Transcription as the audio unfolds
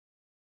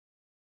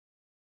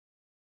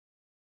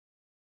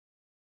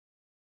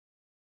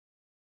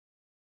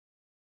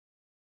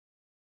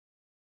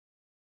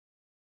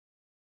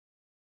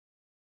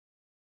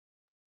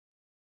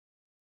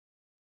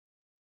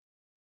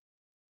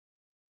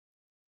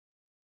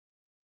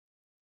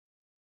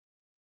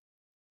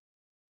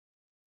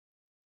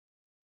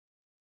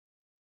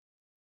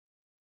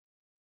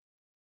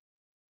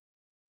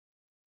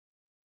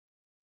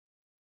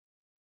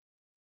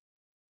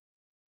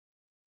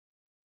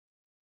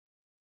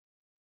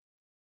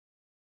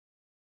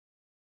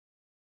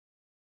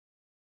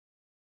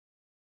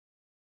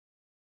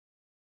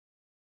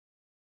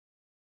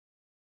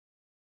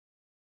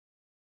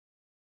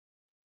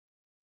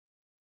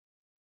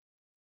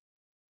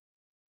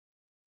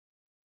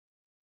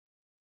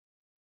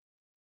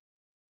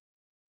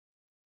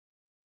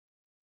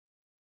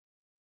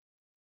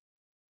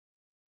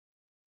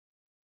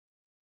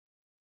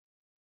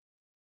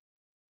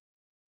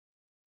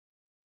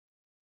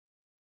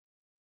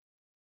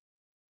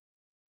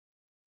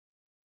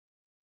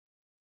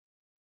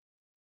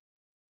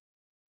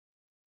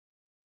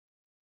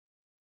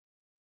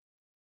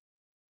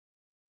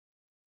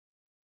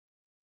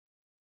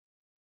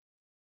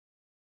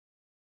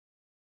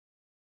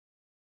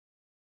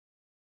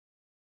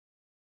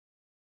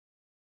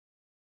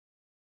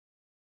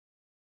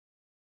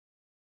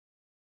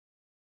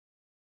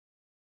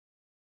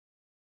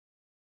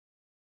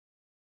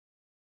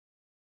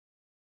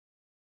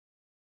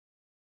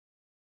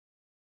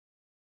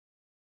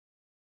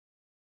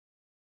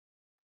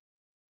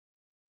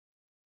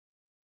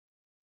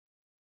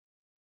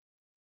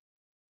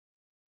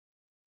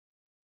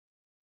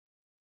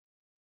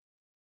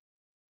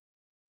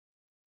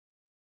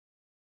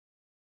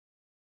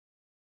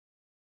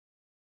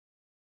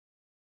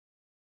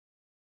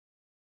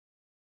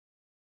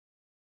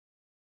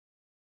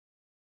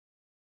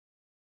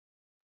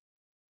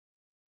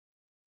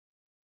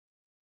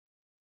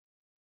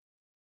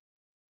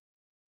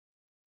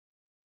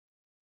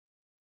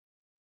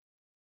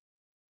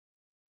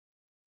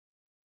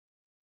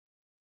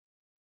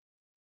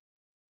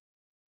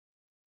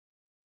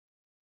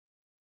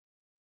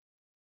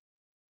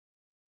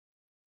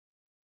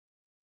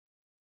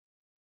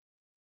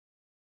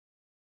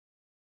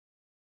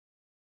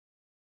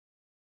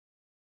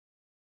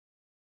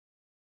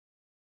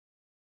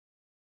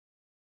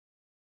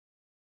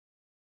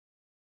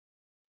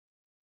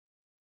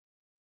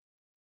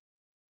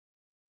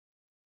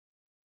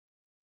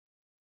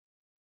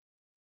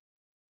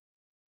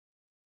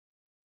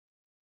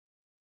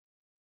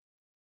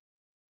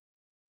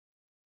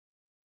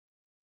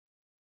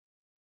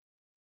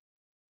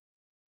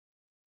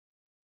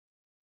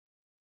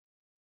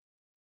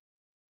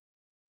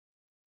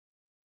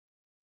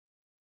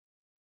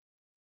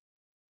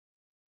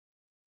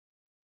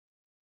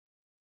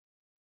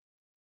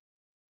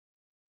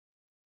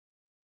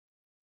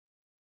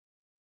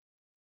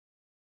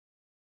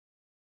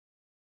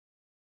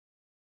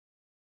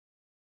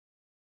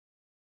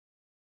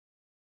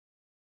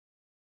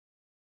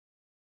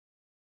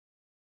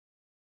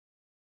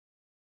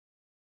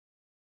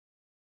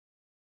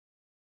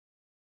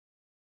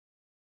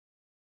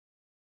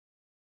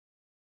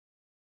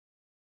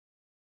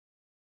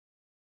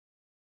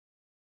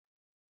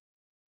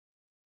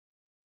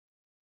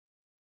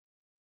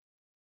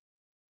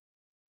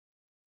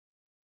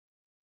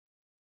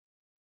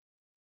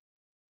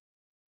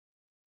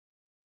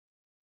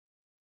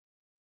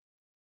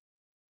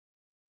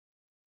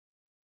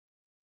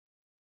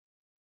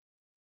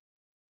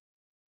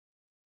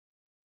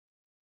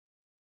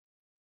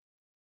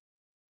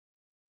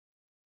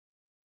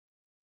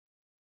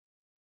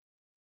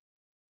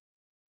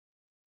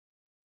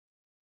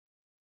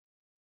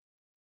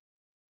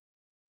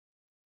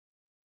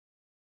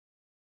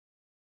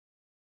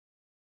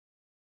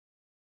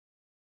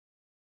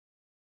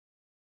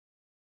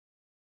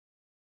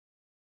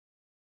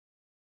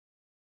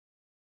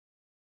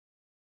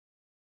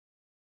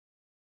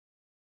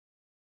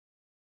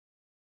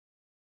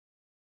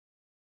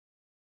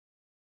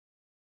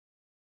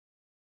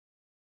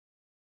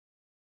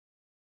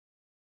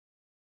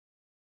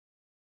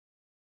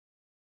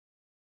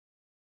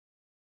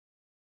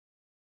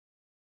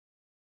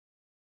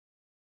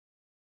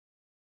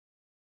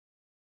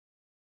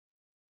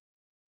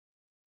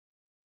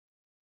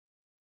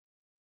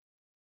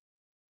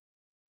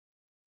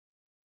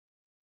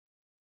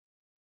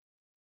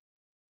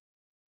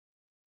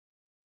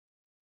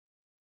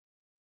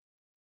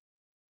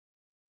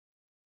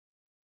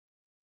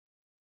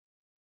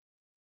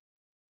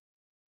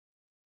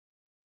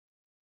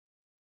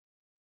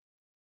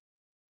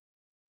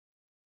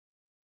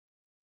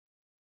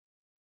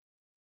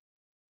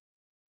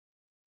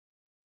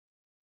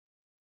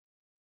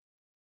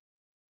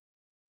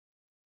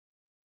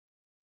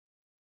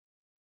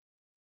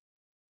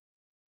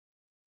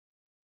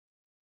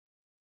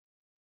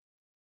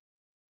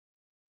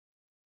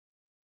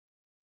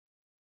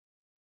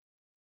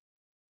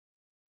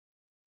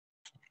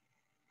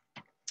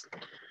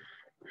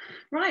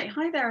Right,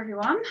 hi there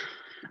everyone.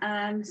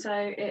 So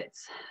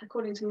it's,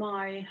 according to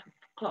my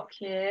clock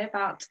here,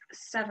 about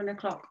 7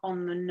 o'clock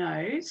on the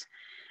nose.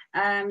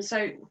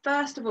 So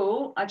first of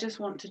all, I just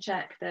want to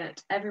check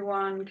that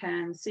everyone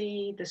can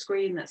see the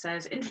screen that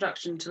says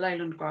Introduction to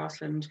Lowland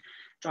Grassland,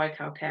 Dry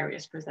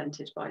Calcareous,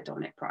 presented by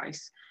Dominic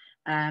Price.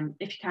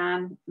 If you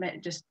can,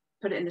 just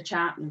put it in the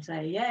chat and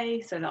say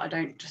yay, so that I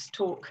don't just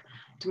talk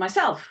to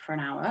myself for an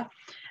hour.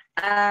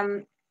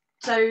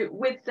 So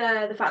with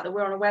the fact that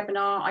we're on a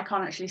webinar, I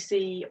can't actually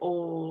see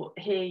or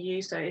hear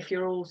you. So if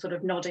you're all sort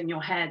of nodding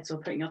your heads or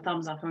putting your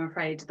thumbs up, I'm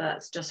afraid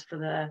that's just for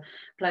the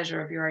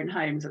pleasure of your own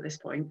homes at this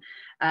point.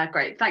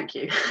 Great, thank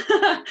you.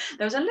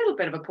 There was a little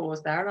bit of a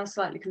pause there and I was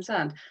slightly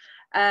concerned.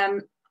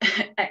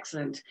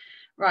 Excellent.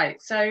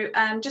 Right, so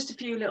just a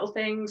few little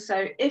things.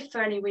 So if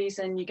for any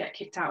reason you get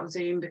kicked out of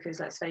Zoom, because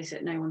let's face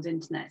it, no one's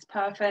internet's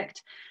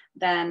perfect,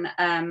 then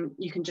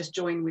you can just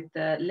join with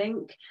the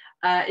link.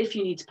 If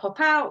you need to pop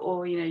out,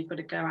 or you've got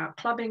to go out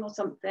clubbing or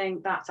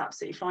something, that's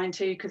absolutely fine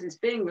too, because it's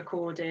being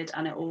recorded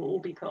and it will all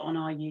be put on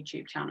our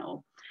YouTube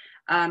channel.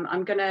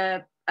 I'm going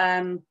to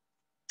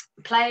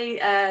play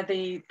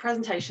the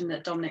presentation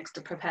that Dominic's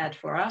prepared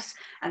for us,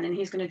 and then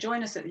he's going to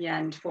join us at the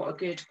end for a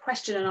good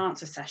question and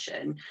answer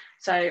session.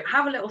 So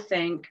have a little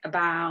think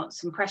about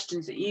some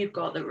questions that you've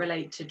got that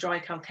relate to dry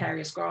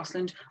calcareous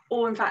grassland,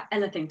 or in fact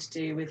anything to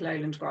do with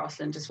lowland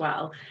grassland as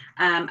well,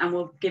 and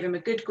we'll give him a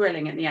good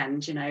grilling at the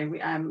end.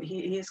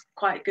 He's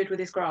quite good with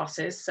his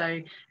grasses, so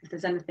if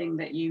there's anything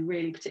that you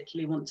really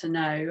particularly want to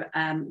know,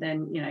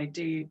 then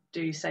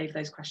do save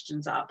those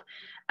questions up.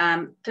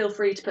 Feel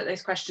free to put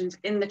those questions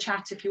in the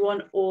chat if you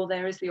want, or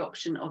there is the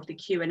option of the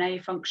Q&A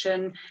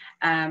function,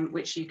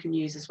 which you can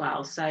use as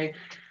well. So,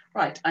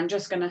 right, I'm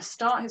just going to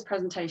start his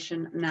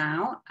presentation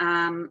now,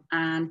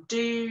 and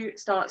do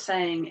start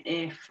saying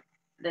if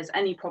there's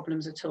any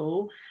problems at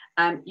all.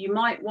 You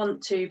might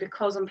want to,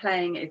 because I'm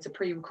playing, it's a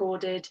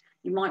pre-recorded,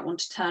 you might want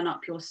to turn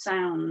up your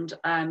sound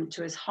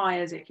to as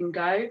high as it can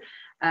go.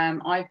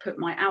 I've put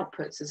my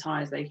outputs as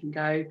high as they can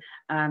go,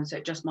 so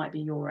it just might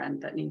be your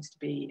end that needs to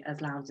be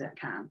as loud as it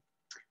can.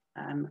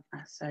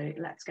 So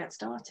let's get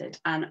started.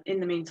 And in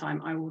the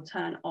meantime, I will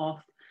turn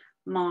off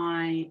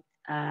my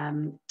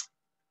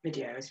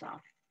video as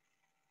well.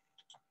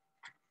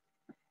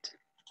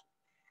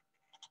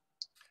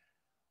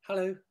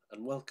 Hello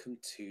and welcome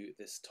to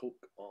this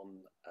talk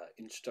on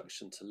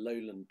Introduction to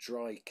Lowland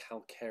Dry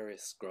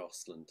Calcareous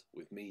Grassland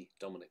with me,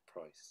 Dominic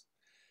Price.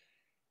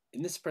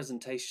 In this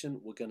presentation,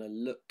 we're going to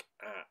look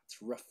at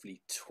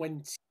roughly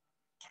 20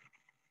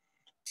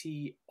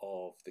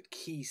 of the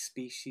key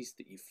species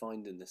that you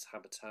find in this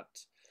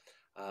habitat,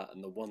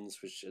 and the ones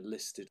which are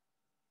listed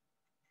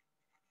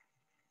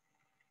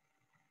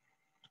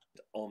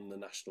on the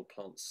National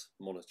Plants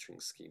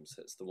Monitoring Scheme.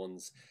 So it's the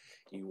ones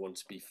you want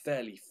to be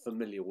fairly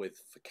familiar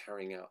with for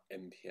carrying out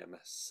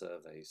NPMS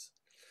surveys.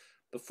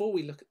 Before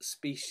we look at the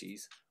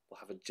species, we'll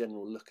have a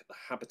general look at the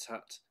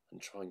habitat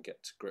and try and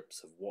get to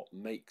grips of what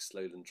makes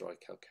lowland dry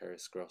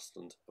calcareous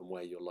grassland and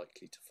where you're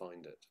likely to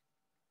find it.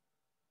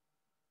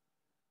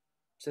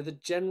 So the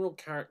general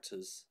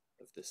characters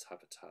of this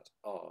habitat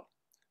are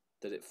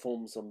that it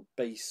forms on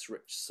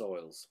base-rich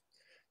soils.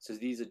 So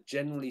these are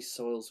generally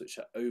soils which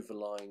are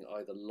overlying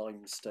either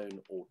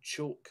limestone or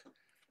chalk,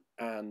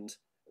 and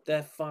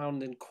they're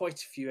found in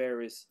quite a few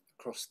areas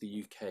across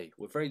the UK.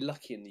 We're very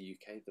lucky in the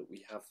UK that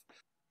we have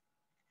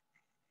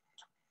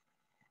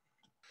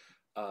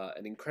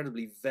an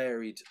incredibly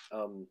varied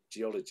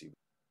geology.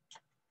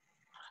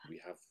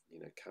 We have,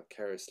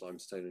 calcareous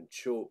limestone and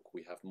chalk.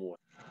 We have more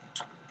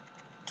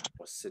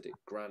acidic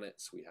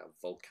granites. We have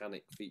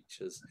volcanic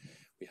features.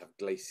 We have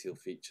glacial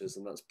features,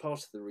 and that's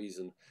part of the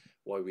reason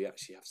why we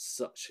actually have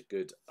such a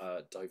good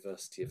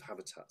diversity of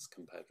habitats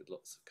compared with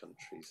lots of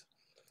countries.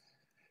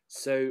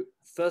 So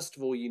first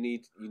of all, you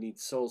need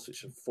soils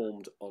which are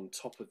formed on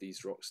top of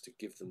these rocks to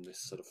give them this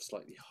sort of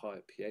slightly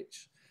higher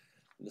pH.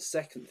 And the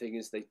second thing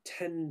is they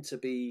tend to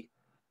be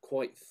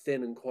quite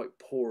thin and quite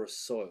porous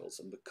soils,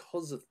 and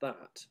because of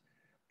that,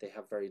 they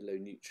have very low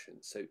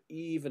nutrients. So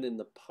even in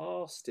the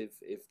past,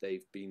 if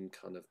they've been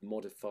kind of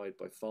modified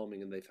by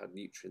farming and they've had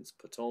nutrients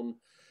put on,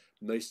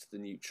 most of the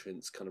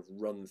nutrients kind of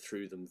run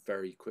through them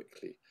very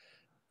quickly.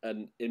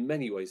 And in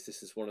many ways,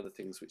 this is one of the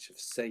things which have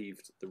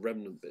saved the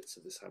remnant bits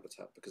of this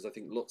habitat, because I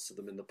think lots of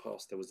them in the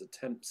past, there was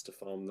attempts to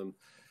farm them.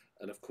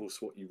 And of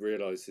course, what you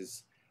realise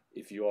is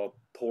if you are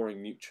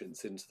pouring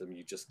nutrients into them,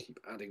 you just keep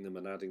adding them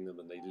and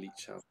they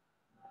leach out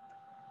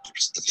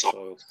the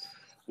soil,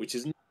 which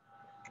is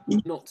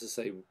not to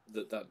say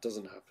that that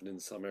doesn't happen in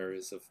some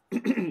areas of,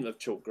 of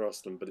chalk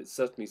grassland, but it's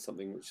certainly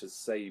something which has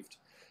saved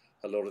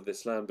a lot of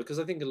this land, because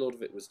I think a lot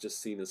of it was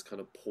just seen as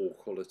kind of poor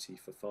quality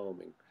for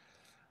farming.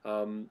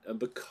 And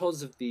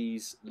because of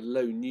these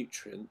low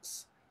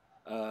nutrients,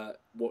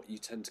 what you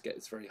tend to get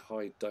is very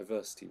high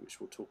diversity, which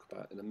we'll talk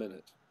about in a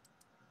minute.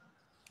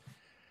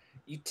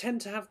 You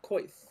tend to have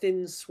quite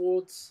thin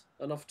swards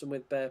and often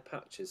with bare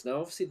patches. Now,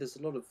 obviously, there's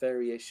a lot of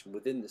variation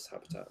within this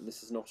habitat, and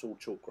this is not all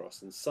chalk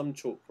grasslands. Some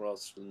chalk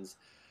grasslands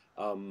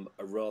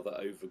are rather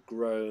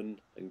overgrown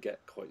and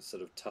get quite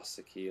sort of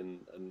tussocky,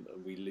 and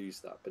we lose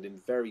that. But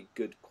in very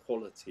good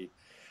quality,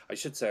 I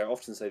should say, I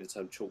often say the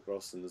term chalk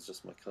grassland is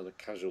just my kind of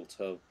casual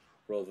term,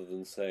 rather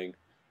than saying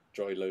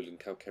dry lowland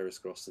calcareous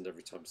grassland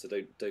every time. So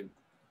don't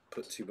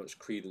put too much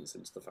credence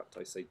into the fact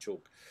I say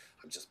chalk.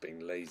 I'm just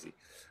being lazy.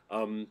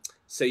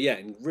 So yeah,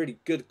 in really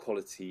good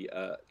quality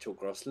chalk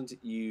grassland,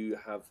 you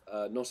have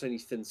not only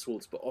thin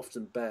swards but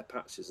often bare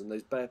patches, and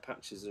those bare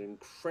patches are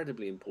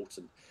incredibly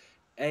important.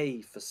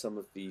 For some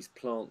of these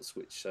plants,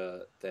 which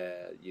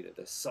they're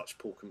such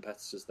poor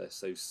competitors, they're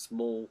so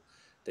small,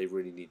 they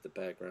really need the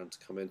bare ground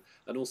to come in,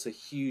 and also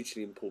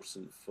hugely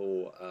important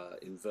for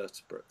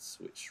invertebrates,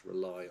 which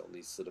rely on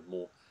these sort of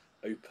more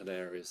open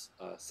areas,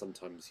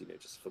 sometimes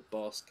just for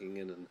basking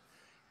in and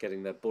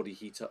getting their body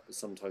heat up, but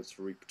sometimes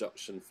for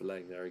reproduction, for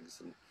laying their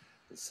eggs, and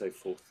so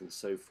forth and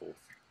so forth.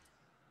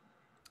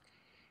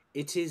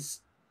 It is,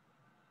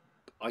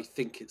 I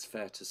think it's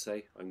fair to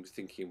say, I'm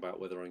thinking about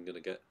whether I'm going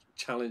to get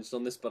challenged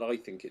on this, but I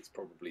think it's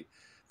probably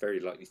very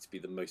likely to be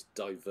the most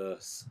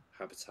diverse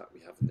habitat we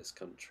have in this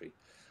country.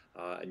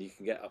 And you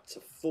can get up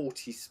to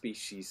 40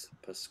 species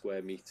per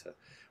square metre,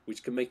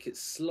 which can make it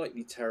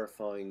slightly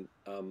terrifying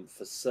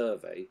for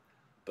survey,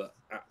 but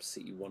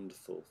absolutely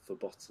wonderful for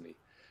botany.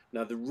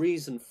 Now, the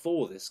reason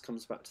for this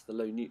comes back to the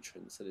low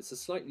nutrients, and it's a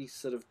slightly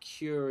sort of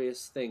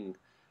curious thing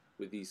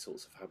with these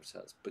sorts of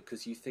habitats,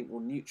 because you think, well,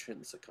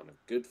 nutrients are kind of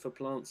good for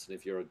plants, and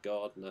if you're a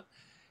gardener,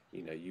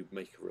 you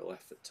make a real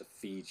effort to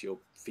feed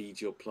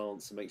your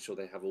plants and make sure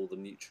they have all the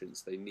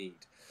nutrients they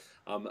need,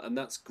 and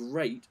that's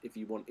great if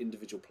you want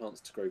individual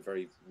plants to grow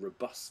very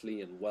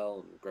robustly and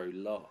well and grow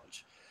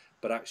large.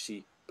 But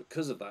actually,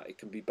 because of that, it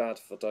can be bad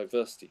for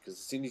diversity, because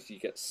as soon as you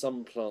get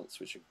some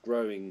plants which are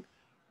growing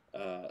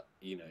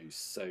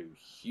so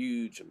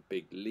huge and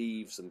big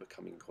leaves and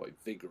becoming quite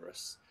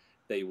vigorous,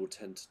 they will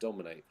tend to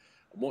dominate.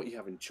 And what you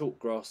have in chalk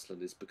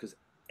grassland is, because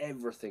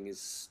everything is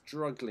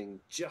struggling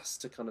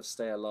just to kind of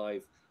stay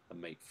alive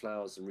and make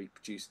flowers and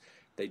reproduce,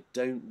 they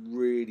don't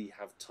really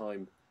have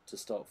time to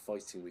start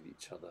fighting with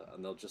each other,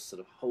 and they'll just sort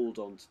of hold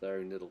on to their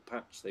own little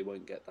patch. They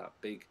won't get that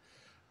big.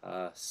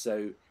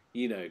 So,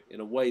 in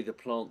a way, the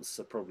plants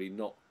are probably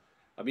not.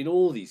 I mean,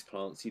 all these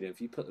plants, if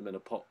you put them in a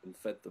pot and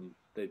fed them,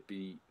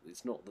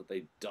 it's not that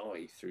they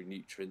die through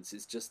nutrients,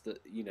 it's just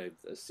that,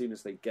 as soon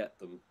as they get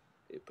them,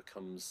 it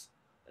becomes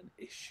an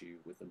issue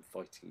with them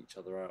fighting each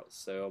other out.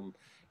 So,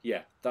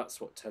 yeah, that's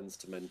what tends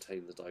to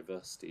maintain the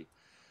diversity.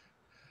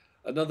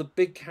 Another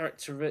big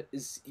character of it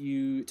is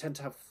you tend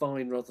to have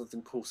fine rather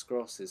than coarse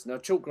grasses. Now,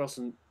 chalk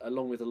grassland,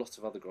 along with a lot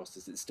of other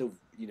grasses, it's still,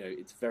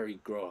 it's very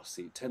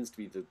grassy. It tends to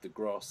be the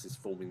grasses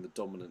forming the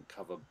dominant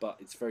cover, but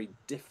it's very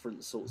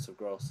different sorts of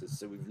grasses.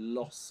 So we've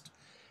lost,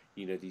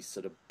 these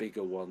sort of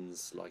bigger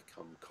ones like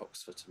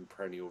cocksfoot and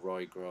perennial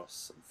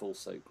ryegrass and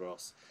falsoat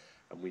grass,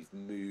 and we've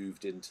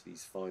moved into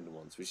these finer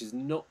ones, which is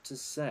not to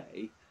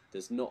say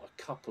there's not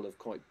a couple of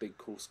quite big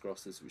coarse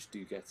grasses which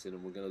do get in,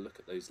 and we're going to look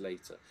at those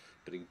later.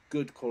 But in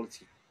good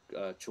quality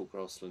chalk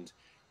grassland,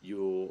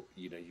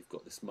 you've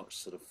got this much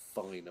sort of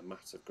finer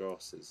mat of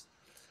grasses.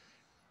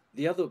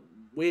 The other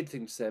weird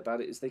thing to say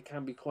about it is they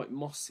can be quite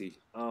mossy.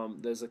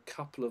 There's a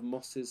couple of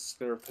mosses,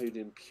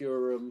 Scleropodium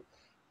purum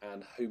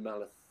and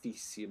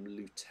Homalothecium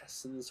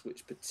lutescens,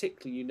 which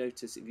particularly you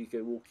notice if you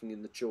go walking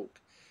in the chalk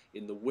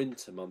in the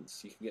winter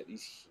months. You can get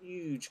these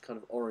huge kind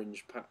of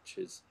orange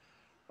patches.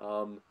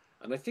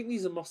 And I think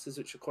these are mosses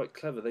which are quite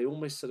clever. They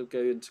almost sort of go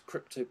into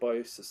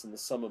cryptobiosis in the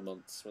summer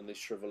months when they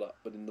shrivel up,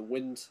 but in the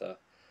winter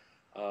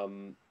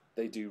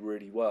they do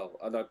really well.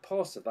 And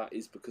part of that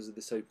is because of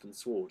this open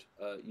sward.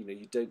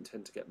 You don't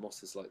tend to get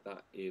mosses like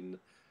that in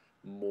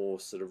more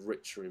sort of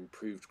richer,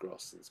 improved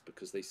grasslands,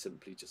 because they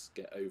simply just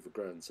get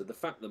overgrown. So the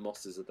fact the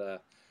mosses are there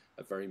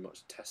are very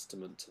much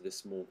testament to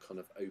this more kind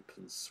of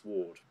open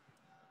sward.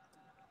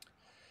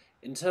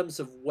 In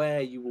terms of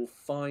where you will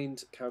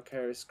find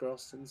calcareous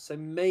grasslands, so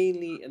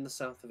mainly in the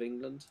south of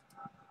England,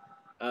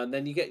 and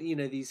then you get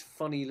these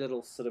funny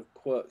little sort of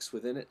quirks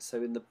within it.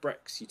 So in the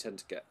Brecks you tend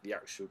to get the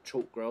actual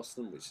chalk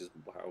grassland, which is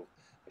how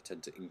I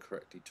tend to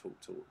incorrectly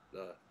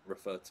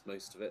refer to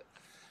most of it,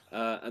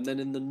 and then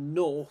in the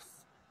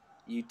north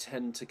you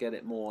tend to get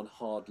it more on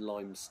hard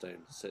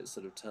limestone, so it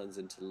sort of turns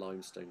into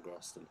limestone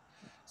grassland.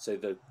 So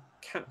the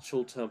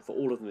catch-all term for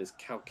all of them is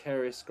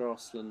calcareous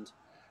grassland,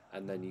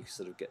 and then you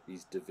sort of get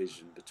these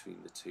division between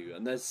the two.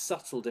 And there's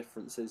subtle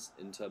differences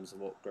in terms of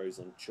what grows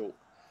on chalk,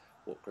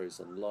 what grows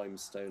on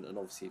limestone, and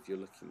obviously if you're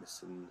looking at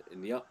this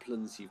in the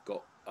uplands, you've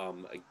got,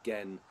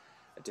 again,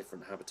 a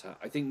different habitat.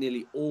 I think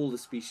nearly all the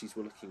species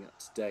we're looking at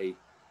today,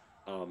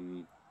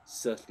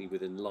 certainly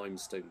within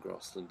limestone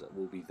grassland,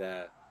 will be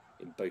there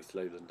in both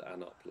lowland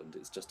and upland.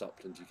 It's just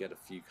upland you get a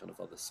few kind of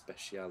other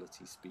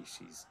speciality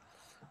species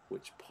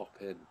which pop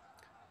in.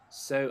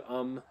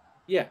 So,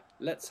 yeah,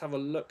 let's have a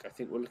look. I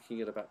think we're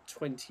looking at about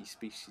 20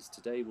 species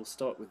today. We'll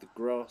start with the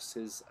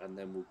grasses and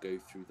then we'll go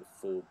through the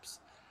forbs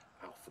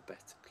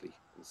alphabetically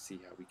and see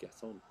how we get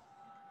on.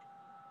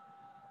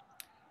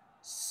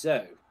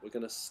 So, we're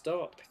going to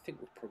start, I think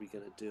we're probably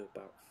going to do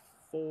about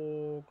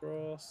 4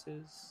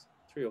 grasses,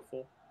 3 or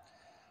 4.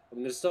 I'm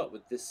going to start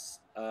with this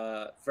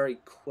very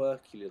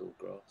quirky little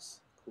grass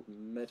called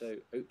meadow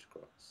oat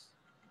grass.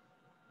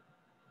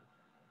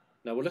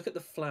 Now we'll look at the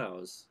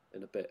flowers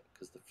in a bit,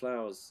 because the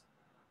flowers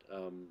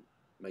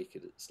make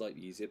it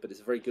slightly easier, but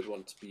it's a very good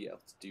one to be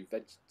able to do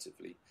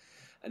vegetatively.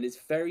 And it's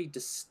very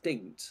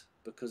distinct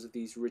because of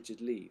these rigid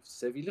leaves.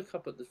 So if you look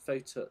up at the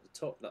photo at the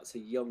top, that's a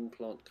young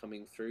plant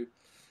coming through.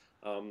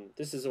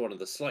 This is one of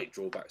the slight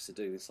drawbacks of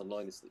doing this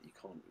online, is that you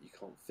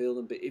can't feel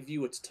them. But if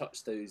you were to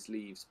touch those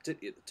leaves,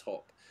 particularly at the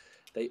top,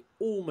 they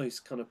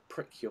almost kind of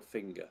prick your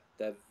finger.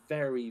 They're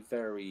very,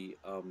 very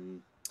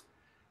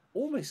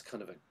almost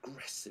kind of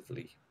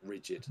aggressively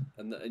rigid,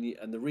 and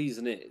the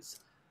reason is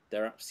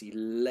they're absolutely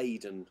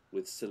laden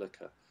with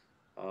silica.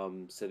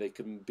 So they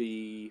can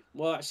be,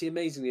 well, actually,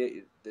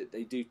 amazingly,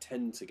 they do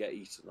tend to get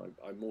eaten.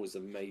 I'm always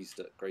amazed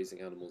at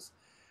grazing animals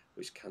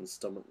which can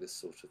stomach this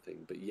sort of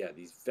thing. But yeah,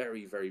 these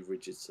very, very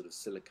rigid sort of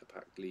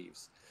silica-packed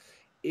leaves.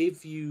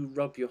 If you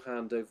rub your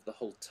hand over the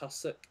whole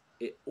tussock,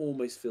 it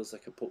almost feels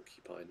like a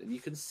porcupine. And you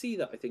can see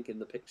that, I think, in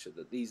the picture,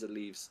 that these are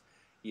leaves,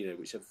 you know,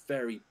 which are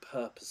very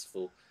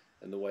purposeful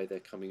in the way they're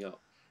coming up.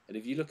 And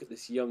if you look at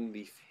this young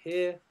leaf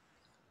here,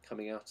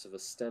 coming out of a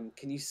stem,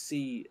 can you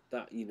see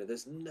that, you know,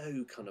 there's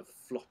no kind of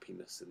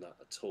floppiness in that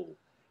at all.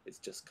 It's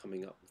just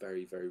coming up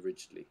very, very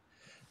rigidly.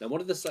 Now,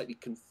 one of the slightly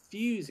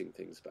confusing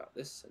things about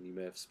this, and you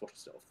may have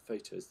spotted it off the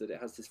photo, is that it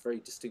has this very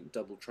distinct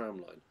double tram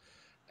line.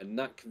 And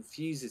that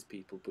confuses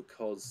people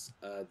because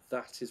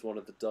that is one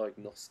of the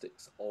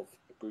diagnostics of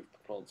a group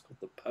of plants called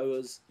the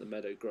poas, the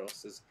meadow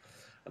grasses.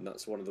 And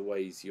that's one of the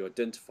ways you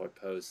identify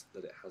poas,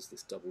 that it has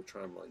this double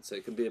tram line. So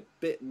it can be a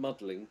bit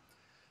muddling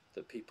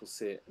that people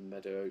see it in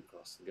meadow oat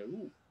grass and go,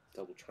 ooh,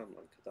 double tram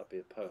line, could that be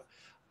a poa?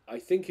 I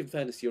think, in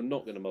fairness, you're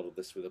not going to muddle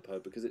this with a poa,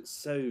 because it's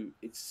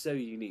so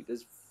unique.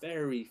 There's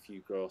very few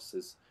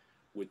grasses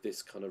with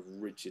this kind of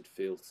rigid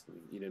feel to them.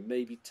 You know,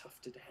 maybe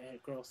tufted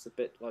hairgrass a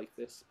bit like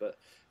this, but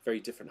very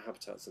different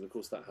habitats. And of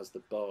course, that has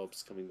the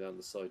barbs coming down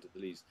the side of the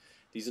leaves.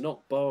 These are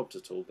not barbed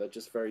at all. They're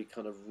just very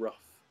kind of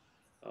rough.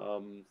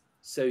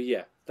 So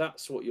yeah,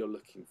 that's what you're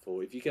looking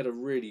for. If you get a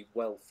really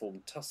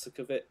well-formed tussock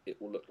of it,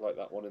 it will look like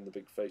that one in the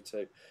big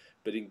photo.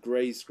 But in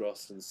grazed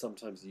grassland,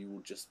 sometimes you will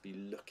just be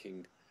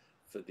looking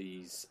for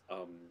these,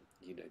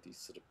 you know, these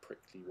sort of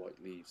prickly white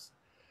leaves.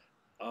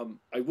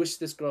 I wish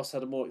this grass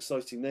had a more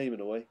exciting name in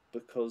a way,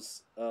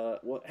 because,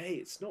 well, hey,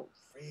 it's not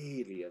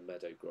really a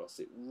meadow grass.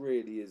 It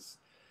really is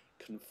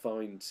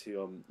confined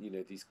to, you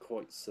know, these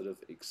quite sort of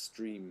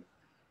extreme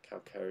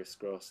calcareous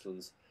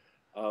grasslands.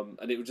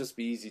 And it would just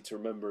be easy to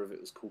remember if it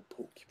was called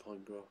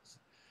porcupine grass.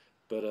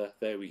 But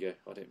there we go.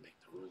 I don't make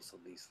the rules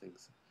on these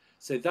things.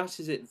 So that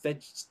is it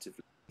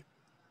vegetatively.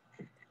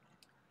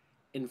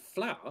 In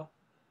flower,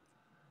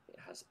 it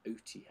has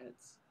oaty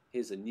heads.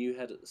 Here's a new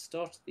head at the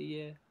start of the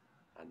year,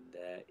 and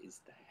there is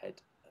the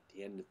head at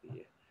the end of the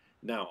year.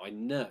 Now, I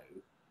know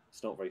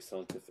it's not very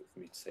scientific for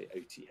me to say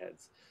oaty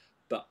heads,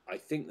 but I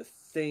think the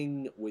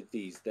thing with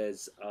these,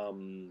 there's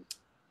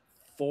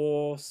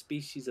 4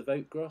 species of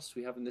oat grass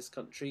we have in this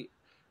country,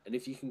 and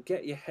if you can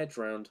get your head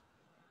round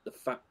the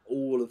fact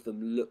all of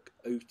them look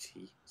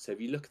oaty, so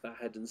if you look at that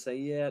head and say,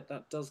 yeah,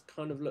 that does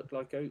kind of look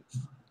like oats,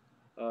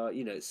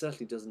 you know, it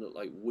certainly doesn't look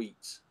like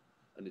wheat,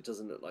 and it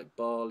doesn't look like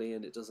barley,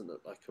 and it doesn't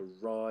look like a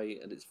rye,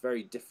 and it's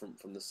very different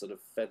from the sort of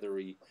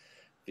feathery,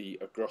 the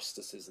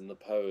agrostuses and the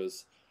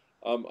poas.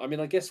 I mean,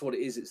 I guess what it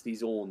is, it's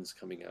these awns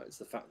coming out. It's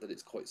the fact that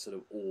it's quite sort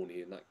of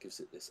awny, and that gives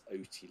it this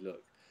oaty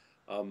look.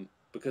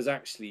 Because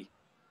actually,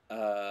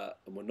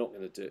 and we're not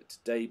going to do it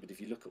today, but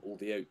if you look at all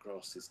the oat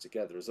grasses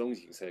together, as long as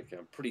you can say, okay,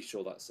 I'm pretty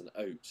sure that's an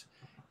oat,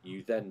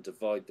 you then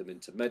divide them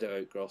into meadow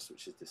oat grass,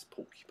 which is this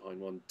porcupine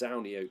one,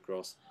 downy oat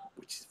grass,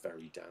 which is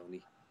very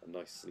downy and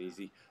nice and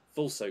easy,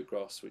 false oat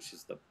grass, which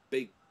is the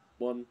big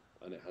one,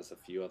 and it has a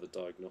few other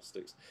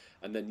diagnostics,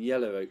 and then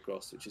yellow oat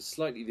grass, which is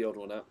slightly the odd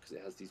one out because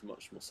it has these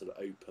much more sort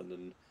of open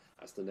and,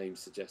 as the name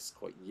suggests,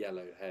 quite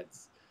yellow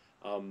heads.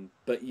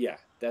 But yeah,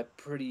 they're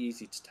pretty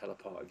easy to tell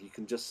apart if you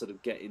can just sort of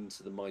get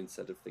into the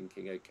mindset of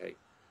thinking, okay,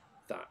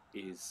 that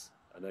is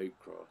an oat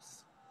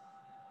grass.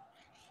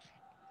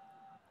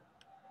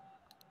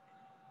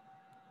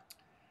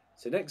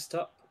 So next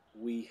up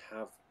we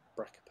have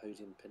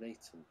Brachypodium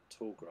pinnatum,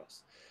 tall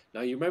grass.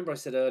 Now, you remember I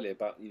said earlier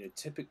about, you know,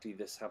 typically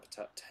this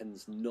habitat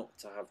tends not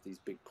to have these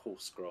big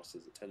coarse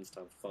grasses. It tends to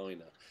have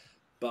finer,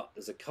 but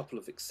there's a couple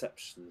of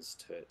exceptions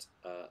to it,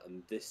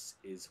 and this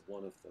is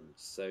one of them.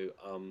 So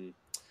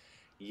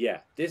yeah,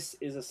 this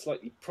is a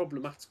slightly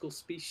problematical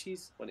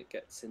species when it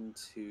gets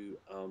into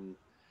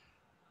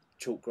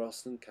chalk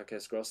grassland,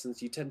 calcareous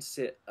grasslands. You tend to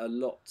see it a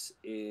lot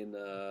in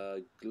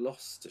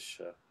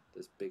Gloucestershire.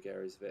 There's big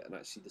areas of it, and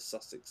actually the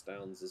Sussex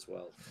Downs as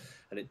well.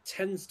 And it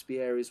tends to be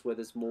areas where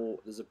there's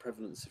a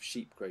prevalence of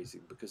sheep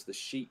grazing, because the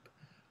sheep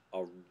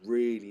are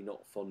really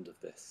not fond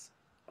of this.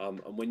 And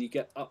when you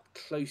get up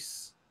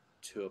close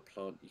to a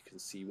plant, you can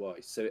see why.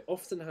 So it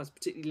often has,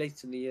 particularly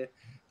late in the year,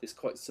 this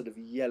quite sort of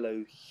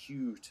yellow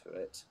hue to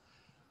it,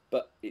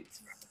 but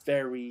it's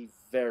very,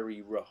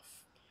 very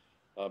rough.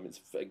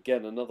 It's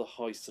again another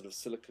high sort of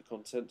silica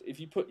content. If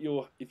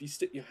you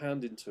stick your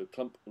hand into a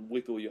clump and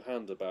wiggle your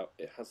hand about,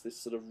 it has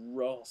this sort of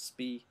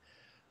raspy,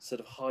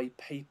 sort of high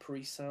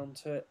papery sound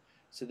to it.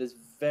 So there's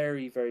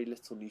very, very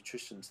little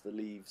nutrition to the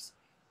leaves.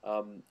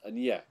 And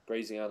yeah,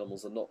 grazing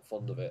animals are not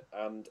fond of it,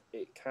 and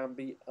it can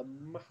be a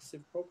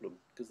massive problem,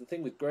 because the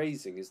thing with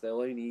grazing is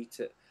they'll only eat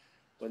it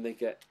when they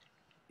get,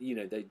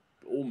 they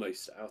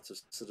almost out of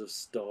sort of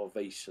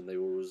starvation, they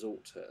will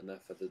resort to it, and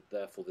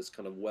therefore there's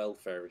kind of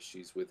welfare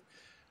issues with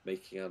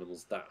making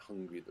animals that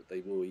hungry that they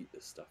will eat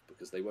this stuff,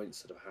 because they won't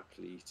sort of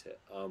happily eat it.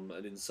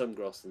 And in some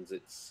grasslands,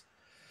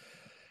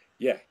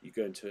 you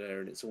go into an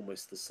area and it's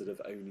almost the sort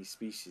of only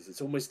species.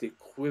 It's almost the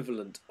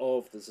equivalent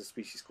of, there's a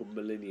species called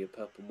Molinia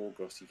purple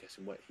moorgrass you get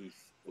in wet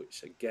heath,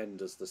 which again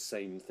does the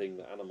same thing,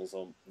 that animals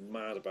are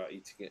mad about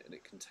eating it and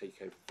it can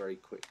take over very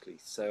quickly.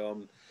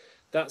 So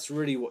that's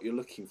really what you're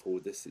looking for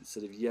with this. It's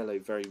sort of yellow,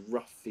 very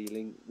rough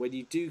feeling. When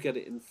you do get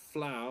it in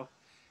flower,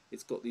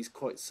 it's got these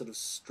quite sort of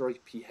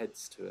stripy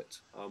heads to it,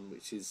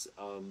 which is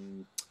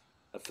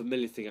a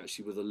familiar thing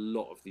actually with a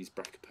lot of these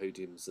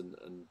brachypodiums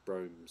and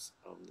bromes,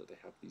 that they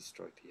have these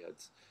stripy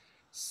heads.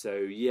 So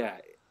yeah,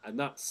 and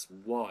that's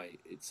why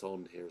it's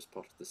on here as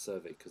part of the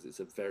survey, because it's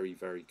a very,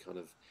 very kind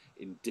of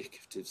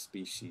indicative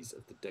species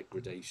of the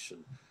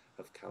degradation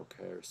of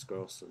calcareous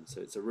grassland.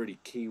 So it's a really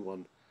key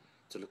one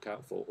to look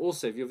out for.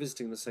 Also, if you're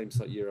visiting the same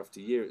site year after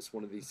year, it's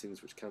one of these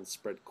things which can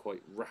spread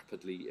quite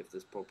rapidly if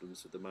there's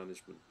problems with the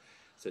management.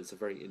 So it's a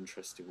very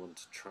interesting one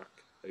to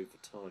track over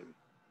time.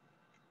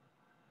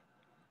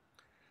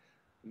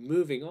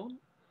 Moving on,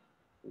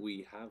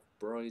 we have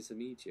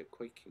Bryozomedia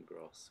quaking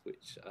grass,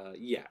 which,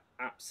 yeah,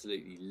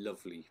 absolutely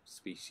lovely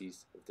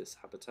species of this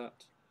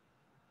habitat.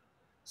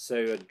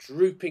 So a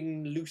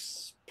drooping,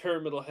 loose,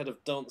 pyramidal head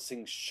of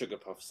dancing sugar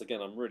puffs.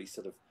 Again, I'm really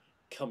sort of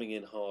coming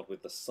in hard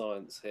with the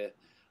science here.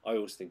 I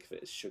always think of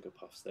it as sugar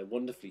puffs. They're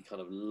wonderfully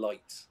kind of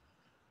light,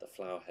 the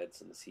flower heads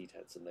and the seed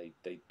heads, and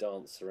they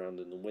dance around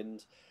in the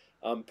wind.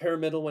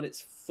 Pyramidal, when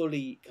it's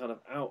fully kind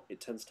of out,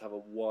 it tends to have a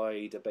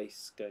wider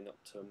base going up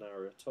to a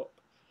narrower top.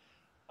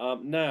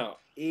 Now,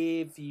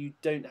 if you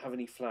don't have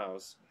any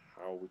flowers,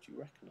 how would you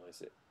recognise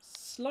it?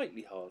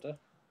 Slightly harder,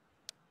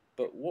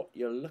 but what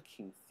you're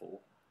looking for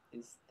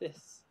is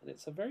this. And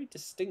it's a very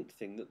distinct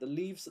thing, that the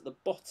leaves at the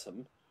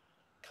bottom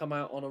come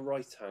out on a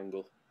right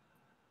angle.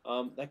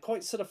 They're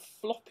quite sort of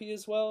floppy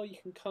as well. You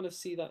can kind of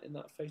see that in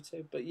that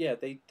photo. But yeah,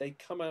 they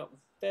come out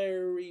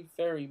very,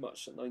 very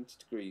much at 90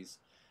 degrees.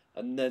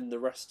 And then the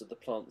rest of the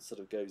plant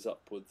sort of goes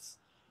upwards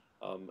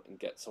and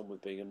gets on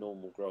with being a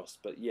normal grass.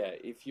 But yeah,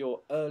 if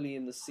you're early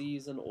in the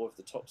season, or if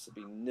the tops have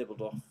been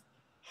nibbled off,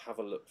 have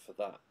a look for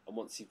that. And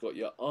once you've got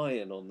your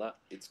iron on that,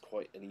 it's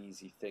quite an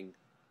easy thing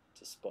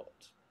to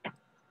spot.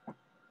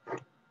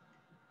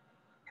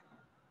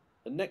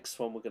 The next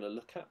one we're going to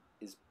look at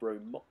is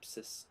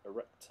Bromopsis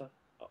erecta,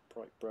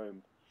 upright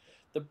brome.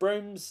 The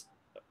bromes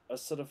are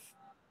sort of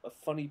a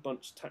funny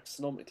bunch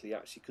taxonomically,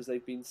 actually, because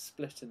they've been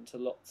split into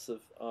lots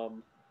of,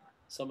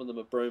 some of them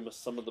are bromus,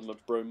 some of them are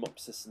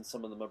Bromopsis, and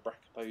some of them are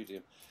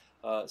brachypodium.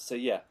 So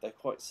yeah, they're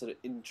quite sort of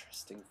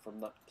interesting from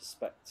that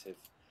perspective.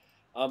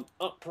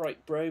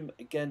 Upright brome,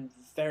 again,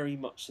 very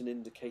much an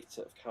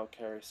indicator of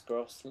calcareous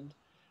grassland.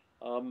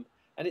 And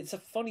it's a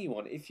funny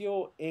one. If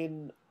you're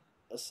in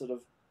a sort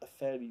of a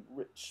fairly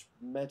rich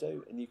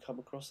meadow and you come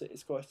across it,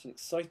 it's quite an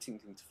exciting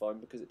thing to find,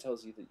 because it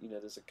tells you that,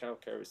 there's a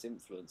calcareous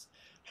influence.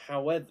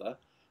 However,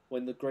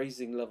 when the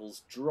grazing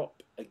levels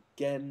drop,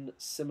 again,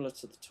 similar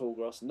to the tall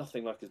grass,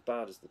 nothing like as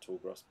bad as the tall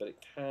grass, but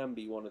it can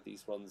be one of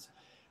these ones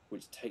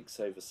which takes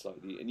over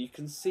slightly. And you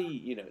can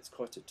see, it's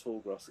quite a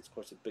tall grass, it's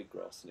quite a big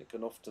grass, and it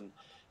can often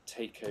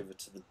take over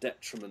to the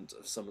detriment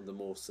of some of the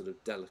more sort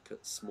of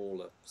delicate,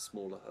 smaller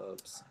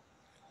herbs.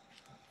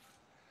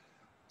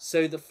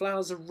 So the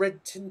flowers are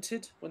red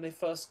tinted when they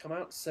first come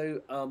out.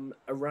 So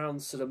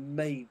around sort of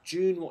May,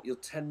 June, what you'll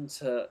tend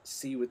to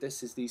see with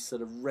this is these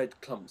sort of red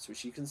clumps,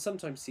 which you can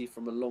sometimes see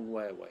from a long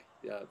way away.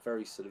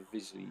 Very sort of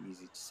visually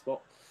easy to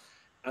spot.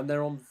 And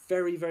they're on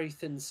very, very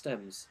thin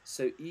stems.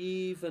 So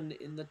even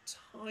in the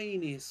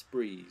tiniest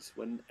breeze,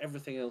 when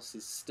everything else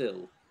is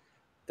still,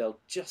 they'll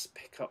just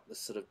pick up the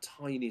sort of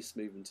tiniest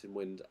movement in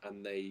wind,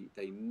 and they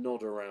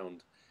nod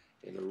around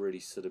in a really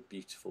sort of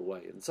beautiful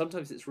way. And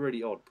sometimes it's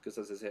really odd, because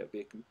as I say, it'll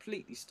be a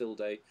completely still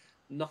day,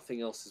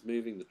 nothing else is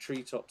moving, the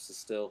treetops are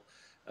still,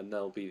 and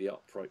there'll be the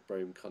upright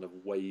brome kind of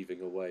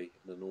waving away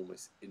in an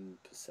almost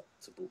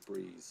imperceptible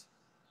breeze.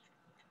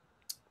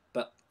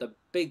 But the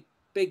big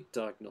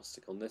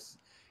diagnostic on this,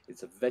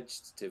 it's a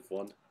vegetative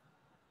one,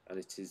 and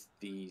it is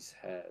these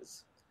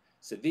hairs.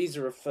 So these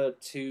are referred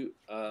to,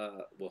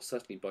 well,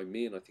 certainly by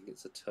me, and I think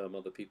it's a term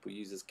other people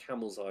use, as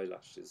camel's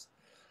eyelashes.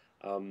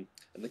 And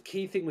the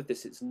key thing with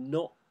this, it's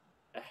not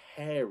a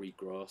hairy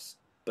grass,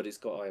 but it's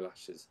got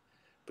eyelashes,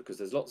 because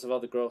there's lots of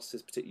other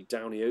grasses, particularly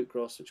downy oat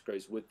grass, which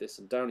grows with this,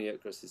 and downy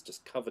oat grass is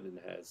just covered in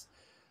hairs.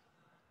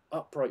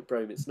 Upright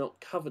brome, it's not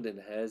covered in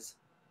hairs,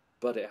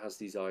 but it has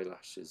these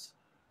eyelashes,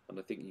 and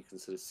I think you can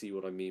sort of see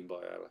what I mean by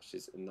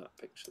eyelashes in that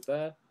picture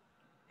there.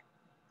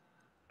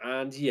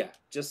 And yeah,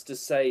 just to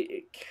say,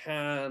 it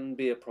can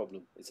be a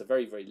problem. It's a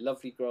very, very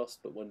lovely grass,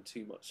 but when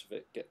too much of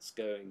it gets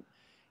going,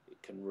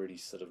 it can really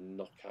sort of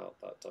knock out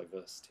that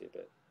diversity a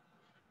bit.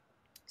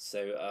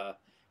 So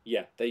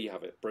yeah, there you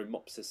have it,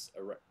 Bromopsis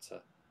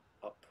erecta,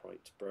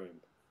 upright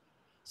brome.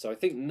 So I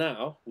think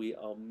now we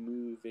are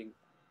moving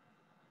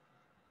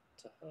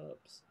to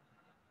herbs,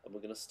 and we're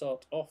going to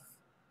start off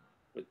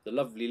with the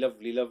lovely,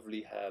 lovely,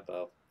 lovely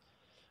harebell.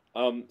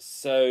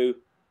 So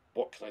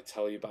what can I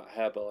tell you about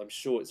harebell? I'm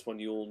sure it's one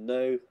you all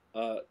know.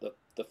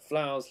 The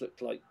flowers look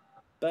like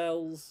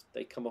bells.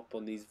 They come up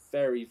on these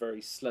very,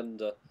 very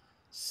slender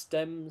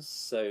stems.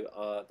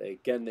 So they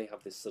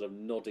have this sort of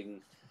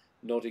nodding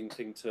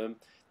thing to them.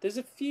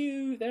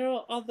 There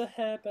are other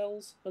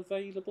harebells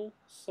available.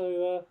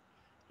 So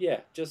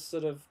yeah, just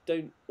sort of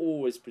don't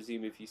always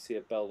presume if you see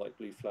a bell like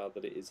blue flower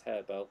that it is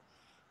harebell.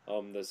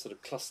 There's sort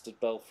of clustered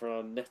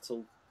bellflower,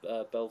 nettle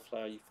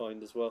bellflower you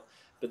find as well,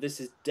 but this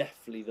is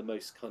definitely the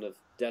most kind of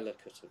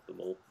delicate of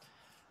them all.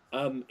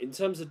 In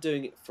terms of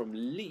doing it from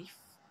leaf,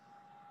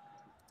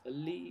 the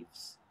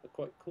leaves are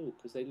quite cool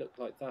because they look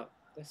like that.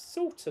 They're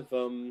sort of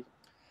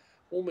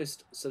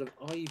almost sort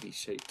of ivy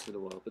shaped in a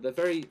while, but they're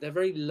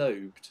very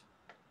lobed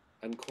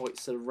and quite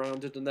sort of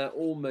rounded, and they're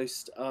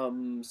almost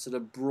sort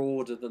of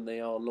broader than they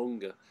are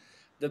longer.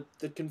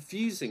 The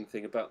confusing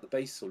thing about the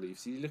basal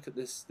leaves, you look at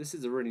this. This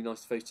is a really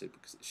nice photo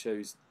because it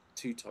shows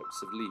two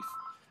types of leaf.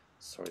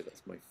 Sorry,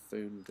 that's my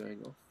phone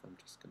going off. I'm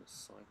just going to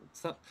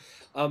silence that.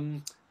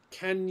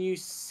 Can you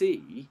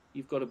see?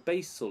 You've got a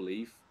basal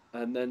leaf,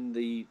 and then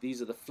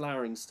these are the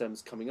flowering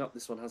stems coming up.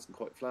 This one hasn't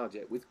quite flowered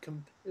yet, with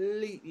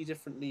completely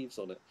different leaves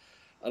on it,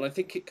 and I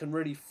think it can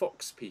really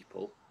fox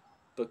people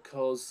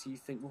because you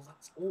think, well,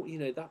 that's all,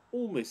 that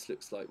almost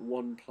looks like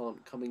one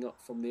plant coming up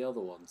from the other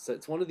one. So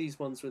it's one of these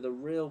ones with a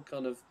real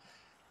kind of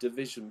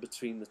division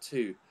between the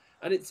two.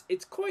 And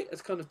it's quite a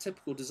kind of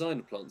typical design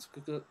of plants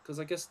because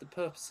I guess the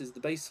purpose is the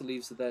basal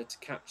leaves are there to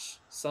catch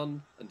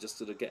sun and just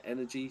sort of get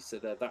energy, so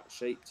they're that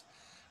shaped.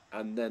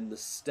 And then the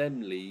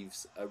stem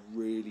leaves are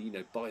really,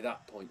 by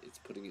that point it's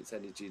putting its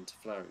energy into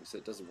flowering, so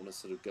it doesn't want to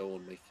sort of go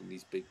on making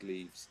these big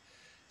leaves.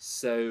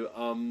 So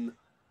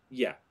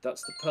yeah,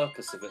 that's the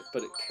purpose of it,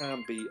 but it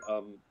can be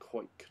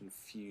quite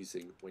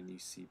confusing when you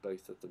see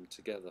both of them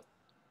together.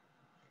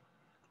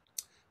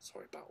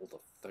 Sorry about all the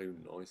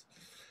phone noise.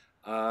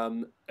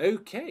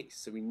 Okay,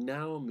 so we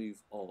now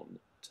move on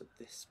to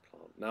this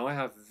plant. Now I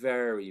have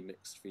very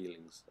mixed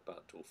feelings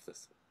about dwarf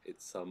thistle.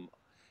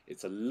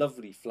 It's a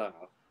lovely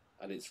flower,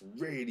 and it's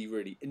really,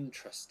 really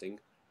interesting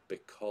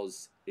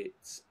because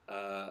it's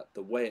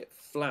the way it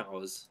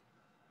flowers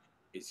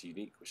is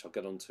unique, which I'll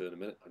get onto in a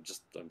minute.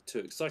 I'm too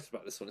excited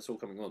about this one. It's all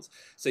coming at once.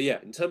 So yeah,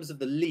 in terms of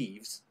the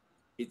leaves,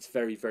 it's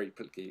very, very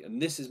prickly, and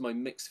this is my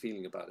mixed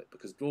feeling about it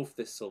because dwarf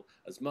thistle,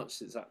 as much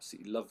as it's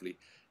absolutely lovely,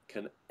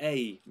 can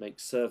make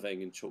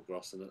surveying in chalk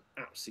grass an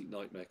absolute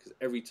nightmare because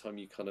every time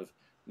you kind of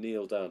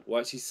kneel down, well,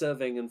 actually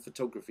surveying and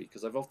photography,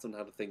 because I've often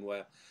had a thing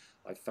where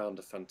I found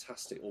a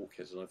fantastic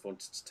orchid and I've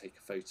wanted to take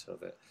a photo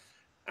of it,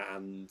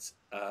 and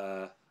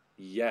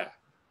yeah,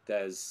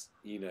 there's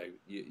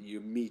you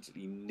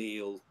immediately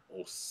kneel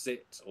or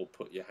sit or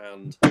put your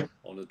hand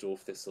on a dwarf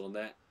thistle, and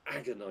they're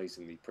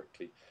agonizingly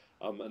prickly,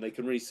 and they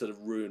can really sort of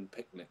ruin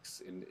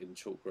picnics in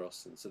chalk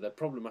grass, and so they're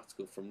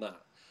problematical from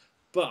that.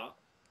 But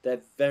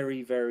they're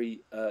very,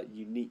 very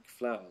unique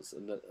flowers,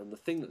 and the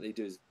thing that they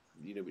do is,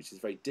 which is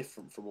very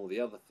different from all the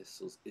other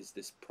thistles, is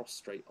this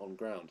prostrate on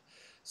ground.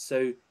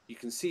 So you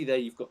can see there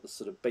you've got the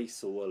sort of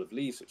basal whorl of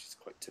leaves, which is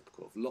quite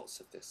typical of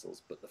lots of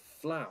thistles, but the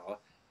flower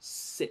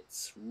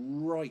sits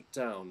right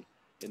down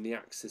in the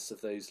axis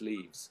of those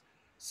leaves.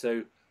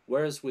 So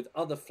whereas with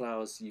other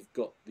flowers you've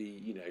got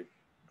the,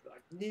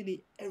 like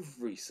nearly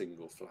every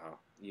single flower,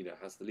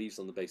 has the leaves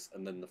on the base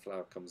and then the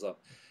flower comes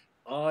up.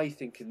 I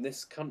think in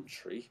this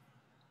country,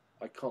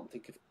 I can't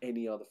think of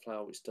any other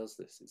flower which does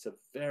this. It's a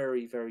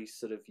very, very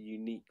sort of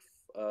unique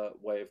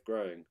way of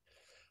growing.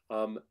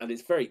 And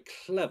it's very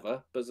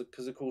clever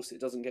because of course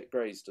it doesn't get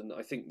grazed, and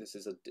I think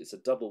it's a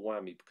double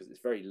whammy because it's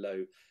very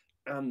low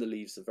and the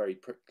leaves are very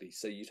prickly,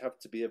 so you'd have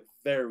to be a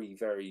very,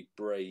 very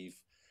brave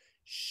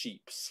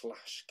sheep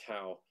 /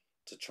 cow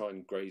to try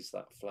and graze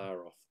that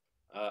flower off,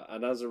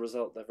 and as a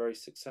result they're very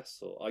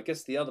successful. I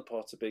guess the other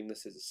part of being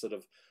this is a sort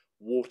of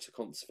water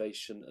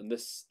conservation, and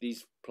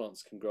these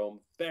plants can grow on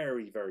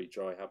very, very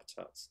dry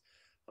habitats,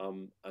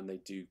 and they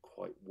do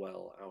quite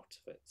well out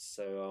of it.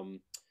 So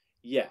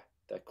yeah,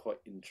 they're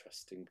quite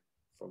interesting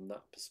from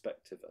that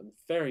perspective, and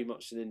very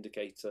much an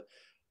indicator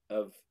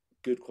of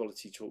good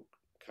quality chalk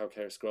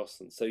calcareous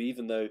grassland. So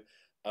even though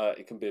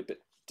it can be a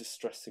bit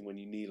distressing when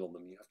you kneel on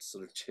them, you have to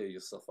sort of cheer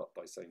yourself up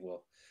by saying,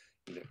 well,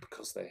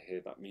 because they're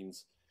here, that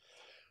means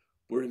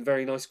we're in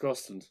very nice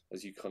grassland,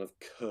 as you kind of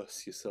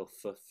curse yourself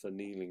for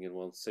kneeling in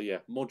one. So yeah,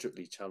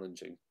 moderately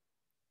challenging.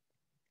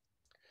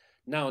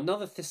 Now,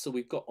 another thistle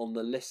we've got on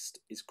the list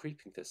is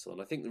creeping thistle,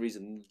 and I think the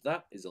reason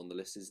that is on the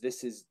list is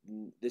this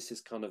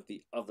is kind of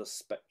the other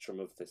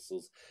spectrum of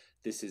thistles.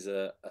 This is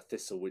a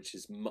thistle which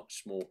is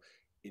much more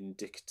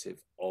indicative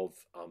of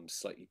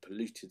slightly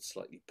polluted,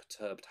 slightly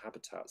perturbed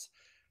habitats,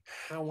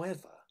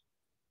 However,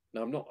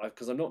 now I'm not,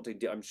 because I'm not doing,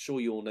 I'm sure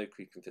you all know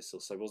creeping thistle,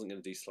 so I wasn't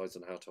going to do slides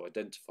on how to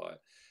identify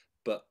it,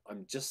 but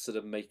I'm just sort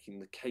of making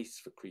the case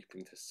for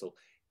creeping thistle.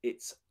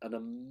 It's an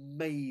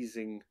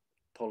amazing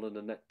pollen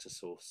and nectar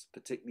source,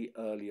 particularly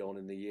early on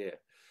in the year.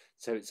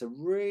 So it's a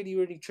really,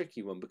 really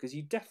tricky one, because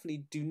you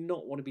definitely do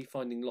not want to be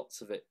finding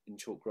lots of it in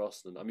chalk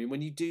grassland. I mean,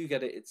 when you do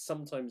get it, it's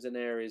sometimes in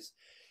areas,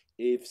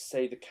 if,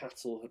 say, the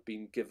cattle have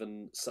been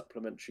given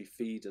supplementary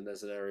feed and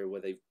there's an area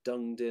where they've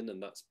dunged in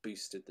and that's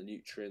boosted the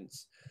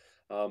nutrients.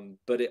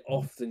 But it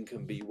often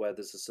can be where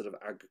there's a sort of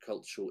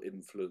agricultural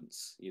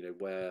influence, you know,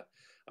 where,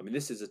 I mean,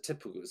 this is a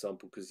typical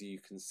example, because you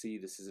can see,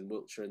 this is in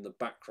Wiltshire, in the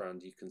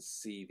background, you can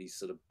see these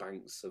sort of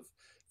banks of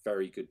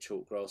very good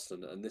chalk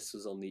grassland, and this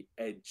was on the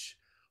edge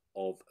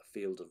of a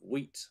field of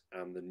wheat,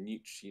 and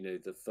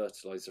the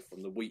fertilizer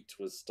from the wheat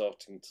was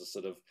starting to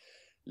sort of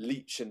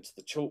leach into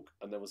the chalk,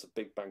 and there was a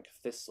big bank of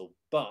thistle.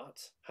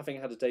 But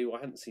having had a day where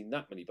I hadn't seen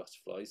that many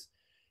butterflies,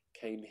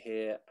 came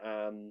here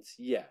and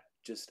yeah,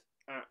 just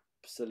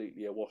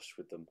absolutely awash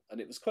with them. And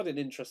it was quite an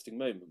interesting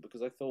moment,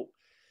 because I thought,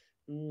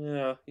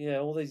 yeah,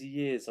 all those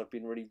years I've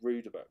been really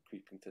rude about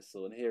creeping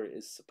thistle, and here it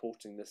is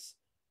supporting this,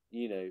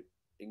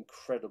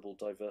 incredible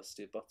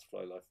diversity of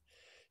butterfly life.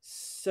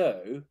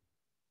 So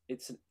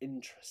it's an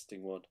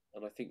interesting one,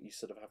 and I think you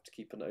sort of have to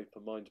keep an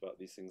open mind about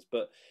these things.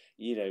 But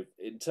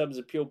in terms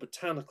of pure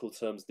botanical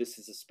terms, this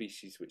is a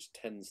species which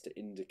tends to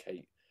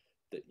indicate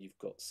that you've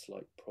got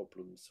slight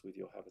problems with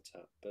your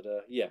habitat. But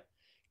yeah,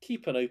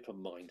 keep an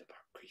open mind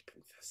about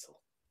creeping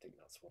thistle. I think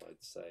that's what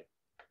I'd say.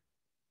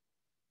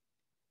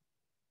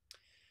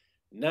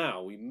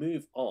 Now we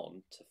move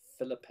on to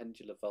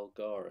Filipendula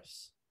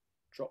vulgaris,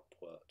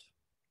 dropwort.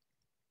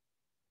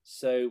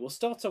 So we'll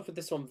start off with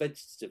this one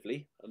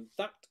vegetatively, and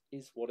that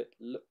is what it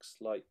looks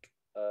like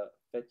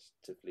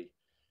vegetatively.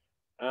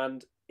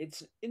 And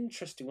it's an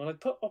interesting one. I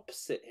put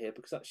opposite here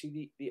because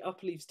actually the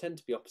upper leaves tend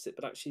to be opposite,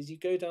 but actually as you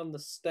go down the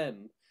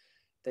stem,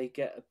 they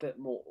get a bit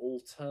more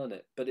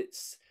alternate. But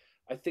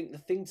I think the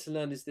thing to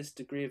learn is this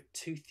degree of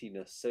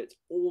toothiness. So it's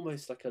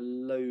almost like a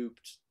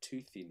lobed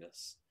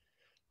toothiness.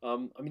 I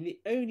mean, the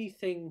only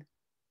thing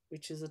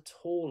which is at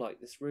all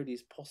like this really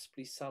is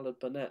possibly salad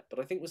bonnet. But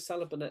I think with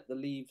salad bonnet, the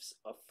leaves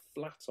are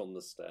flat on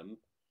the stem.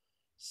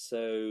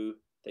 So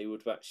they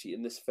would have actually,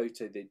 in this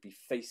photo, they'd be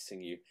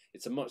facing you.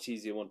 It's a much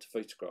easier one to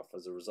photograph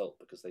as a result,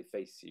 because they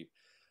face you.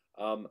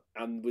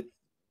 And with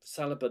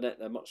salad bonnet,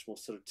 they're much more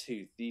sort of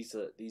toothed. These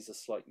are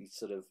slightly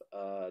sort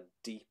of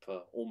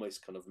deeper,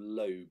 almost kind of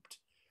lobed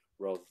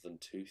rather than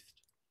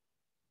toothed.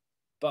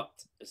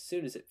 But as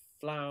soon as it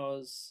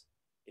flowers,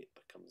 it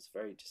becomes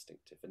very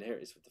distinctive. And here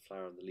it is with the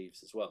flower and the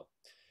leaves as well.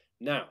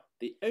 Now,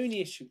 the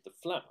only issue with the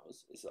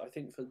flowers is, I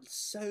think for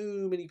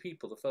so many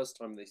people, the first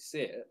time they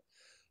see it,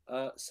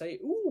 say,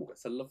 ooh,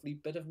 that's a lovely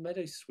bit of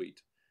meadowsweet.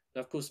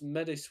 Now, of course,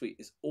 meadowsweet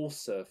is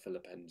also a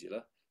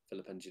Filipendula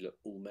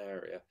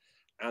ulmaria,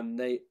 and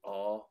they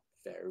are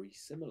very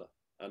similar.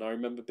 And I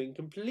remember being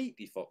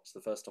completely foxed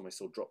the first time I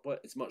saw dropwort.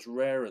 It's much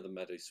rarer than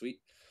meadowsweet.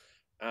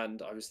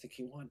 And I was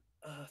thinking, what on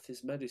earth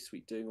is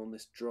meadowsweet doing on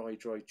this dry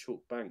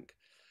chalk bank?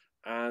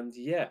 And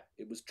yeah,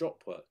 it was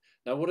dropwort.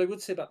 Now, what I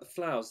would say about the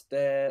flowers,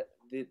 the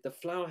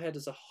flower head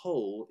as a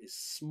whole is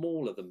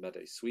smaller than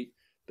meadowsweet,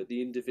 but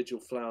the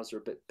individual flowers are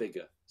a bit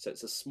bigger. So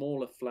it's a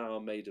smaller flower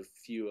made of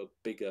fewer,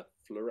 bigger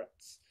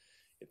florets,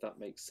 if that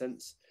makes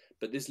sense.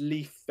 But this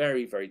leaf,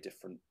 very, very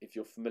different. If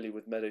you're familiar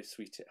with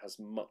meadowsweet, it has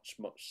much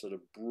sort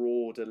of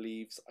broader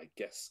leaves, I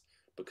guess,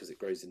 because it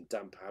grows in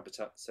damp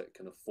habitats, so it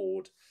can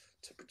afford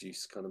to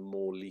produce kind of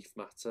more leaf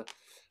matter.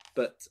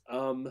 But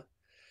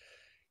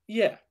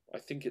yeah, I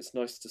think it's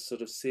nice to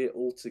sort of see it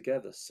all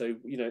together. So,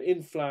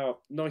 in flower,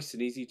 nice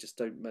and easy, just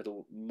don't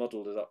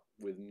muddle it up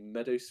with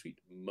meadowsweet,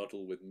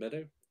 muddle with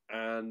meadow.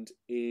 And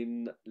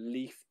in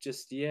leaf,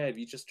 just, yeah, if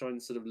you just try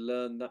and sort of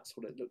learn, that's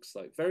what it looks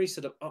like. Very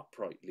sort of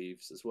upright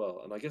leaves as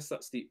well. And I guess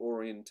that's the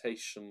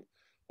orientation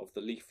of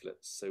the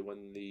leaflets. So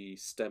when the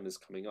stem is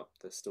coming up,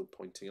 they're still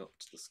pointing up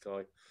to the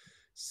sky.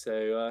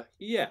 So,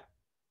 yeah.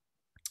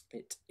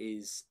 It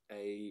is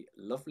a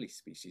lovely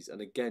species, and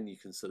again you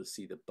can sort of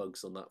see the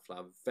bugs on that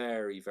flower.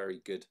 Very,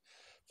 very good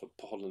for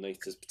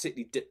pollinators,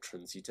 particularly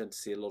dipterans. You tend to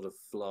see a lot of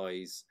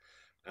flies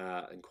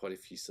and quite a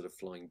few sort of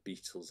flying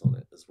beetles on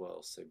it as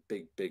well. So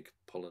big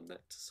pollen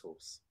nectar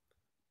source.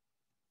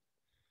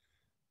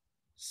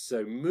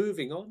 So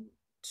moving on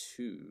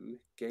to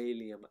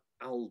Galium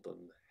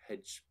album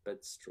hedge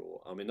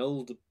bedstraw. In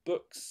older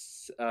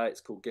books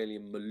it's called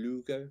Galium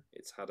malugo.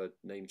 It's had a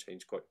name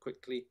change quite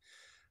quickly.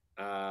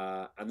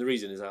 And the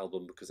reason is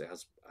album because it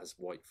has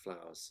white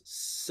flowers.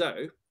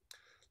 So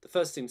the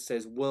first thing to say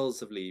is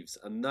whirls of leaves,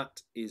 and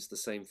that is the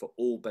same for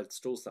all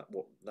bedstraws.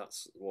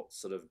 That's what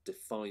sort of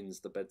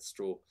defines the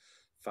bedstraw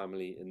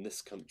family in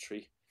this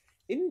country.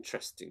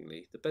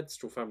 Interestingly, the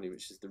bedstraw family,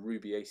 which is the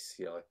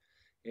Rubiaceae,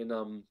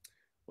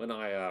 when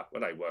I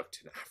worked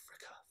in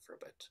Africa for a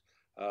bit,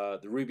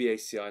 the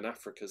Rubiaceae in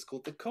Africa is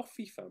called the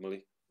coffee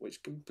family,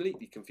 which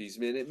completely confused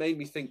me, and it made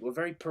me think we're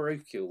very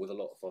parochial with a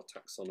lot of our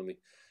taxonomy.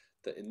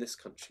 that in this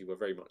country we're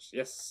very much,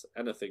 yes,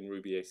 anything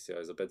Rubiaceae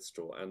is a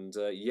bedstraw. And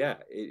yeah,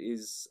 it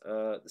is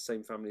the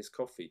same family as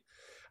coffee.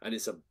 And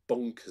it's a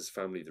bonkers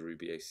family, the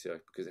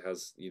Rubiaceae, because it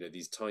has, you know,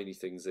 these tiny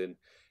things in,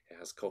 it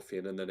has coffee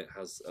in, and then it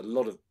has a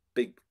lot of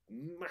big,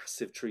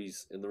 massive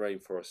trees in the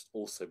rainforest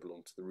also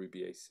belong to the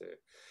Rubiaceae.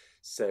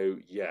 So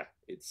yeah,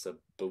 it's a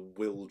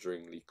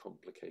bewilderingly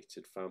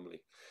complicated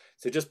family.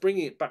 So just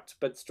bringing it back to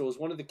bedstraws,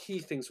 one of the key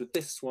things with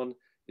this one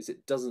is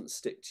it doesn't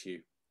stick to you.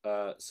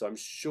 So I'm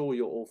sure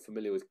you're all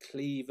familiar with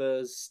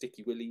cleavers,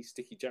 sticky willy,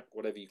 sticky jack,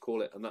 whatever you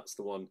call it, and that's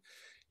the one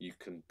you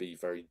can be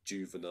very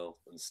juvenile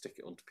and stick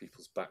it onto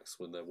people's backs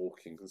when they're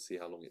walking and see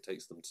how long it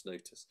takes them to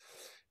notice.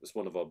 It was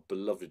one of our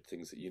beloved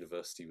things at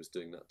university, was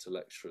doing that to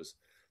lecturers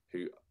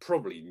who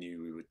probably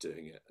knew we were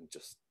doing it and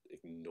just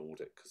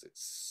ignored it because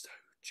it's so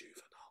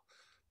juvenile,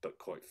 but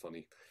quite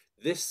funny.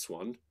 This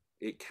one,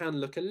 it can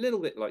look a little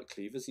bit like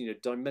cleavers, you know,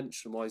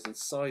 dimension-wise and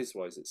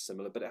size-wise it's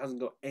similar, but it hasn't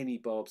got any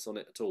barbs on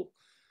it at all.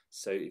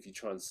 So if you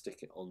try and stick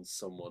it on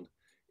someone,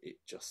 it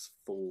just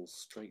falls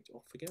straight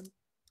off again.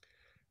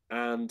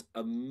 And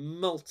a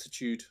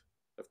multitude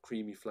of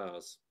creamy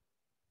flowers.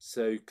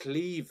 So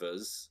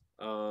cleavers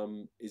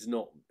is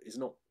not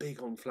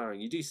big on flowering.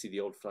 You do see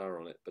the odd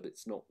flower on it, but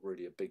it's not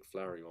really a big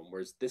flowery one.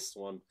 Whereas this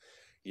one,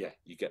 yeah,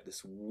 you get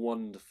this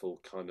wonderful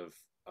kind of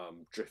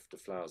drift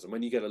of flowers. And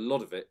when you get a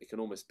lot of it, it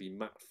can almost be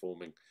matte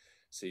forming.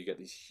 So you get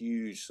these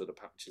huge sort of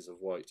patches of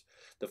white.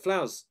 The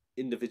flowers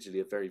individually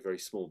are very, very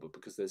small, but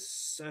because there's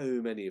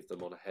so many of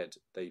them on a head,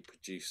 they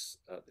produce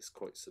this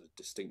quite sort of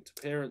distinct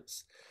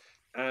appearance.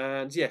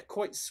 And yeah,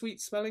 quite sweet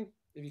smelling.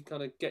 If you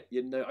kind of get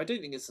your nose, I don't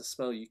think it's a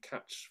smell you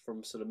catch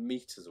from sort of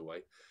meters away,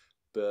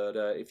 but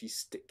if you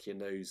stick your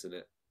nose in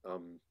it,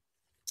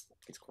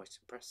 it's quite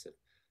impressive.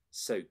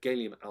 So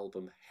Galium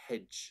album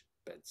hedge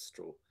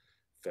bedstraw,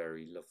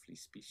 very lovely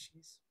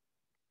species.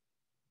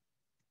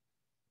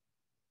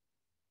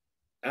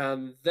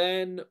 And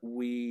then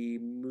we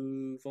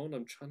move on.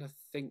 I'm trying to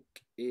think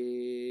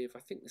if, I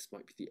think this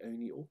might be the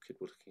only orchid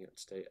we're looking at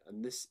today,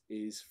 and this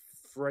is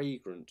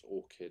fragrant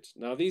orchid.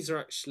 Now these are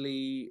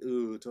actually,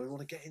 do I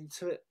want to get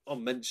into it? I'll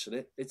mention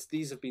it.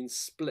 These have been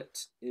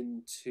split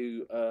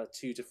into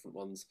two different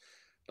ones.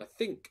 I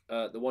think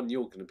the one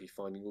you're going to be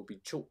finding will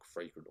be chalk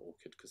fragrant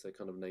orchid, because they're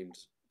kind of named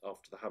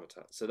after the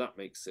habitat, so that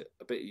makes it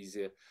a bit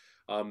easier.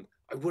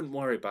 I wouldn't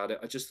worry about it.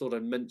 I just thought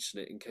I'd mention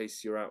it in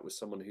case you're out with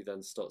someone who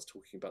then starts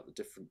talking about the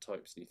different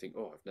types and you think,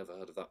 oh, I've never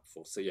heard of that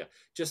before. So yeah,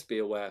 just be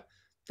aware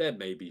there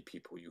may be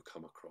people you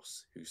come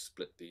across who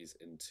split these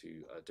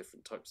into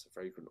different types of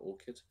fragrant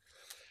orchid.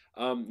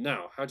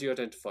 Now, how do you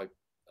identify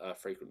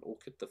fragrant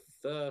orchid? The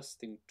first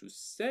thing to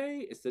say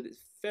is that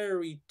it's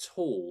very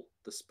tall,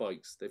 the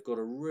spikes. They've got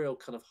a real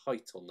kind of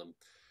height on them,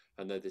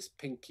 and they're this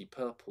pinky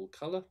purple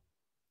colour.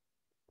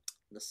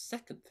 And the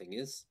second thing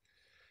is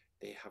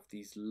they have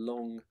these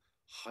long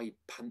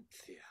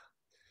hypanthea.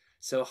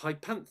 So a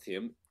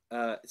hypanthium,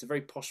 it's a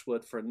very posh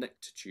word for a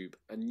nectar tube,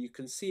 and you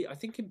can see, I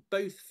think in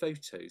both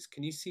photos,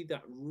 can you see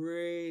that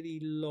really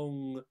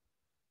long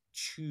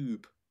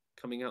tube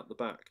coming out the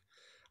back?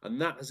 And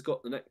that has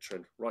got the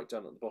nectar right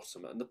down at the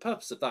bottom. And the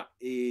purpose of that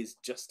is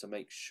just to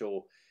make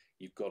sure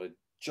you've got a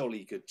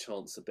jolly good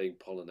chance of being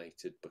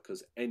pollinated,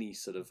 because any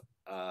sort of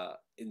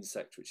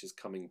insect which is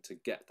coming to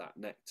get that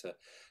nectar,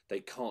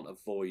 they can't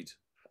avoid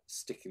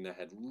sticking their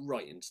head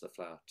right into the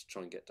flower to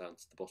try and get down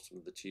to the bottom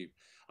of the tube.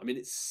 I mean,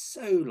 it's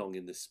so long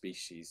in this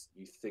species,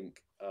 you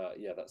think,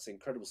 yeah, that's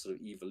incredible sort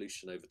of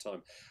evolution over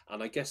time.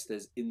 And I guess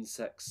there's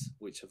insects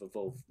which have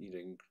evolved, you know,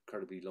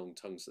 incredibly long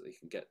tongues that they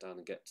can get down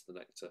and get to the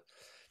nectar.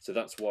 So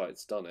that's why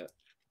it's done it.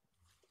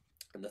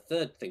 And the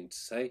third thing to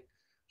say,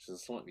 which is a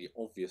slightly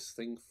obvious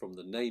thing from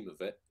the name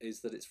of it, is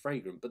that it's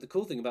fragrant. But the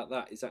cool thing about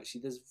that is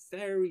actually there's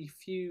very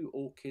few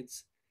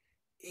orchids,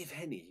 if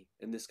any,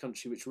 in this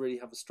country which really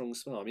have a strong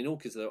smell. I mean,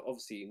 orchids are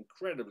obviously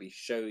incredibly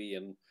showy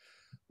and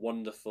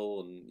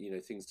wonderful and, you know,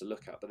 things to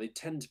look at, but they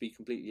tend to be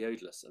completely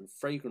odorless, and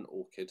fragrant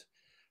orchid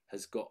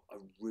has got a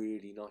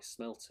really nice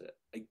smell to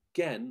it.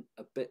 Again,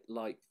 a bit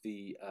like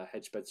the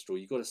hedge bedstraw,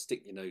 you've got to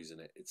stick your nose in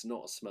it. It's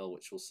not a smell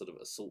which will sort of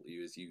assault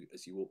you as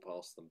you walk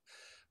past them.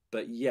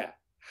 But yeah,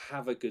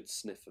 have a good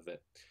sniff of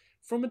it.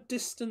 From a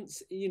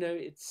distance, you know,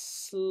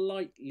 it's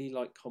slightly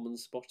like common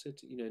spotted,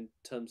 you know, in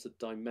terms of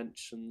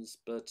dimensions,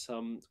 but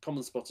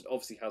common spotted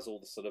obviously has all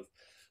the sort of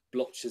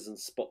blotches and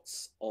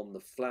spots on the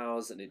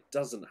flowers, and it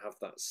doesn't have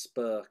that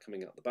spur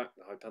coming out the back,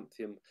 the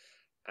hypanthium,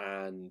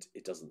 and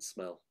it doesn't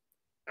smell,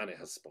 and it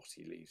has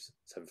spotty leaves.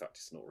 So in fact,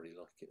 it's not really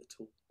like it at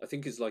all. I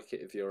think it's like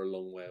it if you're a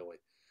long way away,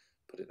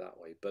 put it that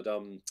way. But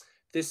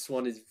this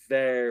one is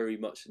very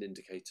much an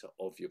indicator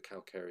of your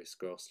calcareous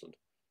grassland.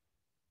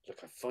 Look,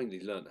 I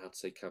finally learned how to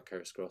say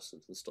calcareous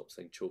grassland and stop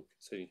saying chalk.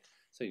 It's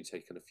only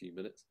taken a few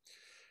minutes.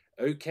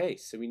 Okay,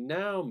 so we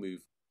now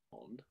move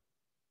on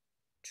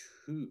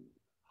to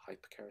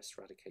Hypercaris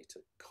radicator,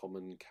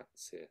 common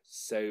cats here.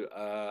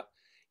 So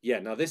yeah,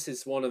 now this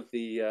is one of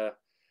the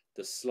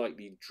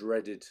slightly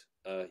dreaded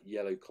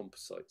yellow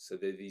composites. So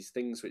they're these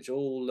things which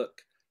all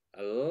look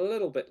a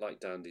little bit like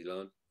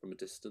dandelion from a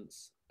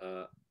distance,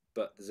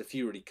 but there's a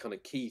few really kind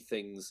of key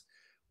things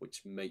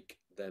which make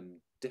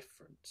them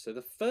different. So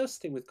the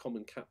first thing with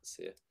common cats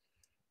here,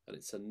 and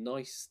it's a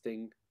nice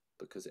thing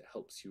because it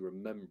helps you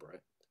remember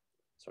it.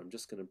 So I'm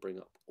just going to bring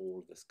up all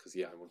of this because,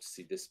 yeah, I want to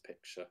see this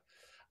picture.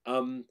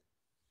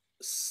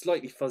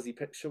 Slightly fuzzy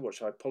picture,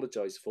 which I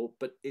apologise for,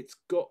 but it's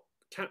got,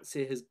 cat's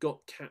ear has got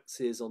cat's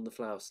ears on the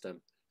flower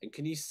stem. And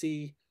can you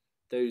see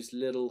those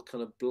little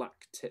kind of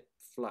black tip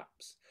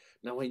flaps?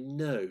 Now I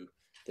know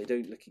they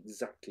don't look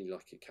exactly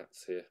like a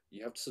cat's ear.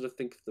 You have to sort of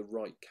think of the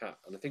right cat.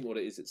 And I think what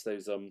it is, it's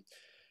those,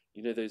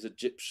 you know, those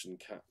Egyptian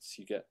cats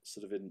you get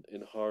sort of in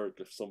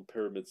hieroglyphs on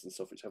pyramids and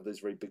stuff, which have those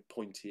very big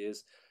pointy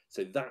ears.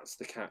 So that's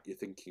the cat you're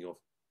thinking of.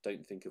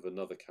 Don't think of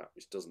another cat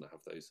which doesn't have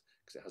those,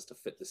 because it has to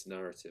fit this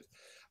narrative.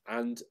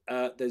 And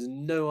there's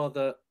no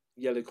other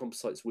yellow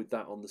composites with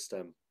that on the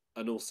stem.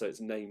 And also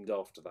it's named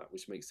after that,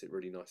 which makes it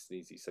really nice and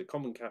easy. So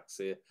common cat's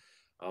ear,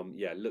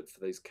 yeah, look for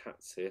those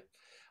cats here.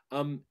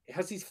 It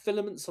has these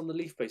filaments on the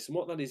leaf base. And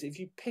what that is, if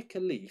you pick a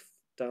leaf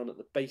down at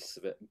the base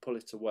of it and pull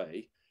it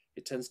away,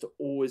 it tends to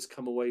always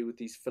come away with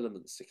these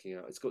filaments sticking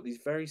out. It's got these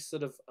very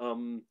sort of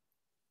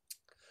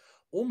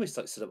almost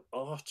like sort of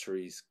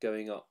arteries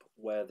going up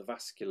where the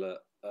vascular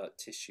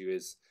tissue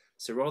is.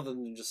 So rather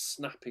than just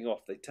snapping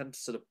off, they tend to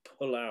sort of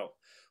pull out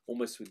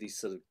almost with these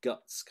sort of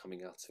guts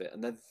coming out of it.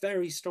 And they're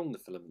very strong, the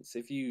filaments.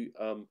 If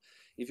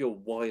you're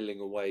whiling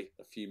away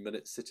a few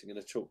minutes sitting in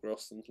a chalk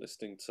grassland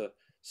listening to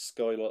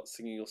skylark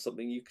singing or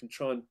something, you can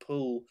try and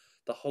pull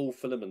the whole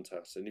filament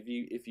out. And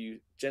if you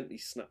gently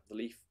snap the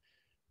leaf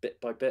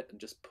bit by bit and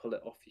just pull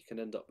it off, you can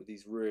end up with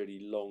these really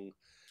long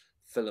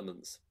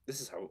filaments. This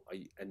is how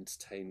I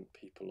entertain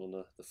people on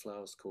the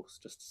flowers course,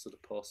 just to sort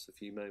of pass a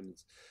few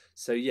moments.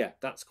 So yeah,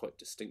 that's quite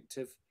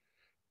distinctive.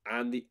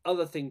 And the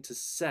other thing to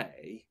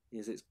say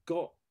is it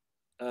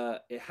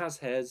has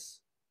hairs.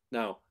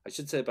 Now, I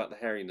should say about the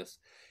hairiness,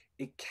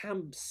 it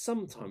can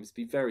sometimes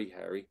be very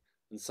hairy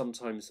and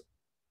sometimes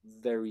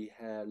very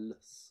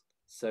hairless.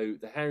 So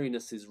the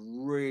hairiness is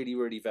really,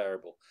 really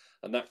variable,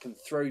 and that can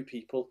throw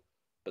people.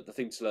 But the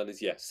thing to learn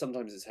is, yes,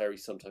 sometimes it's hairy,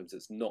 sometimes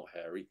it's not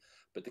hairy.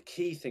 But the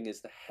key thing is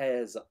the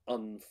hairs are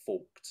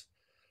unforked,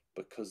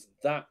 because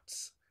that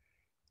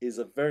is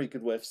a very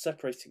good way of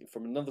separating it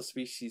from another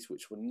species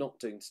which we're not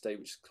doing today,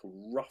 which is called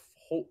rough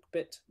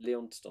hawkbit,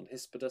 Leontodon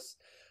hispidus.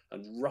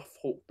 And rough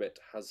hawkbit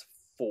has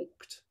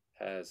forked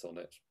hairs on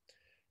it.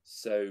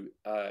 So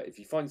if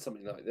you find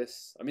something like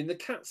this, I mean, the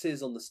cat's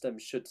ears on the stem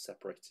should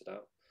separate it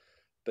out.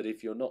 But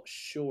if you're not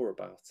sure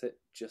about it,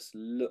 just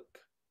look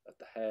at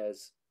the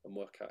hairs and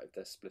work out if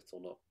they're split or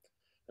not.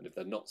 And if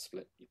they're not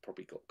split, you've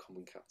probably got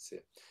common cat's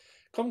ear.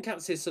 Common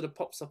cat's ear sort of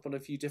pops up on a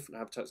few different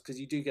habitats, because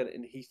you do get it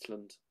in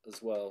heathland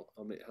as well.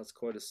 It has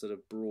quite a sort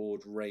of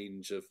broad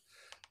range of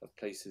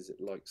places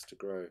it likes to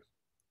grow.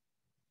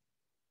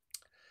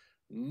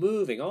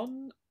 Moving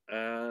on,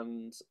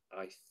 and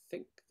I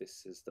think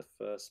this is the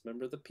first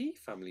member of the pea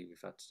family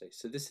we've had today.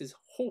 So this is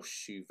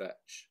horseshoe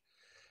vetch.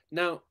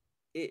 Now,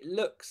 it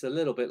looks a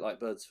little bit like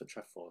birdsfoot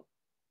trefoil,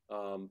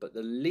 but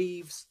the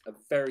leaves are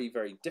very,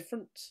 very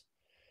different,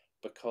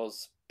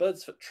 because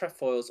birdsfoot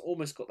trefoil's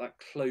almost got that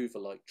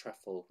clover-like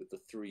trefoil with the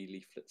 3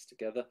 leaflets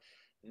together.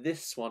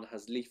 This one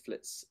has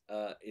leaflets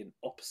in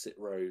opposite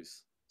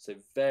rows, so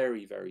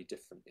very, very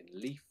different in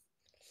leaf.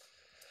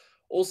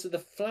 Also, the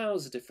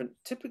flowers are different.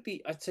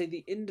 Typically, I'd say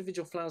the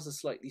individual flowers are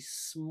slightly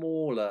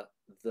smaller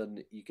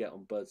than you get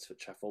on birdsfoot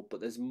trefoil,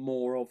 but there's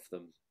more of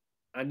them.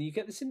 And you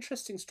get this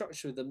interesting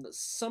structure with them, that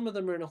some of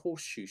them are in a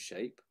horseshoe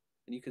shape,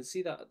 and you can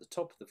see that at the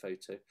top of the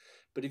photo.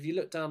 But if you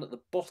look down at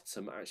the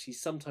bottom, actually,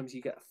 sometimes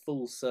you get a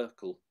full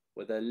circle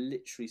where they're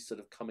literally sort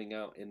of coming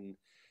out in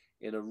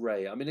a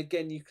ray. I mean,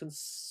 again, you can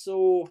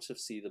sort of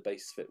see the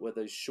base fit where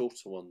those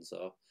shorter ones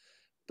are.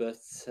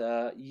 But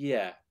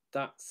yeah,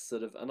 that's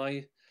sort of, and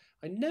I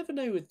never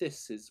know with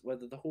this is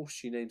whether the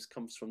horseshoe names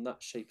comes from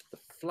that shape of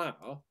the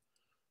flower,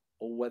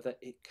 or whether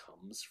it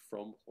comes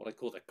from what I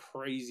call the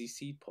crazy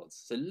seed pods.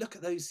 So look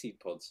at those seed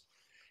pods.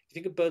 If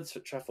you think of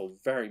birdsfoot trefoil,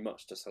 very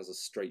much just has a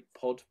straight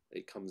pod.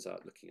 It comes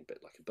out looking a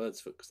bit like a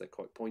bird's foot because they're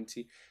quite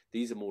pointy.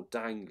 These are more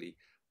dangly.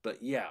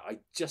 But yeah, I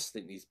just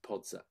think these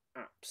pods are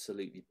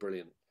absolutely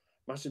brilliant.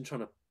 Imagine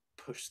trying to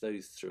push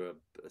those through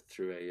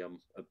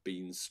a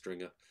bean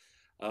stringer.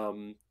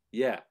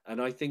 Yeah,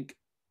 and I think,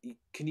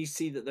 can you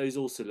see that those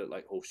also look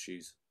like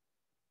horseshoes?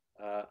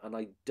 And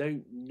I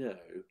don't know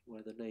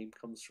where the name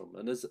comes from.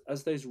 And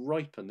as those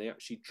ripen, they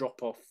actually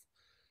drop off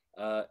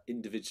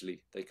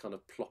individually. They kind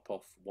of plop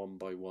off one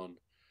by one,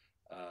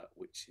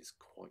 which is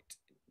quite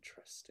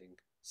interesting.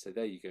 So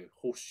there you go,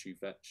 horseshoe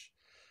vetch.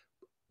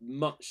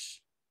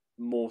 Much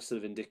more sort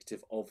of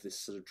indicative of this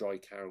sort of dry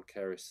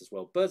calcareous as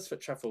well.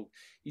 Birdsfoot trefoil,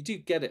 you do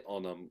get it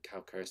on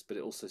calcareous, but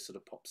it also sort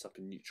of pops up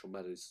in neutral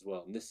meadows as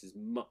well. And this is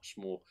much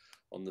more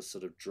on the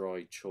sort of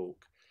dry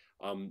chalk.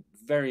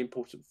 Very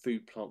important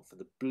food plant for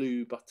the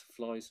blue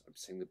butterflies. I'm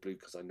saying the blue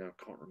because I now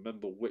can't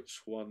remember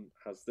which one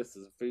has this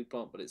as a food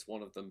plant, but it's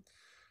one of them.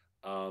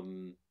 No,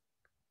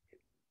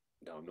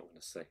 I'm not going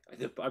to say. I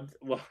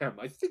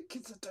think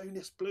it's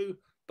Adonis blue,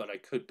 but I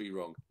could be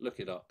wrong. Look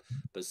it up.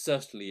 But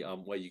certainly,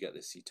 where you get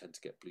this, you tend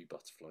to get blue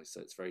butterflies, so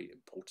it's very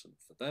important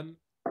for them.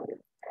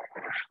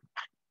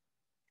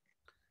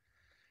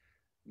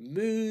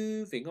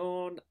 moving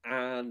on,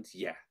 and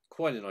yeah,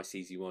 quite a nice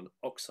easy one.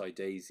 Oxeye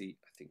daisy.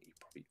 I think you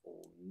probably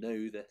all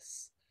know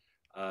this.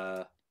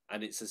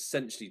 And it's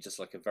essentially just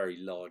like a very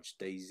large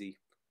daisy.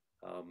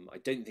 I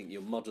don't think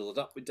you'll muddle it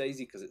up with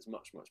daisy because it's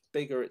much, much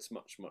bigger. It's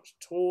much, much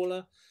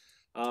taller.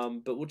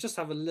 But we'll just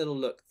have a little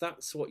look.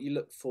 That's what you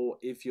look for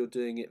if you're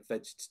doing it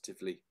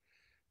vegetatively.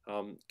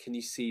 Can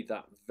you see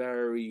that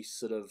very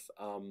sort of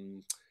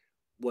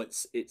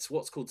it's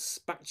what's called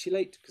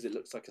spatulate, because it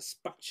looks like a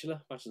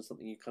spatula. Imagine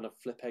something you kind of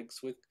flip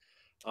eggs with,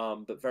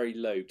 but very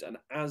lobed. And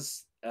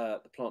as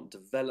the plant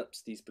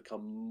develops, these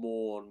become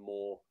more and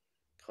more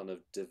kind of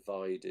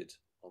divided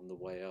on the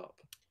way up.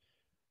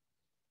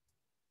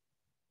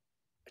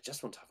 I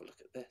just want to have a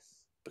look at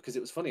this because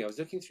it was funny. I was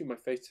looking through my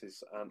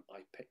photos and I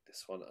picked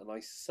this one, and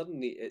I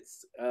suddenly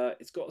it's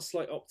got a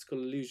slight optical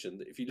illusion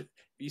that if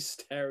you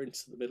stare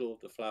into the middle of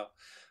the flower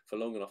for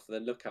long enough and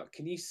then look out,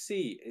 can you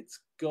see it's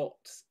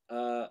got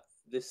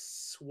this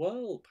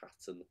swirl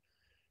pattern,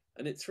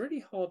 and it's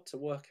really hard to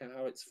work out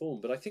how it's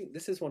formed. But I think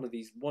this is one of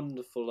these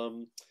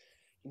wonderful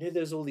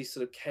there's all these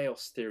sort of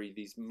chaos theory,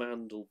 these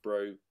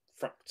Mandelbrot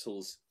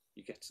fractals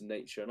you get in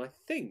nature, and I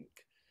think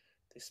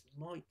this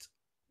might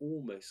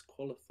almost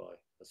qualify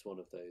as one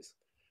of those.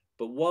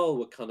 But while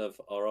we're kind of,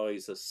 our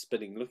eyes are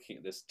spinning looking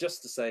at this,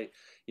 just to say,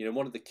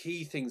 one of the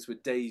key things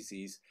with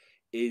daisies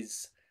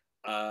is,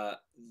 well,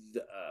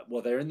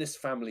 they're in this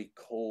family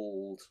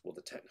called, well,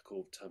 the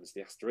technical term is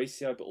the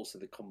Asteraceae, but also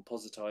the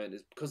Compositae, and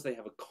it's because they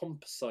have a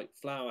composite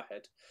flower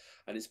head,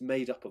 and it's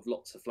made up of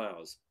lots of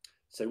flowers.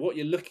 So what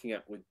you're looking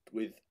at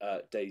with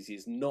daisy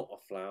is not a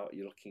flower,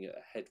 you're looking at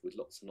a head with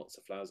lots and lots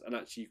of flowers, and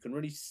actually you can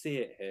really see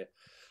it here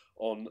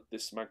on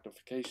this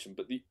magnification.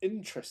 But the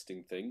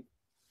interesting thing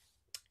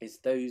is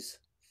those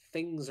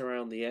things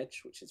around the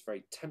edge, which is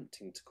very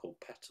tempting to call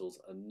petals,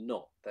 are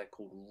not. They're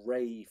called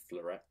ray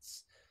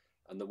florets,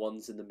 and the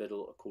ones in the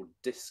middle are called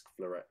disc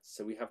florets.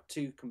 So we have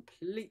two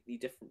completely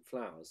different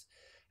flowers,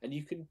 and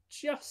you can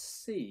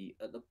just see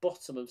at the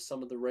bottom of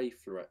some of the ray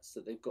florets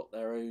that they've got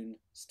their own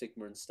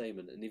stigma and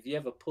stamen. And if you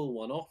ever pull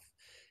one off,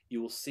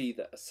 you will see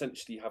that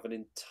essentially you have an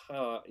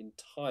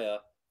entire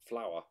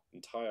flower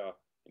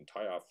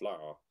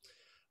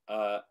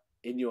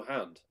in your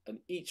hand, and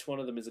each one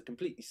of them is a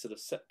completely sort of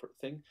separate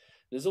thing.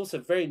 There's also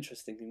a very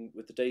interesting thing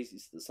with the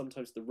daisies that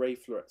sometimes the ray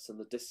florets and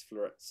the disc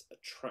florets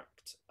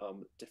attract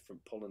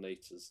different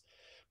pollinators,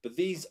 but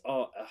these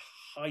are a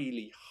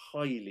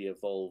highly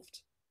evolved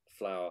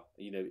flower.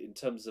 In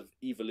terms of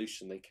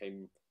evolution, they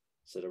came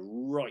sort of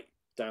right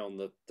down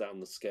the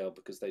scale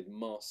because they'd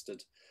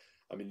mastered.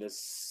 I mean, there's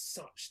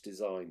such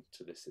design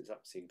to this; it's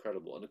absolutely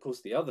incredible. And of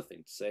course, the other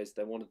thing to say is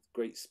they're one of the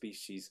great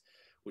species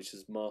which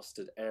has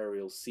mastered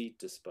aerial seed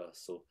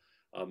dispersal.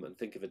 And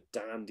think of a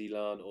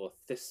dandelion or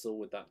a thistle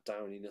with that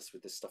downiness,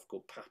 with this stuff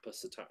called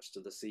pappus attached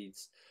to the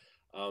seeds.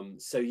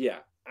 So yeah,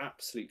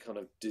 absolute kind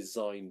of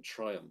design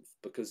triumph,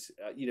 because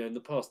in the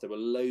past there were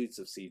loads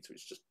of seeds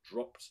which just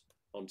dropped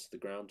onto the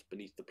ground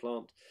beneath the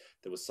plant.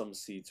 There were some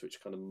seeds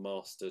which kind of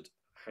mastered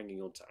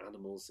hanging onto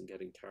animals and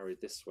getting carried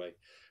this way.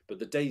 But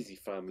the daisy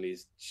family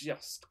is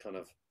just kind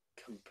of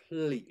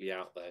completely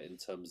out there in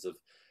terms of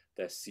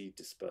their seed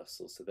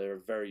dispersal. So they're a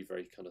very,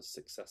 very kind of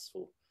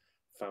successful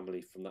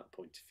family from that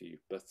point of view.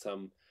 But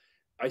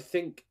I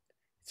think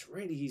it's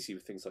really easy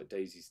with things like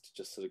daisies to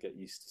just sort of get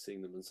used to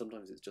seeing them, and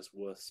sometimes it's just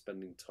worth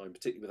spending time,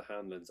 particularly with a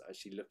hand lens,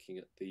 actually looking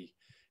at the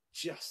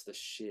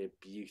sheer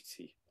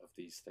beauty of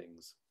these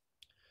things.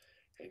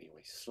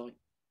 Anyway, slight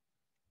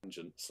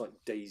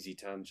daisy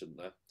tangent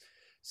there.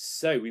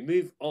 So we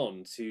move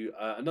on to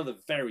another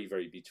very,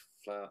 very beautiful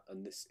flower,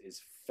 and this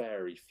is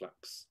fairy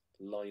flax,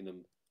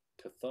 Linum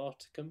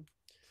catharticum.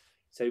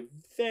 So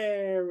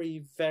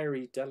very,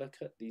 very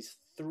delicate, these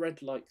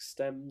thread-like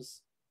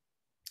stems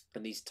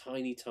and these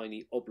tiny,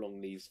 tiny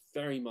oblong leaves,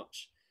 very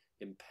much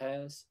in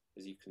pairs,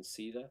 as you can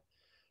see there.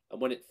 And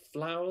when it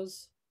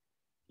flowers,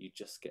 you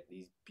just get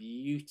these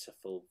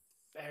beautiful,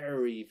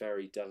 very,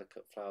 very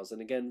delicate flowers.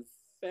 And again,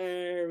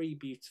 very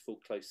beautiful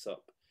close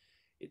up.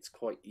 It's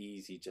quite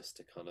easy just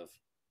to kind of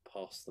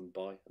pass them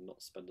by and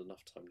not spend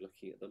enough time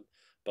looking at them.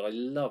 But I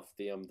love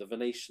the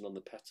venation on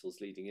the petals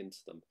leading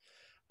into them.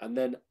 And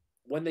then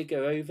when they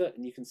go over,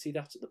 and you can see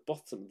that at the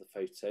bottom of the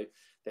photo,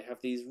 they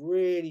have these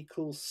really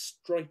cool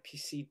stripy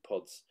seed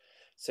pods.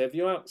 So if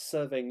you're out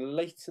surveying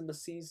late in the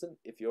season,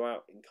 if you're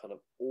out in kind of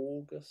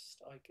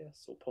August, I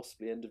guess, or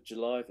possibly end of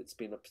July, if it's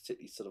been a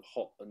particularly sort of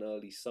hot and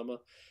early summer,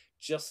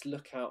 just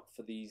look out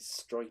for these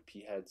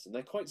stripy heads. And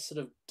they're quite sort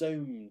of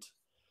domed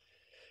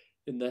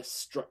in their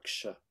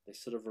structure. They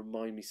sort of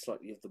remind me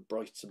slightly of the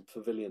Brighton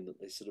Pavilion, that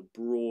they sort of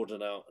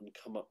broaden out and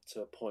come up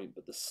to a point.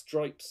 But the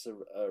stripes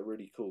are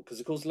really cool, because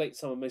of course late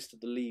summer most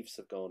of the leaves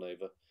have gone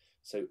over,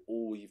 so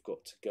all you've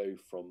got to go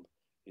from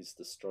is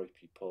the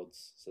stripy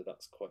pods. So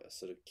that's quite a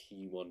sort of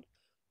key one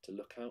to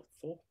look out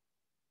for.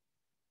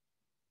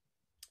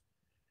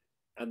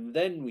 And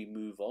then we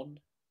move on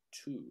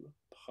to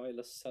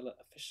Pilosella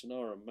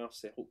officinarum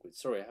mousea hawkweed.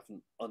 Sorry, I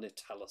haven't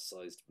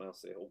unitalicized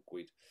mousea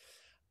hawkweed.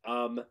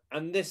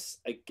 And this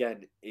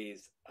again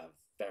is a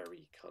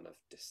very kind of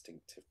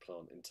distinctive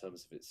plant in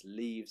terms of its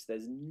leaves.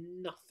 There's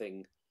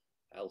nothing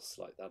else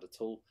like that at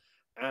all.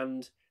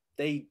 And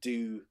they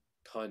do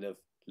kind of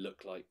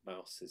look like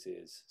mouse's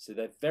ears. So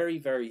they're very,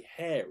 very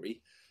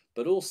hairy,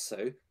 but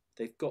also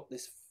they've got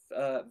this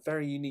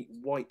very unique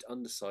white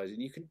underside,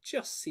 and you can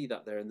just see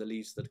that there in the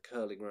leaves that are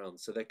curling around.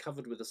 So they're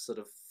covered with a sort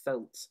of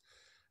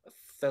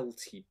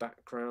felty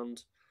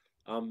background.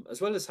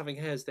 As well as having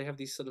hairs, they have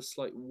these sort of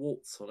slight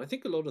warts on. I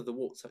think a lot of the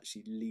warts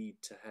actually lead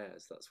to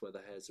hairs. That's where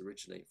the hairs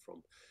originate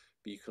from.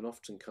 But you can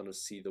often kind of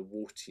see the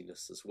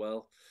wartiness as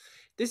well.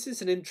 This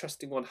is an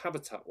interesting one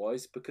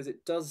habitat-wise because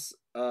it does,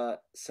 so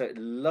it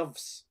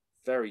loves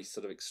very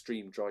sort of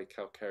extreme dry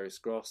calcareous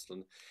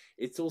grassland.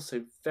 It's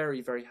also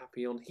very, very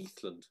happy on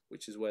heathland,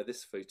 which is where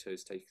this photo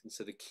is taken.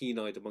 So the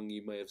keen-eyed among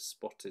you may have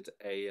spotted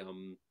a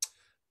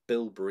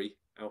bilberry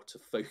out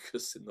of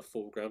focus in the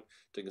foreground,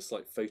 doing a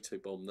slight photo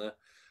bomb there.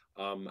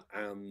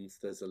 And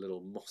there's a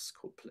little moss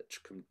called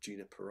Polytrichum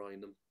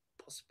juniperinum,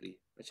 possibly,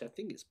 actually I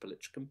think it's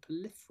Polytrichum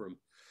proliferum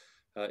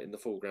in the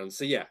foreground.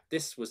 So yeah,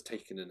 this was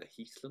taken in a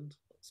heathland.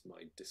 That's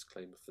my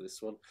disclaimer for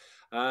this one.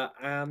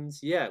 And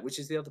yeah, which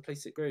is the other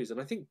place it grows.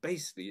 And I think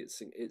basically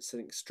it's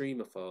an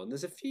extremophile. And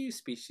there's a few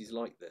species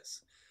like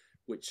this,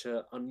 which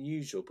are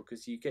unusual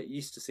because you get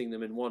used to seeing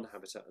them in one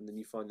habitat and then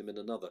you find them in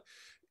another.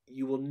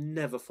 You will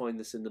never find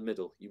this in the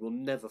middle. You will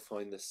never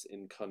find this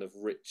in kind of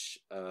rich,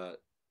 kind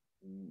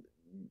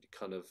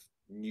of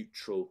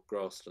neutral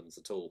grasslands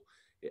at all.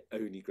 It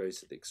only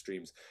grows at the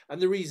extremes.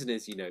 And the reason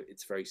is, you know,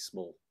 it's very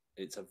small.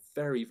 It's a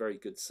very, very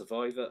good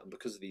survivor. And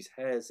because of these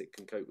hairs, it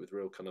can cope with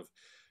real kind of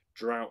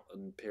drought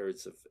and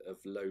periods of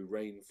low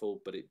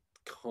rainfall, but it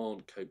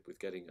can't cope with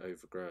getting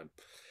overgrown.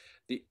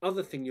 The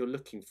other thing you're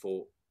looking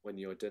for when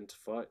you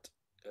identify it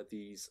are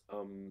these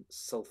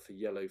sulphur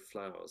yellow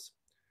flowers.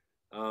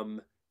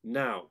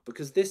 Now,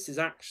 because this is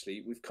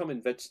actually, we've come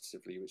in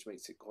vegetatively, which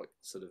makes it quite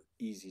sort of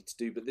easy to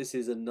do, but this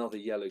is another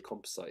yellow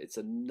composite. It's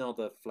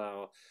another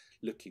flower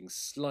looking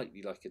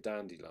slightly like a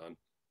dandelion.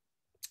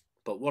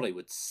 But what I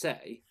would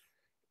say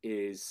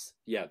is,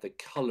 yeah, the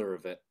colour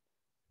of it.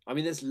 I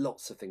mean, there's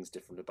lots of things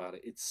different about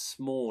it. It's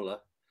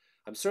smaller.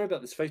 I'm sorry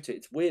about this photo.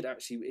 It's weird,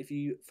 actually. If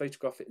you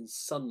photograph it in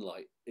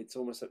sunlight, it's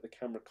almost like the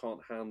camera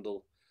can't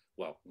handle,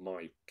 well,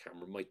 my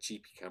camera, my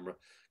GP camera,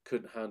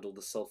 couldn't handle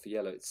the sulphur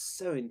yellow. It's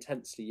so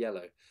intensely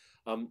yellow.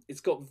 It's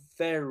got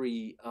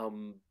very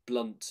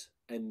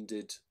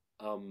blunt-ended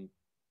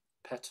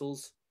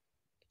petals,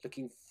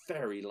 looking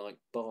very like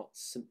Bart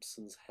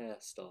Simpson's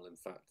hairstyle. In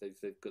fact,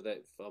 they've got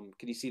that.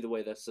 Can you see the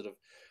way they're sort of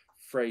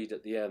frayed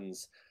at the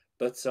ends?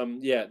 But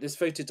yeah, this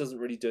photo doesn't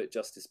really do it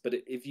justice. But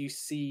if you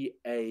see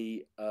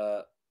a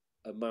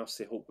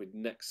mouse ear hawkwood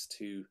next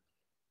to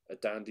a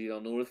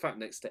dandelion, or in fact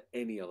next to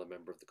any other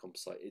member of the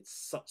composite, it's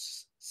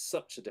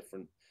such a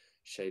different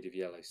shade of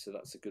yellow. So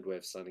that's a good way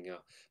of standing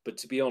out. But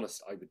to be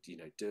honest, I would, you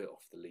know, do it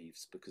off the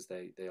leaves because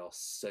they are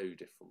so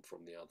different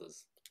from the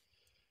others.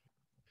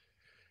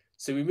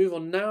 So we move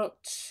on now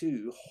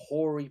to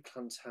hoary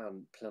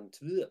plantain,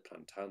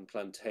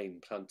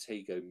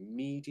 Plantago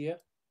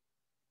media.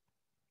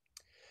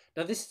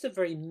 Now this is a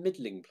very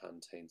middling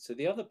plantain. So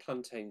the other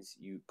plantains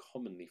you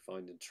commonly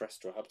find in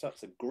terrestrial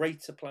habitats are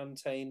greater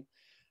plantain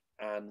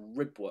and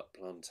ribwort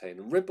plantain.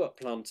 And ribwort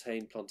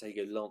plantain,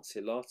 Plantago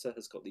lanceolata,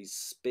 has got these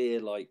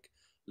spear-like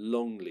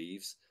long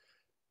leaves.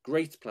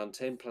 Greater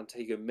plantain,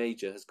 Plantago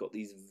major, has got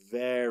these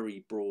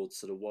very broad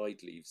sort of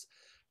wide leaves.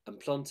 And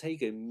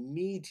Plantago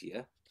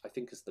media, I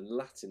think as the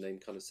Latin name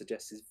kind of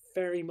suggests, is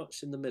very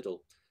much in the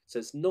middle. So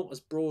it's not as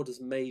broad as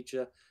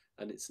major,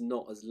 and it's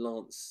not as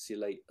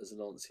lanceolate as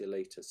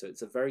lanceolata. So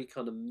it's a very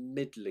kind of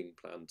middling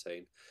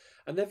plantain.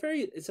 And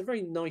it's a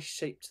very nice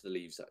shape to the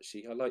leaves,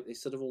 actually. I like, they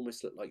sort of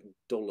almost look like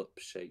dollop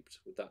shaped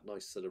with that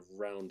nice sort of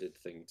rounded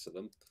thing to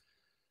them.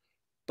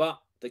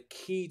 But the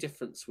key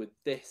difference with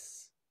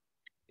this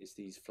is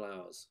these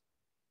flowers.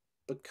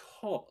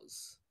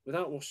 Because,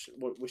 without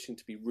wishing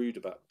to be rude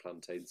about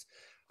plantains,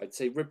 I'd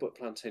say ribwort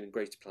plantain and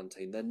greater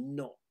plantain, they're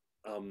not,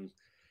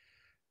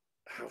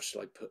 how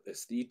should I put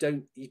this? You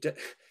don't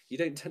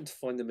tend to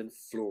find them in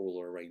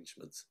floral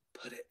arrangements.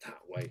 Put it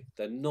that way.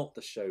 They're not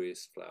the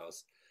showiest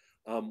flowers,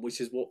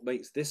 which is what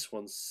makes this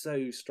one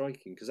so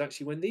striking. Because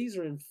actually, when these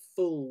are in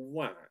full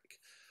whack,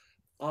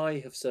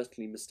 I have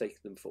certainly mistaken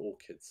them for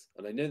orchids.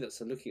 And I know that,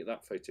 so looking at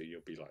that photo,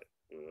 you'll be like,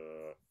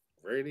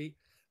 really?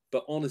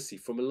 But honestly,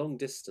 from a long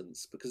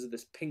distance, because of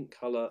this pink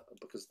colour,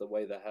 because of the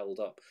way they're held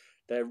up,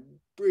 they're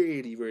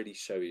really, really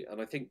showy.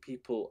 And I think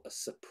people are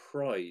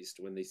surprised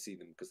when they see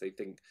them because they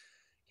think,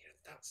 you know,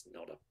 that's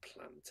not a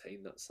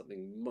plantain, that's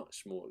something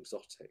much more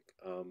exotic.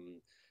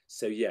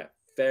 So yeah,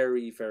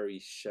 very, very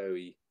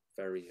showy,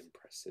 very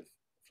impressive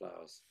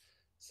flowers.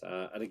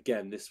 So, and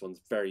again, this one's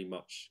very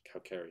much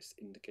Calcareous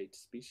indicator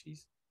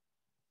species.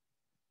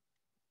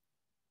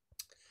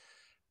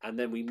 And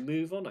then we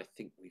move on. I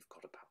think we've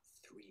got about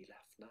 3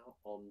 left now,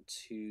 on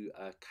to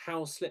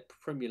cowslip,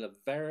 Primula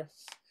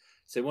veris.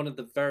 So one of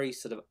the very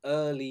sort of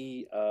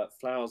early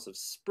flowers of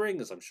spring,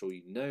 as I'm sure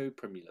you know,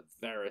 Primula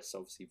veris,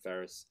 obviously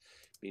veris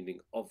meaning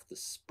of the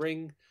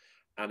spring.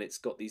 and it's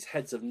got these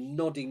heads of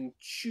nodding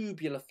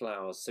tubular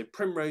flowers. So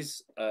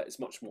primrose is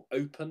much more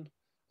open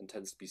and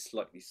tends to be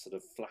slightly sort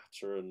of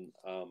flatter and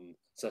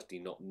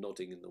certainly not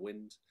nodding in the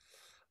wind.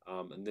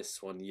 And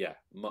this one, yeah,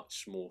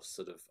 much more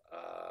sort of,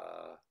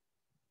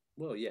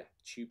 well, yeah,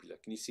 tubular.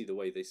 Can you see the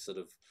way they sort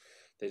of,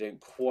 they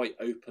don't quite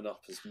open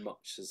up as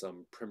much as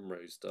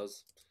primrose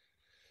does.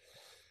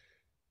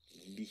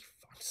 Leaf,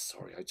 I'm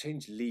sorry, I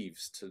changed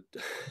leaves to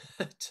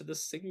to the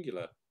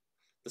singular.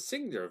 The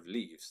singular of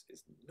leaves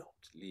is not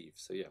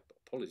leaves. So yeah,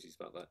 apologies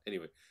about that.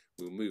 Anyway,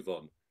 we'll move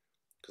on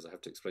because I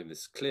have to explain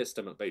this. Clear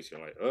stem at base. You're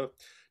like, oh.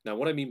 Now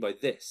what I mean by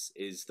this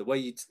is the way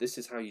you, this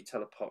is how you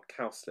tell apart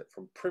cowslip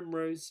from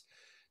primrose.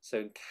 So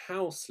in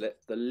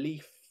cowslip, the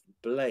leaf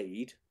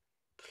blade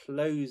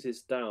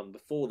closes down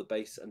before the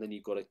base, and then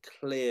you've got a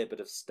clear bit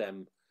of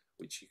stem,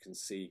 which you can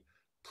see.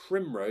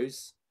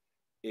 Primrose,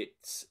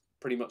 it's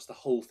pretty much the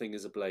whole thing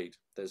is a blade.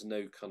 There's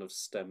no kind of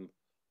stem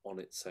on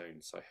its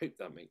own. So I hope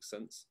that makes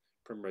sense.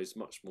 Primrose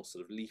much more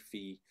sort of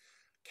leafy,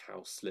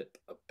 cowslip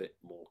a bit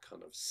more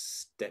kind of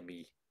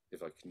stemmy,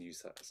 if I can use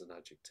that as an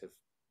adjective.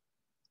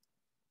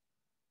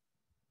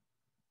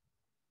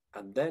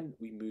 And then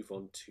we move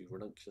on to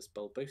Ranunculus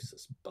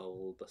bulbosus,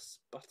 bulbous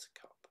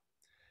buttercup.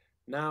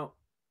 Now,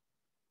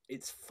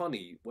 it's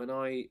funny, when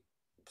I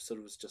sort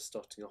of was just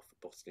starting off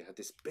at botany, I had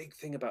this big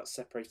thing about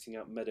separating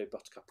out meadow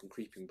buttercup and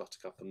creeping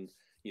buttercup and,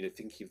 you know,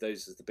 thinking of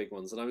those as the big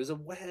ones. And I was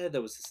aware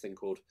there was this thing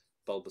called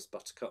bulbous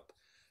buttercup,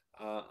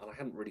 and I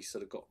hadn't really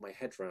sort of got my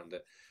head around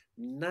it.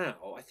 Now,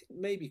 I think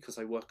maybe because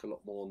I work a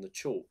lot more on the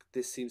chalk,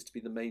 this seems to be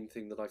the main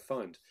thing that I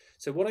find.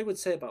 So what I would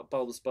say about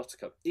bulbous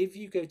buttercup, if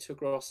you go to a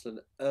grassland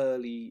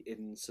early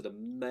in sort of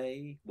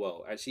May,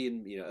 well, actually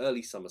in, you know,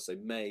 early summer, so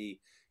May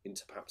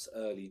into perhaps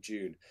early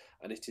June,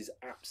 and it is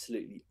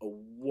absolutely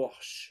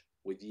awash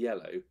with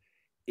yellow,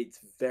 it's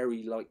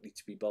very likely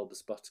to be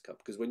bulbous buttercup,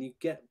 because when you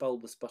get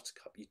bulbous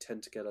buttercup, you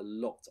tend to get a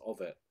lot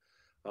of it.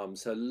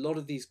 So a lot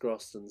of these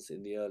grasslands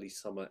in the early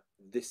summer,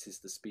 this is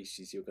the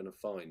species you're going to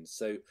find.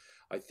 So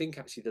I think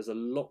actually there's a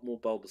lot more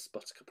bulbous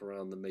buttercup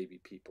around than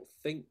maybe people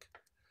think.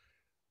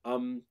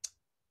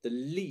 The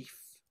leaf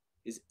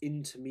is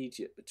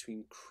intermediate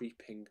between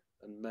creeping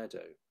and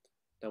meadow.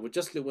 Now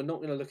we're not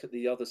going to look at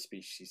the other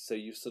species, so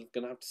you're sort of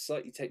going to have to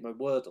slightly take my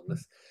word on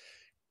this.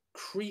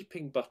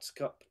 Creeping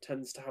buttercup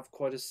tends to have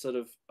quite a sort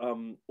of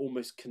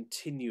almost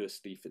continuous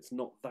leaf. It's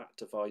not that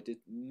divided.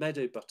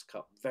 Meadow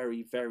buttercup,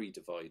 very, very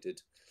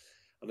divided.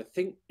 And I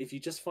think if you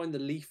just find the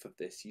leaf of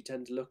this, you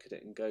tend to look at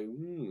it and go,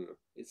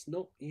 it's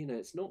not, you know,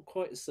 it's not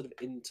quite as sort of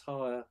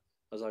entire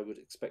as I would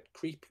expect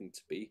creeping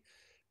to be,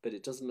 but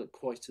it doesn't look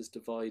quite as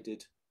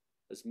divided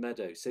as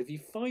meadow. So if you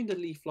find a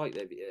leaf like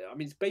that, I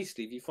mean, it's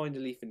basically if you find a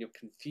leaf and you're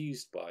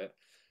confused by it,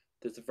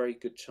 there's a very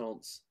good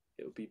chance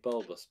it would be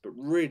bulbous. But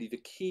really the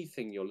key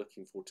thing you're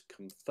looking for to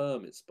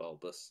confirm it's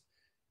bulbous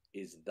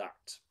is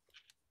that.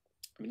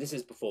 I mean, this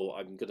is before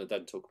I'm going to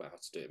then talk about how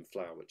to do it in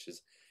flower, which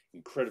is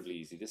incredibly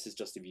easy. This is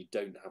just if you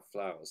don't have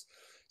flowers.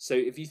 So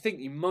if you think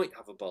you might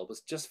have a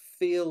bulbous, just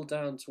feel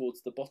down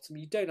towards the bottom.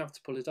 You don't have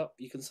to pull it up.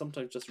 You can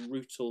sometimes just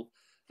rootle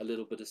a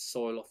little bit of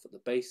soil off at the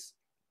base,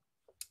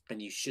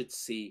 and you should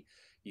see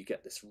you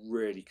get this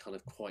really kind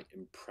of quite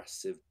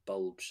impressive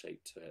bulb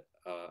shape to it,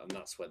 and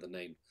that's where the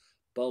name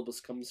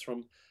bulbous comes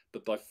from.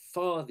 But by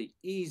far the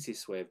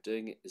easiest way of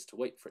doing it is to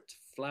wait for it to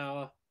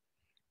flower,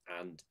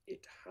 and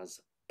it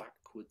has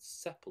backward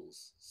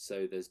sepals.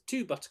 So there's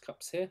two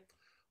buttercups here.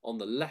 On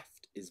the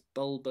left is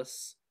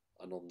bulbous,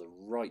 and on the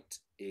right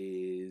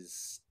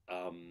is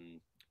I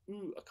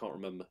can't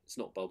remember. It's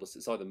not bulbous.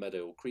 It's either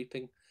meadow or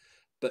creeping.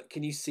 But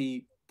can you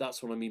see?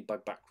 That's what I mean by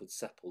backward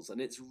sepals, and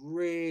it's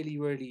really,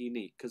 really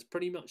unique because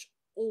pretty much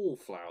all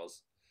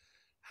flowers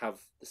have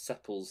the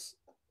sepals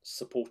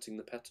supporting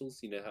the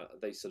petals. You know how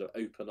they sort of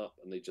open up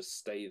and they just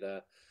stay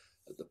there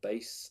at the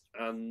base.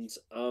 And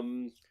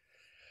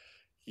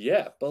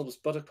yeah, bulbous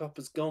buttercup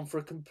has gone for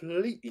a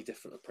completely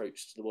different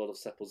approach to the world of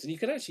sepals, and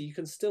you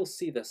can still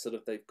see they're sort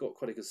of, they've got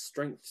quite a good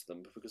strength to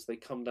them because they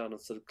come down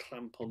and sort of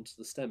clamp onto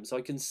the stem. So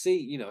I can see,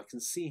 you know, I can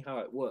see how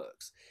it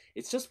works.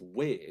 It's just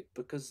weird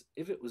because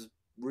if it was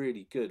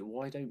really good,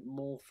 why don't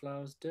more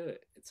flowers do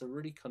it? It's a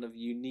really kind of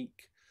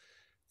unique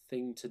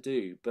thing to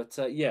do. But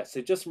yeah,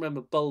 so just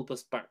remember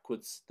bulbous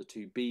backwards, the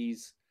two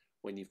B's,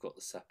 when you've got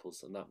the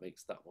sepals, and that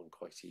makes that one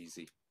quite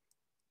easy.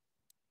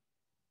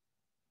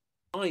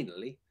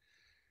 Finally,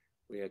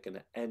 we are going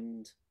to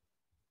end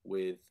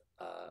with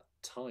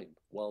thyme,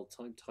 wild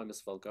thyme,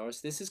 Thymus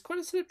vulgaris. This is quite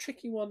a sort of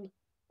tricky one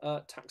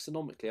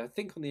taxonomically. I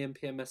think on the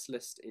NPMS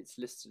list it's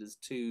listed as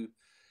two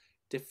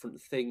different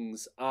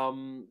things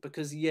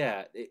because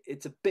yeah,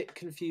 it's a bit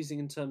confusing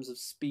in terms of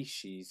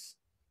species.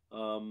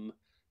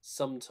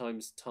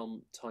 Sometimes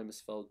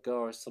Thymus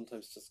vulgaris,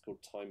 sometimes just called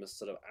Thymus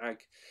sort of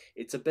ag.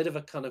 It's a bit of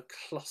a kind of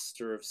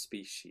cluster of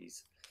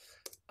species.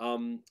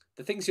 The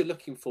things you're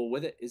looking for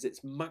with it is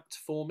it's mat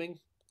forming,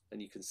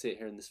 and you can see it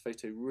here in this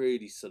photo,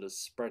 really sort of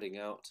spreading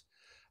out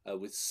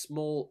with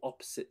small,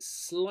 opposite,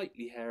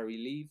 slightly hairy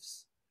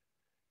leaves.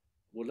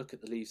 We'll look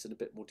at the leaves in a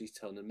bit more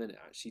detail in a minute,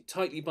 actually.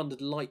 Tightly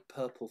bundled light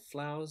purple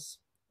flowers,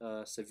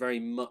 So very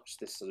much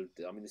this sort of,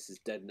 I mean, this is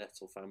dead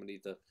nettle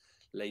family, the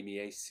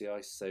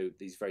Lamiaceae. So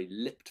these very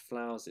lipped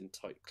flowers in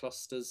tight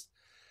clusters,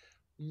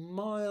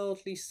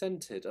 mildly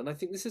scented. And I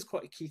think this is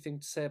quite a key thing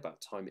to say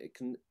about thyme. It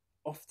can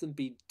often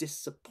be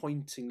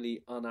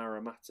disappointingly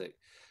unaromatic.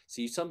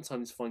 So you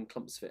sometimes find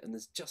clumps of it and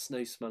there's just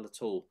no smell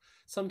at all.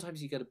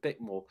 Sometimes you get a bit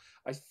more.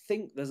 I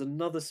think there's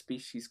another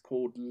species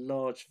called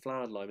large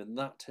flowered lime, and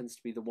that tends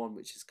to be the one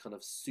which is kind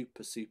of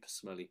super, super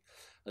smelly.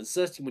 And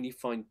certainly when you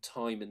find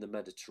thyme in the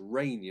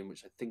Mediterranean,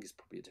 which I think is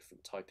probably a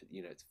different type of,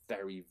 you know, it's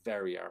very,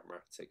 very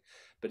aromatic.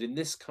 But in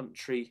this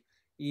country,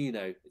 you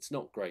know, it's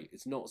not great.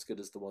 It's not as good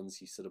as the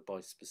ones you sort of buy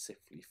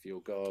specifically for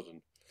your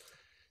garden.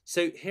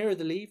 So here are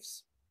the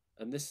leaves.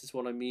 And this is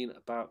what I mean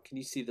about, can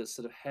you see the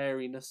sort of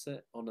hairiness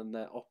on and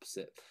their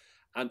opposite?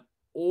 And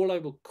all I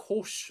will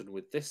caution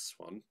with this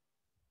one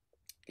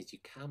is you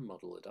can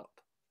muddle it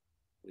up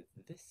with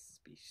this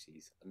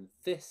species. And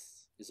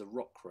this is a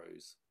rock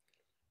rose.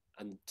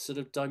 And sort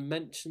of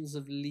dimensions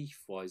of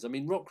leaf-wise, I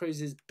mean, rock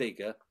rose is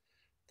bigger,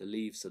 the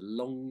leaves are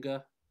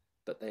longer,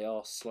 but they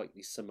are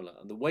slightly similar.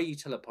 And the way you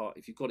tell apart,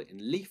 if you've got it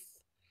in leaf,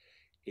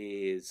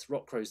 is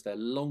rock rose, they're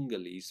longer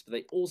leaves, but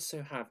they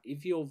also have,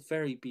 if you're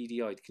very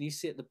beady-eyed, can you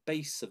see at the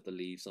base of the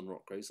leaves on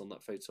rock rose on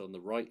that photo on the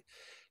right,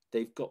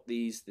 they've got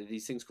these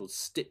things called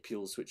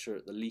stipules which are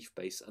at the leaf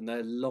base, and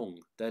they're long,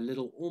 they're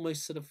little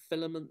almost sort of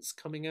filaments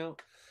coming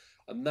out,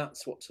 and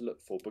that's what to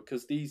look for,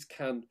 because these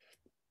can,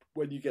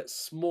 when you get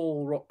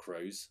small rock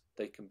rose,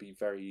 they can be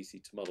very easy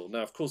to muddle.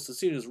 Now of course as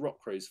soon as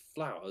rock rose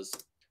flowers,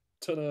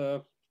 ta-da,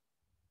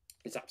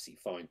 it's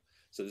absolutely fine,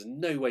 so there's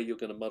no way you're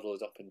going to muddle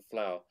it up in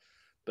flower.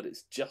 But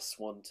it's just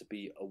one to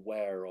be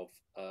aware of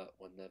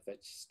when they're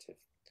vegetative.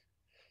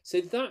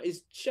 So that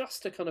is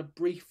just a kind of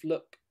brief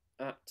look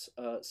at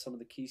some of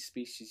the key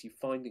species you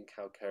find in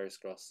calcareous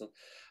grassland.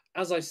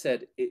 As I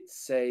said,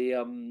 it's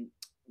a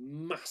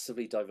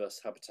massively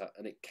diverse habitat,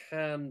 and it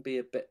can be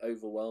a bit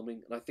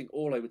overwhelming. And I think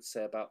all I would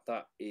say about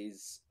that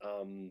is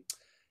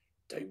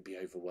don't be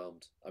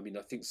overwhelmed. I mean,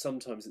 I think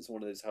sometimes it's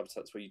one of those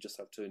habitats where you just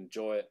have to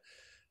enjoy it,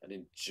 and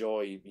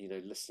enjoy, you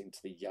know, listening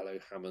to the yellow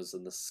hammers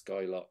and the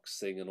skylarks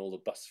sing and all the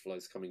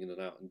butterflies coming in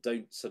and out. And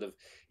don't sort of,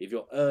 if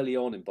you're early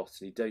on in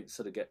botany, don't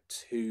sort of get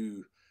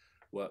too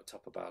worked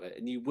up about it.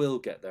 And you will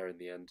get there in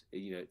the end.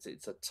 You know,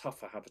 it's a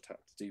tougher habitat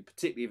to do,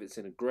 particularly if it's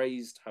in a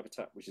grazed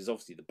habitat, which is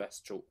obviously the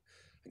best chalk,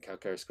 and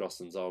calcareous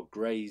grasslands are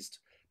grazed.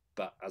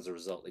 But as a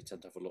result, they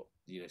tend to have a lot,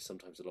 you know,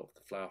 sometimes a lot of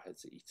the flower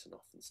heads are eaten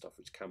off and stuff,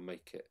 which can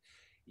make it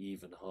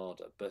even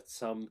harder. But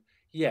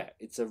yeah,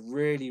 it's a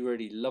really,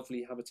 really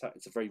lovely habitat.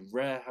 It's a very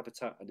rare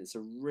habitat, and it's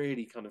a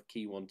really kind of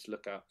key one to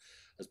look at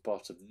as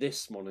part of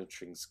this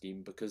monitoring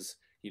scheme, because,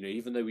 you know,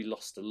 even though we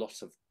lost a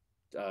lot of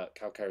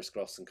calcareous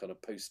grassland kind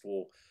of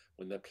post-war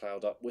when they're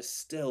ploughed up, we're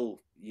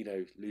still, you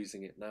know,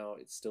 losing it now.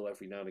 It's still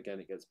every now and again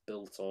it gets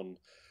built on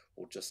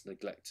or just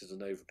neglected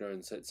and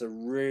overgrown. So it's a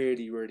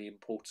really, really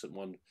important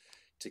one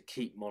to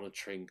keep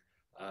monitoring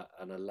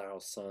and allow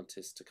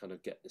scientists to kind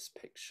of get this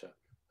picture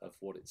of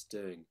what it's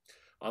doing.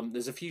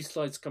 There's a few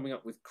slides coming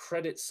up with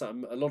credits. A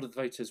lot of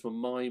the photos were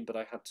mine, but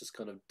I had to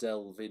kind of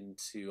delve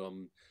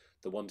into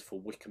the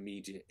wonderful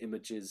Wikimedia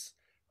images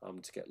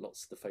to get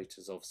lots of the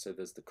photos of. So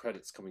there's the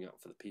credits coming up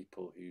for the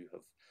people who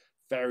have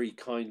very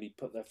kindly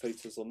put their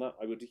photos on that.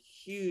 I would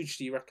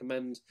hugely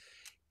recommend,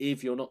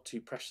 if you're not too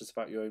precious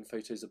about your own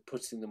photos, of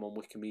putting them on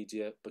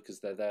Wikimedia, because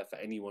they're there for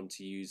anyone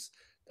to use.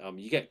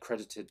 You get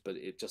credited, but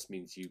it just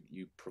means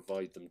you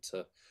provide them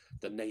to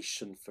the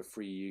nation for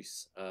free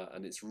use,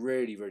 and it's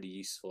really, really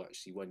useful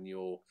actually when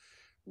you're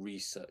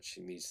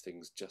researching these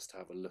things, just to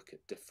have a look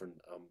at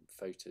different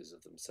photos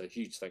of them. So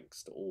huge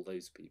thanks to all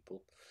those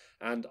people,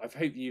 and I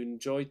hope you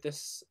enjoyed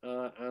this,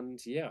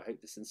 and yeah, I hope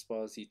this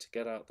inspires you to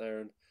get out there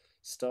and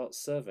start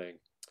surveying.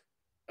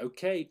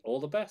 Okay, all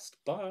the best.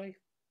 Bye.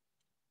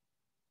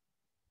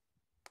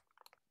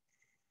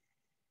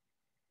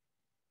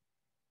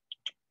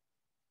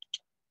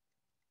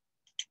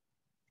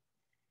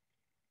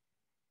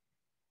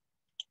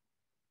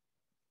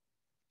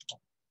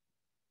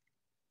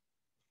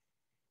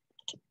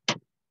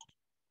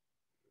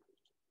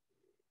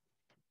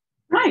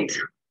 Right,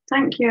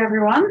 thank you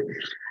everyone.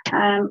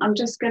 I'm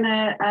just going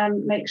to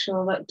make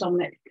sure that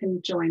Dominic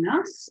can join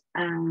us.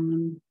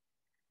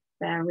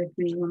 Bear with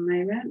me one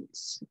moment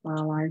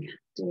while I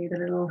do the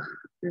little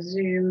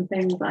Zoom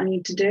things that I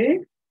need to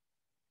do.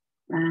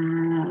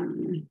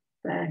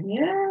 There he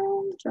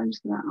is. So I'm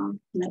just going to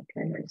make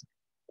co-host.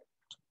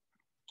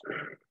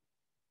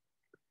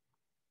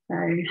 So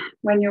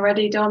when you're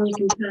ready, Dom, you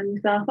can turn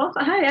yourself off.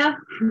 Hiya.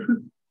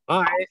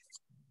 Hi.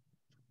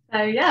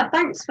 So yeah,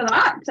 thanks for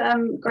that.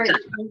 Great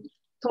to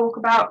talk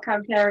about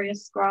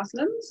calcareous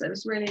grasslands. It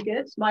was really good.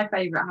 It's my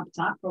favourite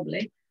habitat,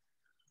 probably.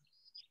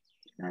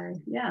 So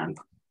yeah.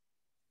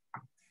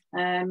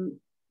 A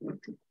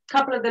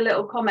couple of the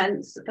little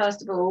comments.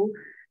 First of all,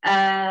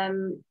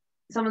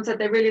 someone said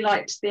they really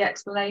liked the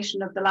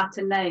explanation of the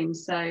Latin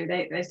names. So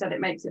they said it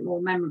makes it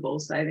more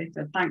memorable. So they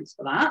said thanks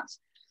for that.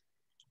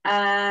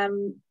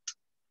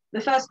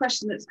 The first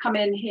question that's come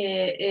in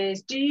here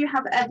is, do you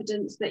have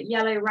evidence that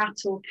yellow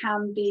rattle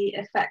can be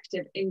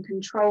effective in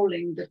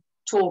controlling the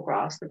tall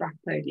grass, the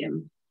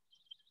brachypodium?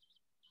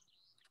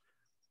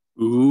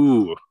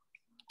 Ooh,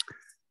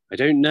 I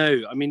don't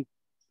know. I mean,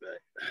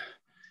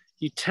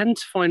 you tend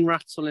to find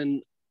rattle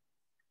in,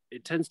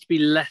 it tends to be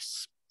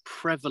less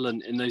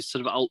prevalent in those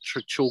sort of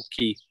ultra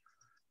chalky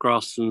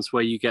grasslands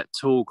where you get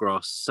tall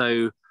grass.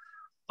 So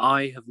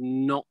I have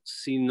not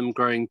seen them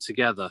growing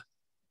together.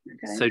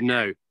 Okay. So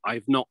no,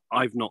 I've not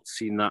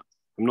seen that.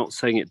 I'm not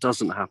saying it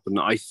doesn't happen.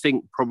 I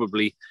think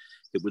probably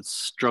it would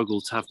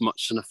struggle to have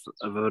much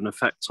of an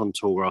effect on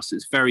tall grass.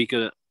 It's very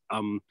good at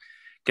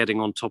getting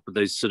on top of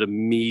those sort of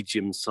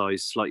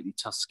medium-sized, slightly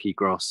tusky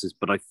grasses.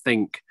 But I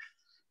think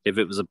if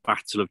it was a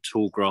battle of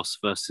tall grass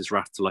versus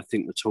rattle, I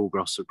think the tall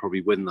grass would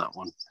probably win that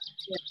one.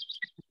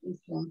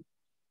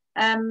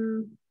 Yeah.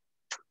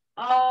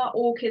 Are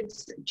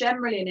orchids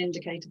generally an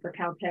indicator for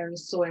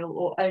calcareous soil,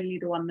 or only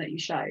the one that you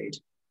showed?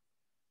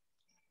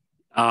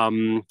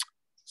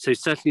 So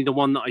certainly the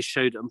one that I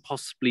showed, and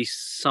possibly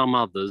some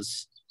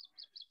others.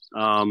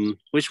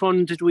 Which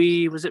one did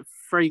we, was it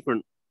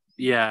fragrant?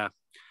 Yeah.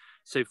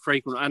 So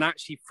fragrant, and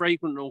actually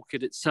fragrant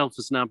orchid itself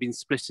has now been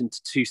split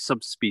into two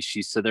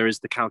subspecies. So there is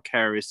the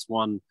calcareous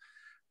one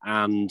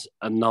and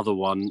another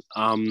one.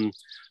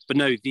 But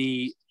no,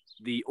 the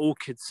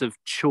orchids of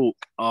chalk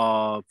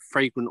are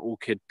fragrant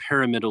orchid,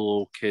 pyramidal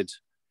orchid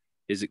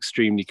is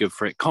extremely good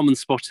for it. Common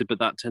spotted, but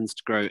that tends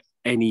to grow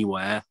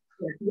anywhere.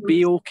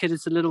 Bee orchid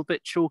is a little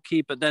bit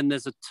chalky, but then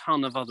there's a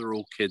ton of other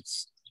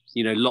orchids,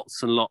 you know,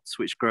 lots and lots,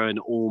 which grow in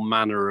all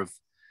manner of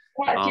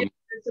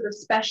sort of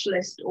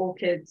specialist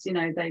orchids. You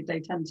know, they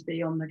tend to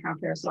be on the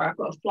calcareous. Sorry, I've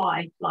got a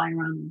fly flying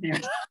around here.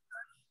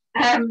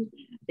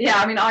 Yeah,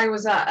 I mean, I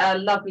was at a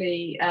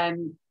lovely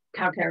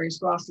calcareous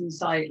grassland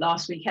site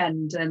last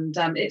weekend, and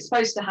it's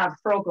supposed to have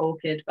frog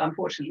orchid, but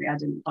unfortunately I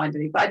didn't find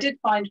any. But I did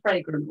find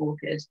fragrant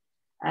orchid.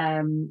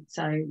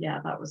 So yeah,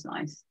 that was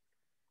nice.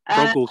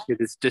 Frog orchid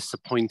is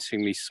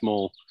disappointingly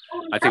small.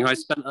 I think I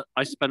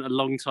spent a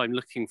long time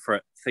looking for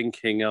it,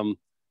 thinking,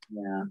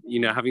 you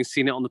know, having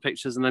seen it on the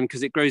pictures, and then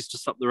because it grows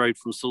just up the road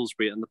from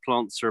Salisbury, and the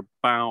plants are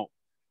about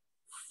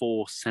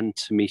 4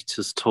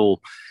 centimeters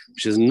tall,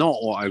 which is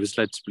not what I was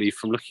led to believe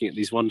from looking at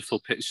these wonderful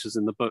pictures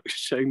in the book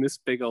showing this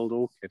big old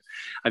orchid.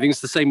 I think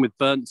it's the same with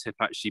burnt tip.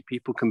 Actually,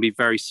 people can be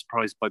very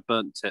surprised by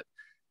burnt tip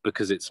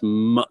because it's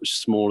much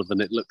smaller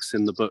than it looks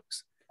in the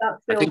books.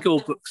 I think all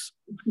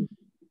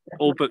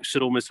books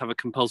should almost have a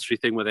compulsory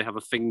thing where they have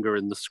a finger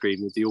in the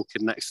screen with the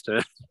orchid next to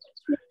it.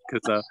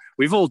 Because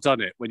we've all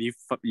done it when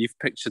you've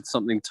pictured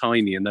something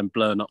tiny and then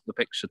blown up the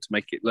picture to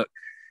make it look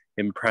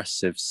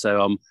impressive.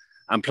 So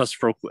and plus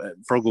frog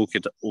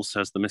orchid also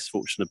has the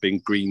misfortune of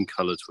being green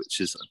coloured,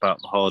 which is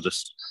about the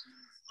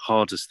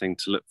hardest thing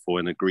to look for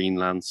in a green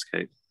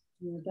landscape.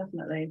 Yeah,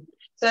 definitely.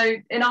 So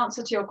in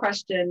answer to your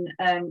question,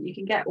 you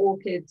can get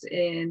orchids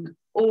in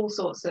all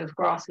sorts of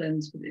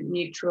grasslands,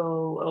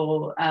 neutral,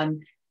 or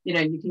you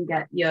know, you can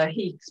get your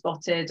heath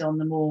spotted on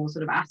the more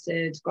sort of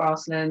acid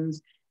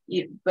grasslands.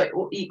 But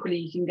equally,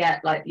 you can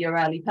get like your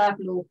early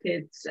purple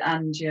orchids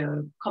and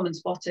your common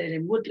spotted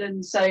in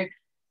woodlands. So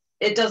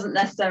it doesn't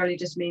necessarily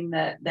just mean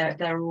that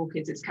they're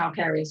orchids, it's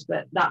calcareous,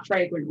 but that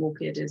fragrant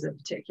orchid is a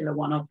particular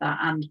one of that,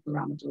 and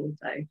pyramidal.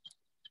 So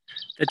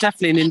they're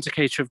definitely an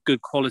indicator of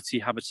good quality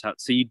habitat.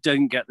 So you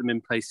don't get them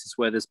in places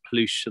where there's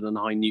pollution and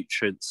high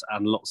nutrients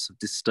and lots of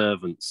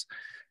disturbance.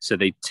 So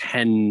they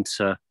tend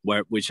to,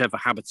 whichever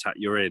habitat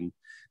you're in,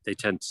 they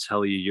tend to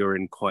tell you you're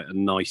in quite a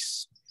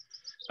nice,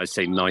 I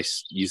say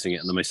nice, using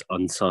it in the most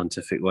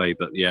unscientific way,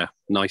 but yeah,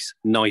 nice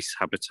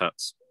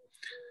habitats.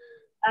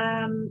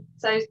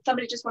 So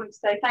somebody just wanted to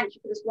say thank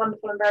you for this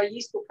wonderful and very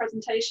useful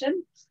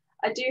presentation.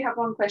 I do have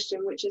one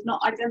question, which is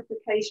not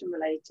identification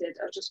related.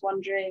 I was just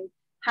wondering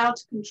how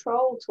to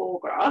control tall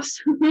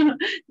grass. This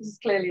is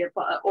clearly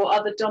or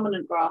other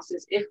dominant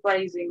grasses if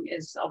grazing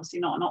is obviously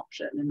not an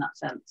option in that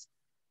sense.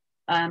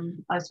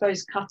 I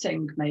suppose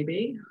cutting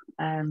maybe.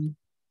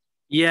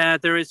 Yeah,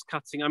 there is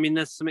cutting. I mean,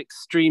 there's some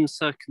extreme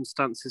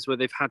circumstances where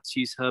they've had to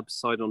use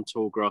herbicide on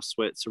tall grass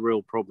where it's a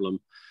real problem.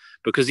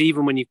 Because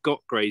even when you've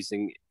got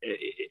grazing,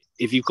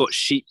 if you've got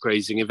sheep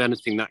grazing, if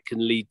anything, that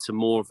can lead to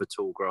more of a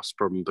tall grass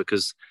problem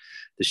because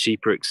the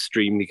sheep are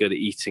extremely good at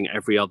eating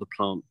every other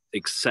plant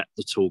except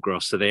the tall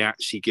grass. So they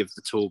actually give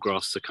the tall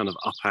grass a kind of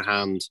upper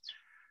hand.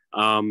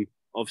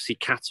 Obviously,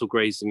 cattle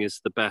grazing is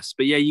the best.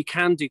 But yeah, you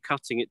can do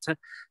cutting.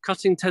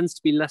 Cutting tends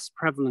to be less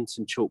prevalent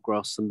in chalk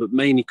grassland, but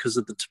mainly because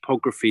of the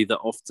topography that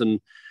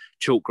often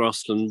chalk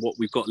grassland, what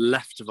we've got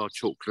left of our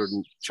chalk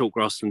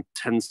grassland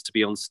tends to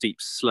be on steep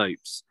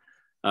slopes.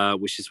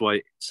 Which is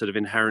why sort of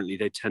inherently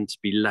they tend to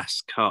be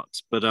less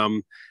cut. But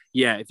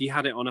yeah, if you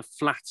had it on a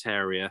flat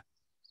area,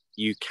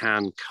 you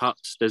can cut.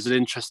 There's an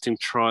interesting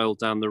trial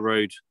down the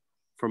road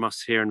from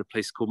us here in a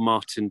place called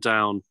Martin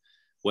Down,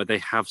 where they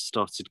have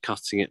started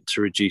cutting it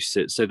to reduce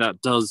it. So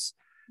that does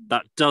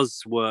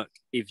work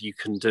if you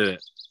can do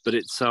it. But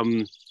it's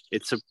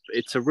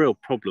a real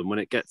problem when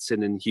it gets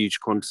in huge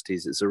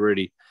quantities.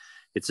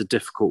 It's a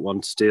difficult one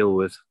to deal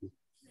with.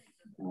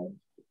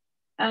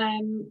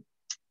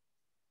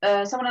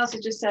 Someone else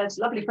has just said,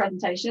 lovely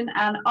presentation.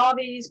 And are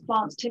these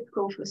plants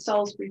typical for the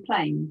Salisbury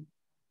Plain?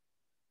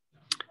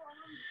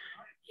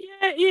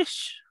 Yeah,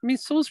 ish. I mean,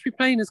 Salisbury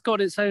Plain has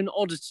got its own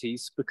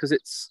oddities because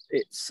it's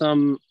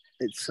an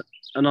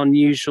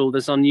unusual.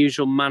 There's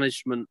unusual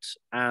management,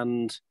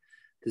 and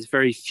there's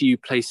very few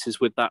places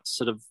with that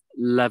sort of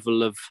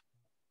level of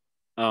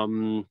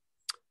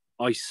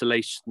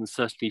isolation,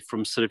 certainly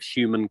from sort of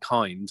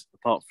humankind,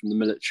 apart from the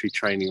military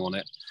training on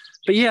it.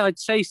 But yeah, I'd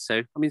say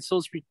so. I mean,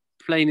 Salisbury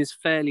Plain is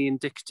fairly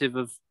indicative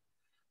of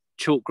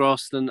chalk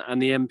grassland,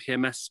 and the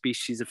NPMS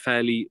species are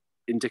fairly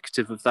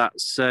indicative of that.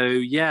 So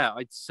yeah,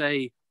 I'd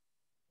say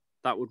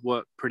that would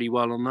work pretty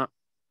well on that.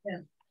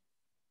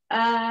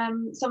 Yeah.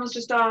 Someone's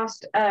just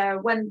asked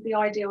when's the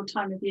ideal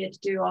time of year to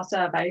do our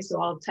survey,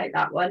 so I'll take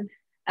that one.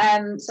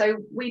 So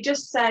we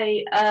just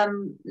say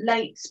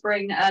late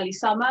spring, early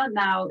summer.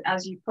 Now,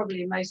 as you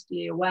probably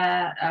mostly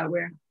aware,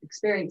 we're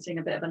experiencing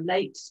a bit of a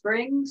late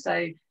spring,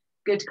 so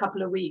good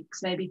couple of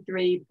weeks, maybe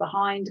 3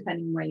 behind,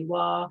 depending on where you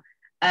are.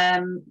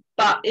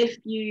 But if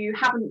you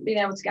haven't been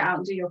able to get out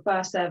and do your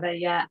first survey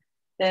yet,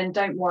 then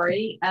don't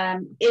worry.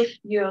 If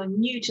you're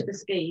new to the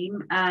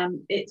scheme,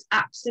 it's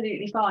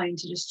absolutely fine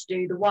to just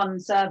do the one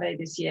survey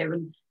this year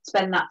and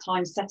spend that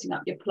time setting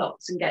up your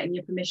plots and getting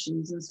your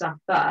permissions and stuff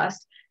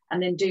first,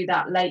 and then do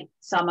that late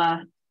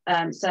summer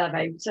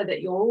survey so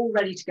that you're all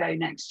ready to go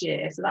next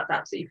year. So that's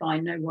absolutely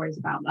fine, no worries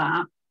about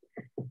that.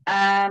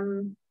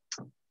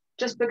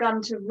 Just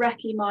begun to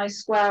recce my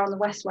square on the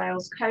West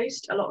Wales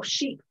coast, a lot of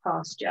sheep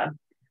pasture.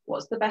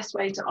 What's the best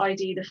way to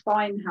ID the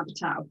fine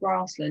habitat of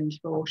grassland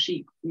for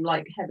sheep,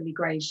 like heavily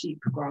grazed sheep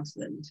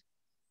grassland?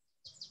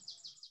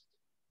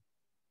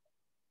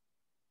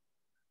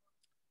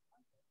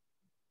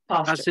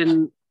 Pasture. As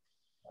in,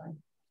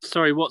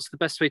 sorry, what's the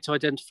best way to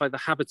identify the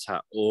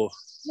habitat or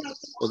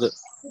the...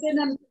 Within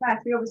NPMS,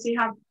 we obviously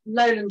have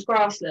lowland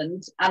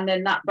grassland, and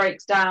then that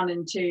breaks down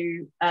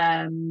into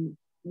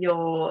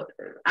your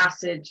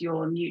acid,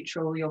 your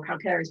neutral, your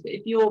calcareous. But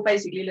if you're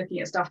basically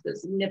looking at stuff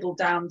that's nibbled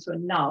down to a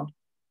nub,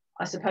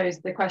 I suppose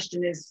the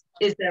question is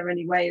there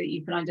any way that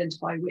you can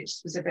identify which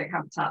specific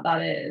habitat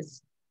that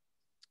is?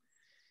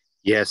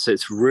 Yeah, so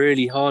it's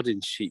really hard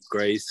in sheep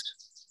grazed.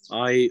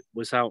 I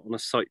was out on a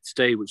site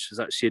today, which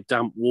was actually a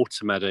damp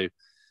water meadow,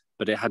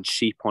 but it had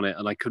sheep on it,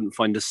 and I couldn't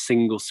find a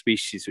single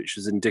species which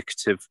was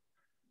indicative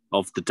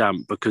of the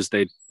damp because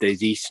they'd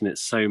eaten it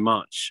so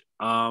much.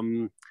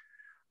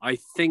 I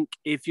think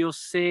if you're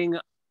seeing,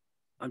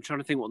 I'm trying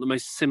to think what the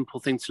most simple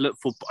thing to look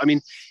for. I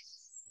mean,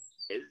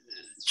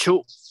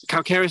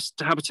 calcareous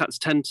habitats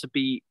tend to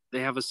be, they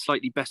have a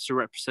slightly better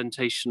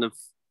representation of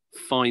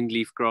fine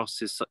leaf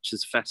grasses such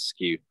as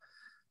fescue.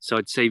 So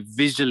I'd say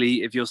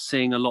visually, if you're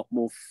seeing a lot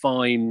more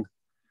fine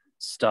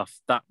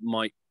stuff, that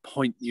might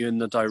point you in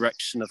the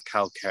direction of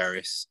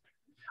calcareous.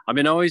 I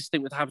mean, I always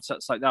think with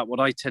habitats like that, what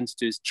I tend to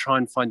do is try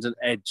and find an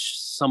edge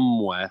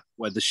somewhere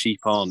where the sheep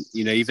aren't,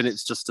 you know, even if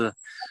it's just a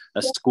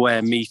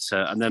square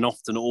meter, and then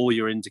often all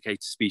your indicator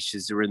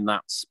species are in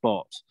that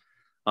spot.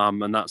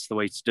 And that's the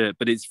way to do it.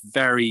 But it's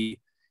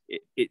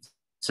it's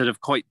sort of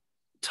quite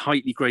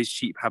tightly grazed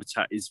sheep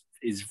habitat is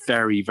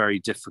very, very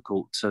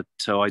difficult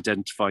to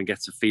identify and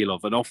get a feel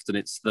of. And often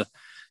it's the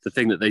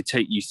thing that they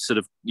take, you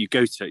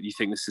go to it, you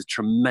think this is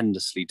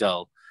tremendously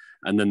dull.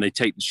 And then they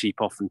take the sheep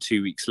off, and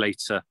 2 weeks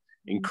later,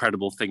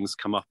 incredible things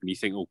come up and you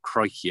think, oh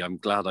crikey, I'm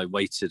glad I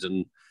waited.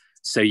 And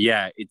so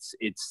yeah, it's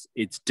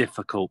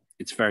difficult.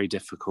 It's very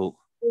difficult.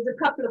 There's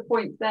a couple of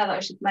points there that I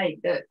should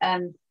make, that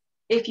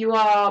if you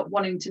are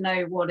wanting to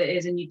know what it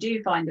is and you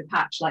do find a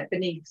patch like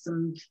beneath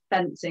some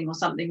fencing or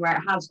something where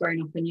it has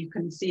grown up and you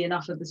can see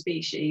enough of the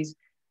species,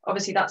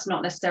 obviously that's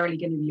not necessarily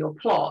going to be your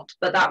plot,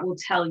 but that will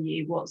tell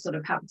you what sort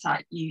of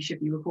habitat you should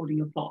be recording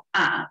your plot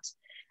at.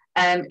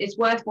 It's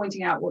worth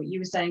pointing out what you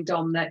were saying,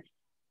 Dom, that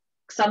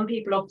some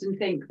people often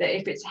think that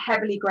if it's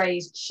heavily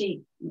grazed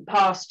sheep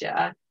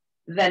pasture,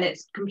 then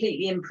it's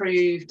completely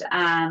improved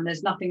and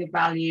there's nothing of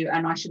value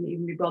and I shouldn't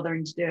even be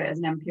bothering to do it as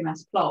an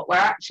NPMS plot, where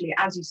actually,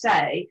 as you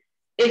say,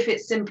 if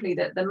it's simply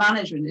that the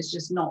management is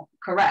just not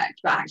correct,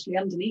 but actually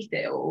underneath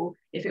it all,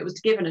 if it was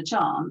given a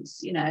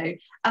chance, you know,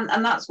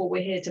 and that's what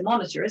we're here to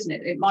monitor, isn't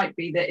it? It might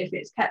be that if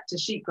it's kept to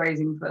sheep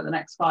grazing for the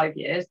next 5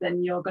 years,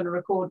 then you're going to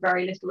record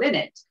very little in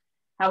it.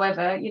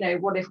 However, you know,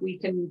 what if we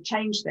can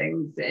change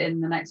things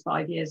in the next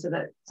 5 years so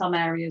that some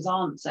areas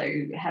aren't so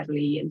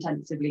heavily,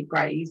 intensively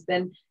grazed,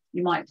 then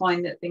you might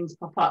find that things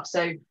pop up.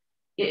 So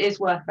it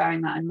is worth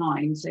bearing that in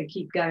mind. So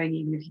keep going,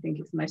 even if you think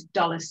it's the most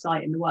dullest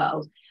site in the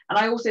world. And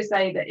I also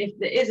say that if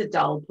there is a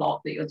dull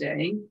plot that you're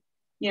doing,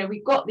 you know,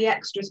 we've got the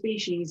extra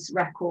species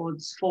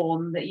records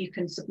form that you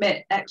can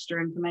submit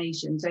extra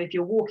information. So if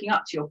you're walking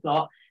up to your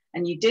plot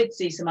and you did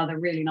see some other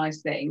really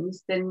nice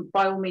things, then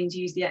by all means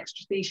use the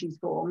extra species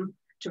form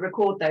to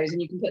record those,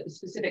 and you can put the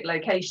specific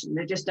location.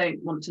 They just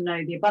don't want to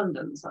know the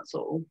abundance, that's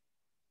all.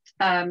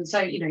 So,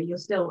 you know, you're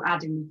still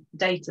adding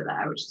data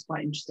there, which is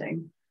quite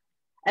interesting.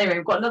 Anyway,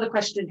 we've got another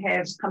question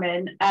here just come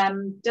in.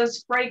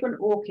 Does fragrant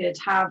orchid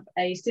have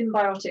a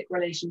symbiotic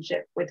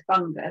relationship with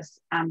fungus,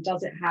 and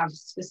does it have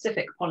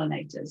specific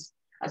pollinators?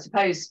 I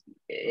suppose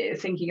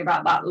thinking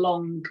about that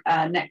long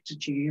nectar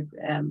tube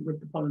with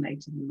the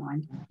pollinators in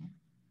mind.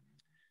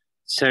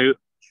 So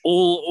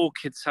all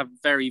orchids have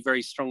very,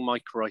 very strong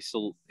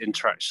mycorrhizal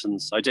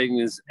interactions. I don't think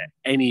there's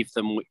any of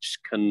them which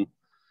can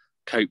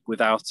cope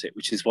without it,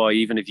 which is why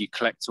even if you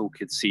collect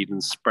orchid seed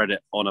and spread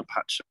it on a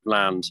patch of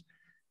land,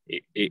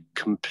 it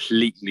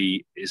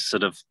completely is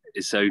sort of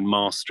its own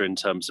master in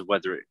terms of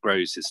whether it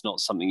grows. It's not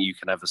something you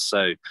can ever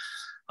sow.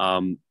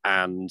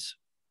 And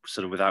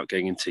sort of without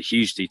going into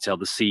huge detail,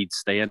 the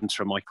seeds, they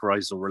enter a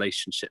mycorrhizal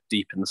relationship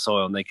deep in the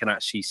soil, and they can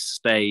actually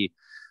stay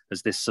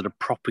as this sort of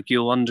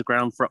propagule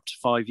underground for up to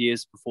 5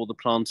 years before the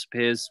plant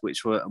appears,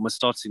 and we're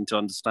starting to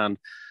understand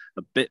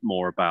a bit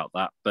more about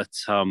that. But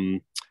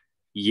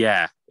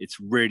yeah, it's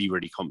really,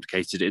 really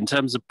complicated. In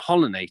terms of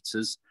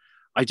pollinators,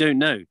 I don't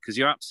know, because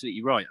you're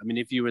absolutely right. I mean,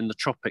 if you were in the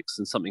tropics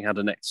and something had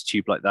a nectar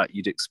tube like that,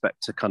 you'd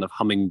expect a kind of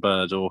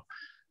hummingbird or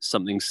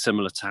something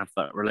similar to have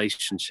that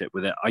relationship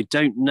with it. I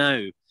don't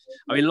know.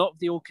 I mean, a lot of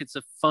the orchids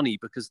are funny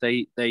because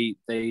they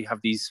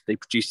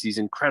produce these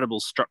incredible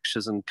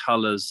structures and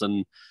colors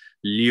and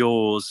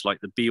lures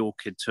like the bee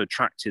orchid to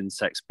attract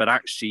insects, but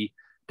actually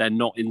they're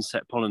not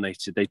insect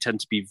pollinated. They tend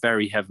to be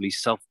very heavily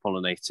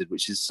self-pollinated,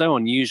 which is so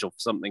unusual for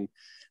something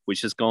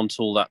which has gone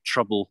to all that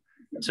trouble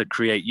to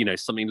create, you know,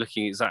 something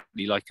looking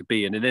exactly like a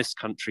bee. And in this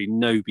country,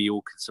 no bee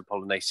orchids are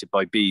pollinated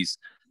by bees.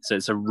 So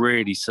it's a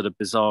really sort of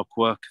bizarre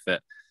quirk of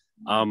it.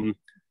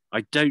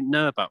 I don't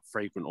know about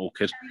fragrant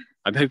orchid.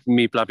 I'm hoping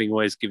me blabbing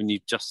away has given you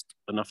just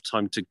enough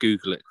time to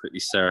Google it quickly,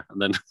 Sarah,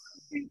 and then...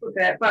 Googled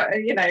it,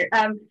 but, you know,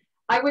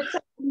 I would say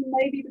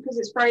maybe because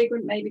it's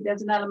fragrant, maybe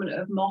there's an element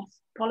of moth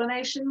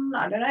pollination.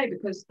 I don't know,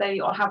 because they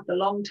have the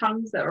long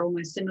tongues that are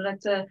almost similar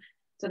to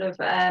sort of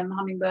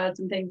hummingbirds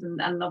and things,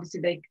 and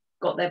obviously they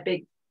got their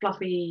big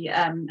fluffy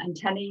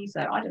antennae.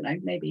 So I don't know,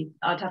 maybe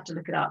I'd have to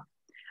look it up.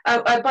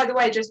 By the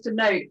way, just to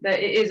note that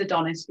it is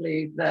Adonis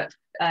blue that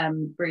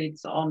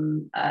breeds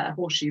on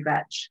horseshoe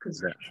vetch,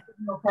 because in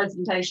your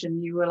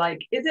presentation you were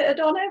like, is it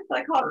Adonis?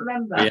 I can't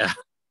remember. Yeah.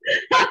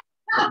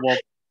 Well,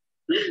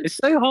 it's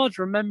so hard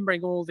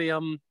remembering all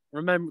the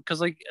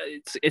because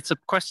it's a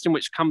question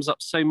which comes up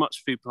so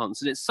much, food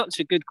plants, and it's such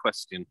a good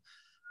question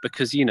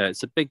because, you know,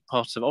 it's a big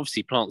part of,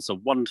 obviously plants are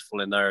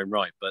wonderful in their own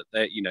right, but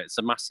they're, you know, it's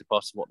a massive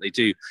part of what they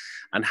do,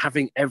 and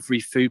having every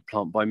food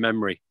plant by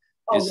memory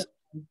is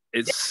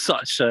it's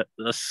such a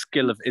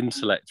skill of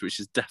intellect which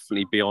is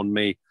definitely beyond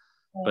me.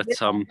 But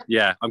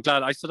yeah, I'm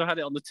glad I sort of had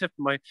it on the tip of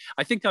my...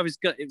 I think I was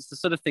good. It's the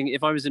sort of thing,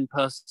 if I was in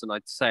person,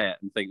 I'd say it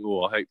and think,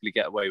 oh, I'll hopefully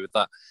get away with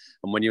that.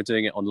 And when you're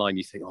doing it online,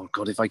 you think, oh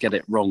God, if I get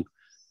it wrong,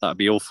 that'd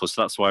be awful.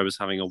 So that's why I was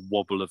having a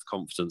wobble of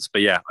confidence.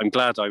 But yeah, I'm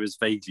glad I was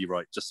vaguely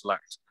right, just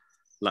lacked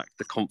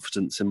the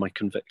confidence in my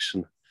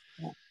conviction.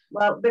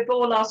 Well,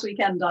 before last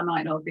weekend, I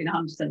might not have been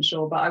 100%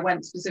 sure, but I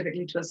went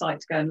specifically to a site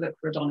to go and look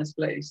for Adonis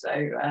blue. So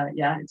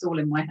yeah, it's all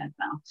in my head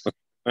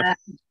now.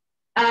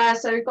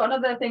 So we've got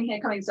another thing here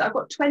coming. So I've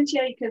got 20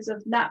 acres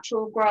of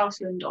natural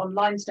grassland on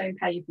limestone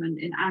pavement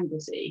in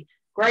Anglesey,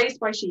 grazed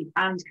by sheep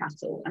and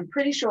cattle. I'm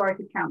pretty sure I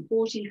could count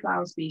 40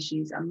 flower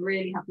species and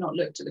really have not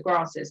looked at the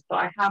grasses, but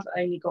I have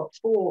only got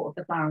 4 of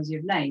the flowers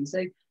you've named.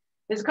 So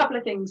there's a couple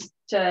of things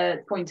to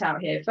point out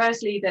here.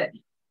 Firstly, that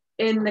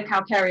in the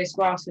calcareous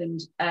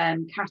grassland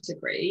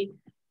category,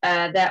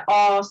 there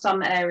are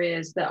some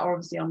areas that are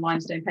obviously on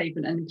limestone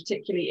pavement, and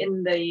particularly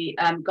in the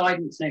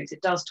guidance notes,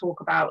 it does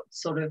talk about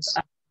sort of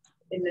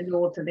in the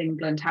north of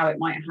England, how it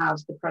might have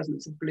the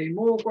presence of blue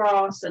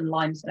moorgrass and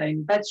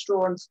limestone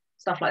bedstraw and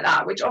stuff like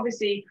that, which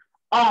obviously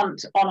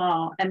aren't on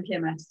our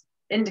NPMS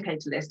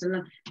indicator list.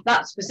 And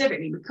that's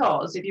specifically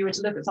because if you were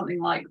to look at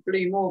something like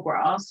blue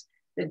moorgrass,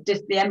 the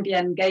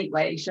NBN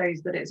gateway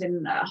shows that it's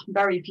in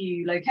very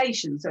few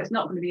locations. So it's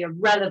not going to be a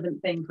relevant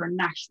thing for a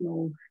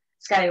national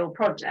scale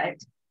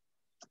project.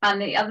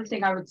 And the other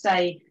thing I would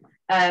say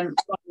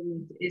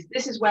is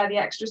this is where the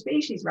extra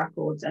species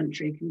records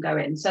entry can go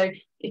in. So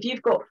if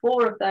you've got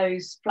 4 of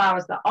those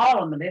flowers that are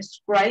on the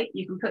list, great,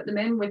 you can put them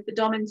in with the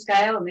Domin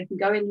scale and they can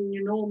go in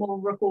your normal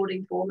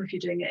recording form if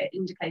you're doing it at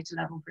indicator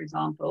level, for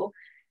example.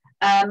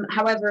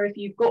 However, if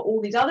you've got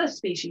all these other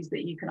species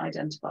that you can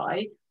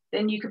identify,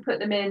 then you could put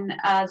them in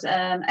as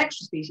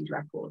extra species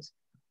records.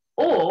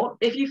 Or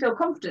if you feel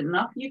confident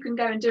enough, you can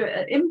go and do it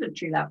at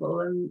inventory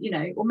level and, you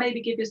know, or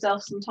maybe give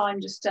yourself some time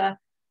just to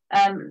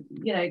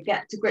you know,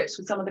 get to grips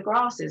with some of the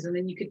grasses, and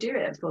then you could do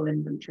it at full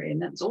inventory,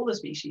 and that's all the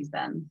species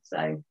then.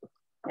 So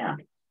yeah,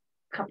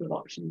 a couple of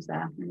options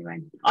there.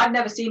 Anyway, I've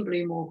never seen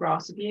blue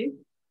moorgrass. Have you?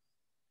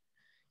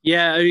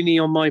 Yeah, only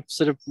on my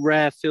sort of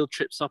rare field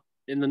trips up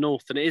in the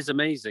north, and it is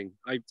amazing.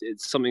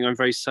 It's something I'm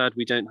very sad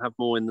we don't have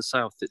more in the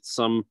south. It's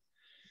I mean,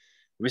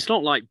 it's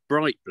not like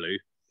bright blue,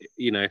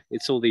 you know,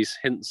 it's all these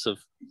hints of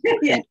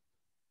Yeah.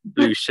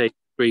 blue shade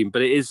green,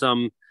 but it is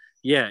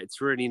yeah,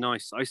 it's really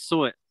nice. I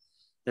saw it.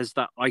 There's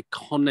that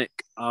iconic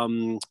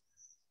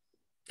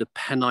the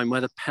Pennine,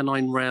 where the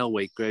Pennine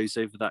Railway goes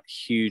over that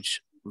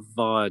huge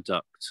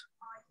viaduct,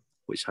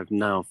 which I've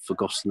now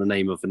forgotten the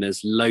name of, and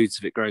there's loads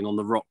of it growing on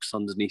the rocks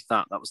underneath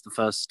that. That was the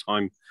first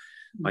time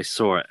I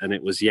saw it, and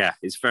it was, yeah,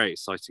 it's very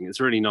exciting.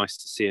 It's really nice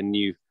to see a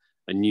new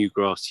a new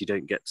grass you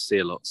don't get to see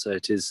a lot. So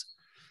it's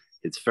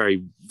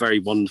very, very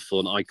wonderful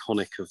and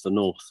iconic of the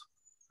north.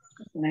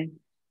 Definitely.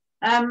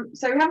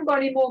 So we haven't got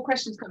any more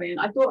questions coming in.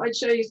 I thought I'd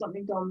show you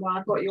something, Dom, while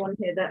I've got you on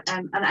here, that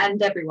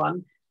and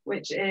everyone,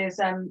 which is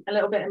a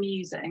little bit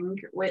amusing,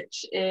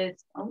 which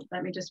is, oh,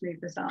 let me just move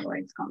this out of the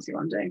way because I can't see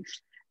what I'm doing.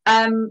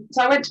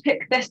 So I went to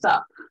pick this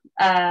up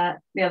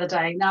the other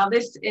day. Now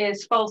this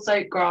is false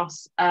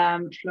oatgrass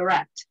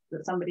floret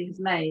that somebody has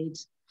made,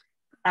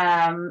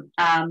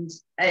 and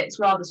it's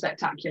rather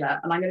spectacular,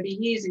 and I'm going to be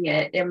using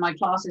it in my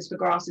Classes for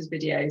Grasses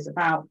videos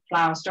about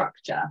flower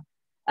structure,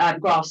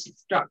 flower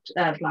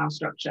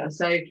structure.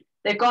 So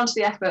they've gone to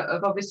the effort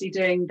of obviously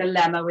doing the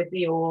lemma with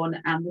the awn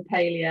and the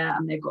palea,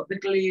 and they've got the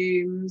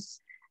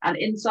glooms, and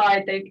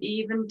inside they've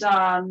even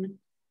done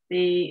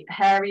the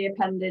hairy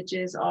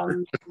appendages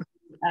on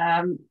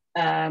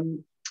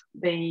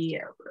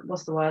the,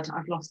 what's the word?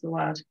 I've lost the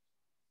word.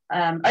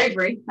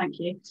 Ovary, thank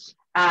you.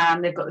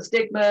 And they've got the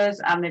stigmas,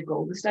 and they've got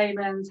all the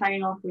stamens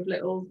hanging off with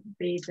little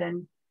beads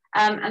in.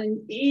 And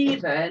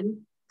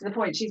even to the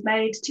point, she's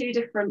made 2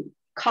 different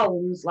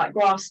culms, like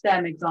grass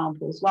stem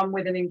examples, one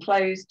with an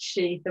enclosed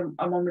sheath and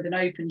one with an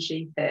open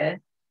sheath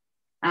here.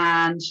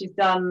 And she's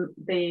done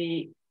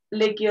the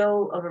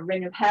ligule of a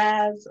ring of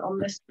hairs on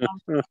this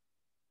one.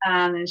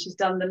 And then she's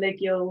done the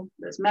ligule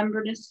that's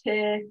membranous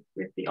here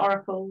with the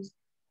auricles.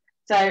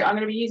 So I'm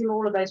going to be using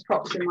all of those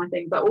props in my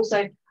thing, but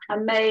also I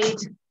made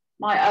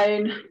my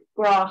own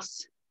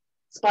grass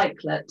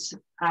spikelet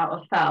out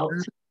of felt.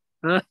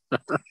 You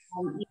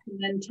can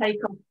then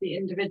take off the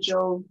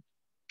individual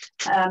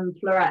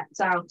florets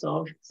out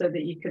of, so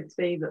that you could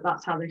see that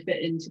that's how they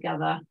fit in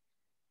together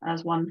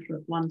as one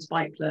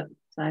spikelet.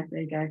 So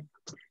there you go.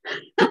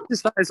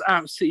 That is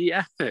absolutely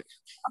epic.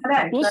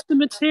 I know. What's the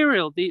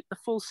material? The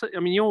full set? I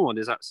mean, your one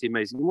is absolutely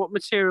amazing. What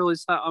material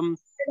is that?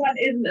 That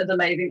isn't as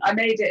amazing. I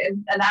made it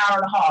in an hour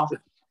and a half.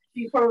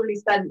 She probably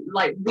spent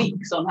like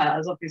weeks on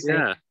hers, obviously.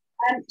 Yeah.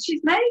 And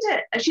she's made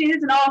it. She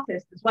is an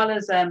artist as well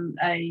as a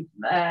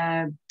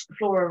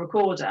flora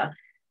recorder,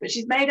 but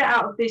she's made it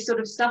out of this sort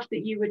of stuff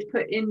that you would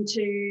put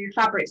into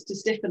fabrics to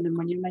stiffen them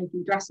when you're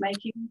making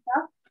dressmaking and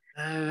stuff.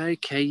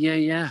 Okay,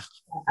 yeah.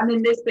 And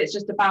then this bit's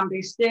just a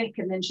bamboo stick,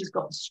 and then she's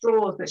got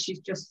straws that she's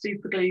just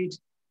super glued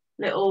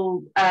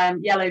little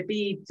yellow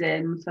beads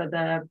in for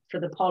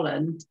the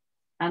pollen,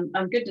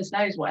 and goodness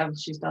knows what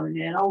else she's done in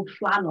here. An old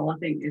flannel, I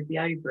think, is the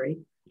ovary.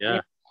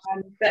 Yeah.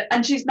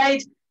 And she's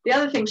made, the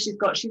other thing she's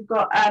got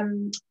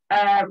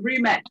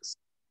Rumex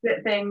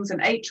things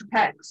and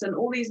Atropex and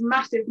all these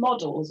massive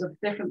models of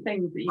different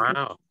things that you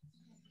can.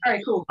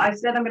 Very cool. I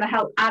said I'm going to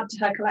help add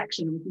to her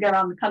collection, and we can go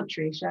around the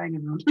country showing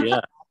everyone.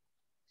 Yeah.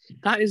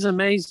 That is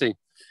amazing.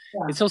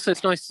 Yeah. It's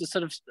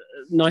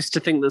nice to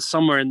think that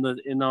somewhere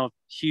in our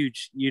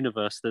huge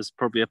universe there's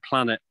probably a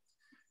planet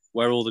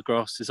where all the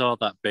grasses are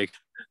that big.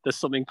 There's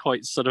something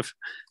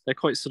they're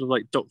quite sort of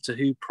like Doctor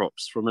Who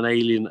props from an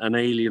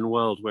alien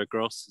world where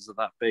grasses are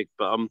that big.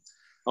 But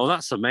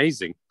that's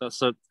amazing.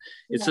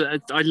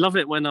 I love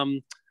it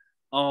when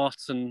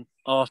art and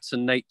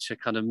nature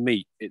kind of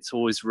meet. It's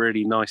always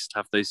really nice to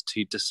have those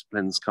 2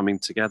 disciplines coming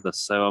together.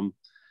 So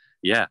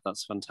yeah,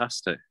 that's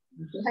fantastic.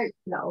 I hope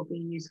that will be a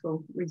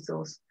useful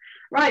resource.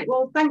 Right,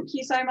 well, thank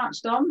you so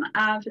much, Dom,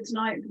 for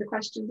tonight, for the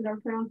questions and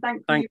everything.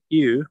 Thank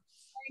you.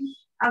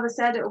 As I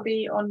said, it will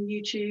be on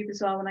YouTube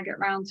as well when I get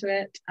round to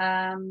it.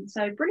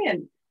 So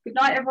brilliant. Good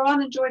night,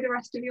 everyone. Enjoy the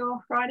rest of your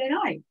Friday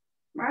night.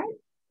 Right?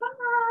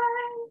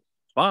 Bye.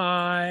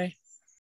 Bye.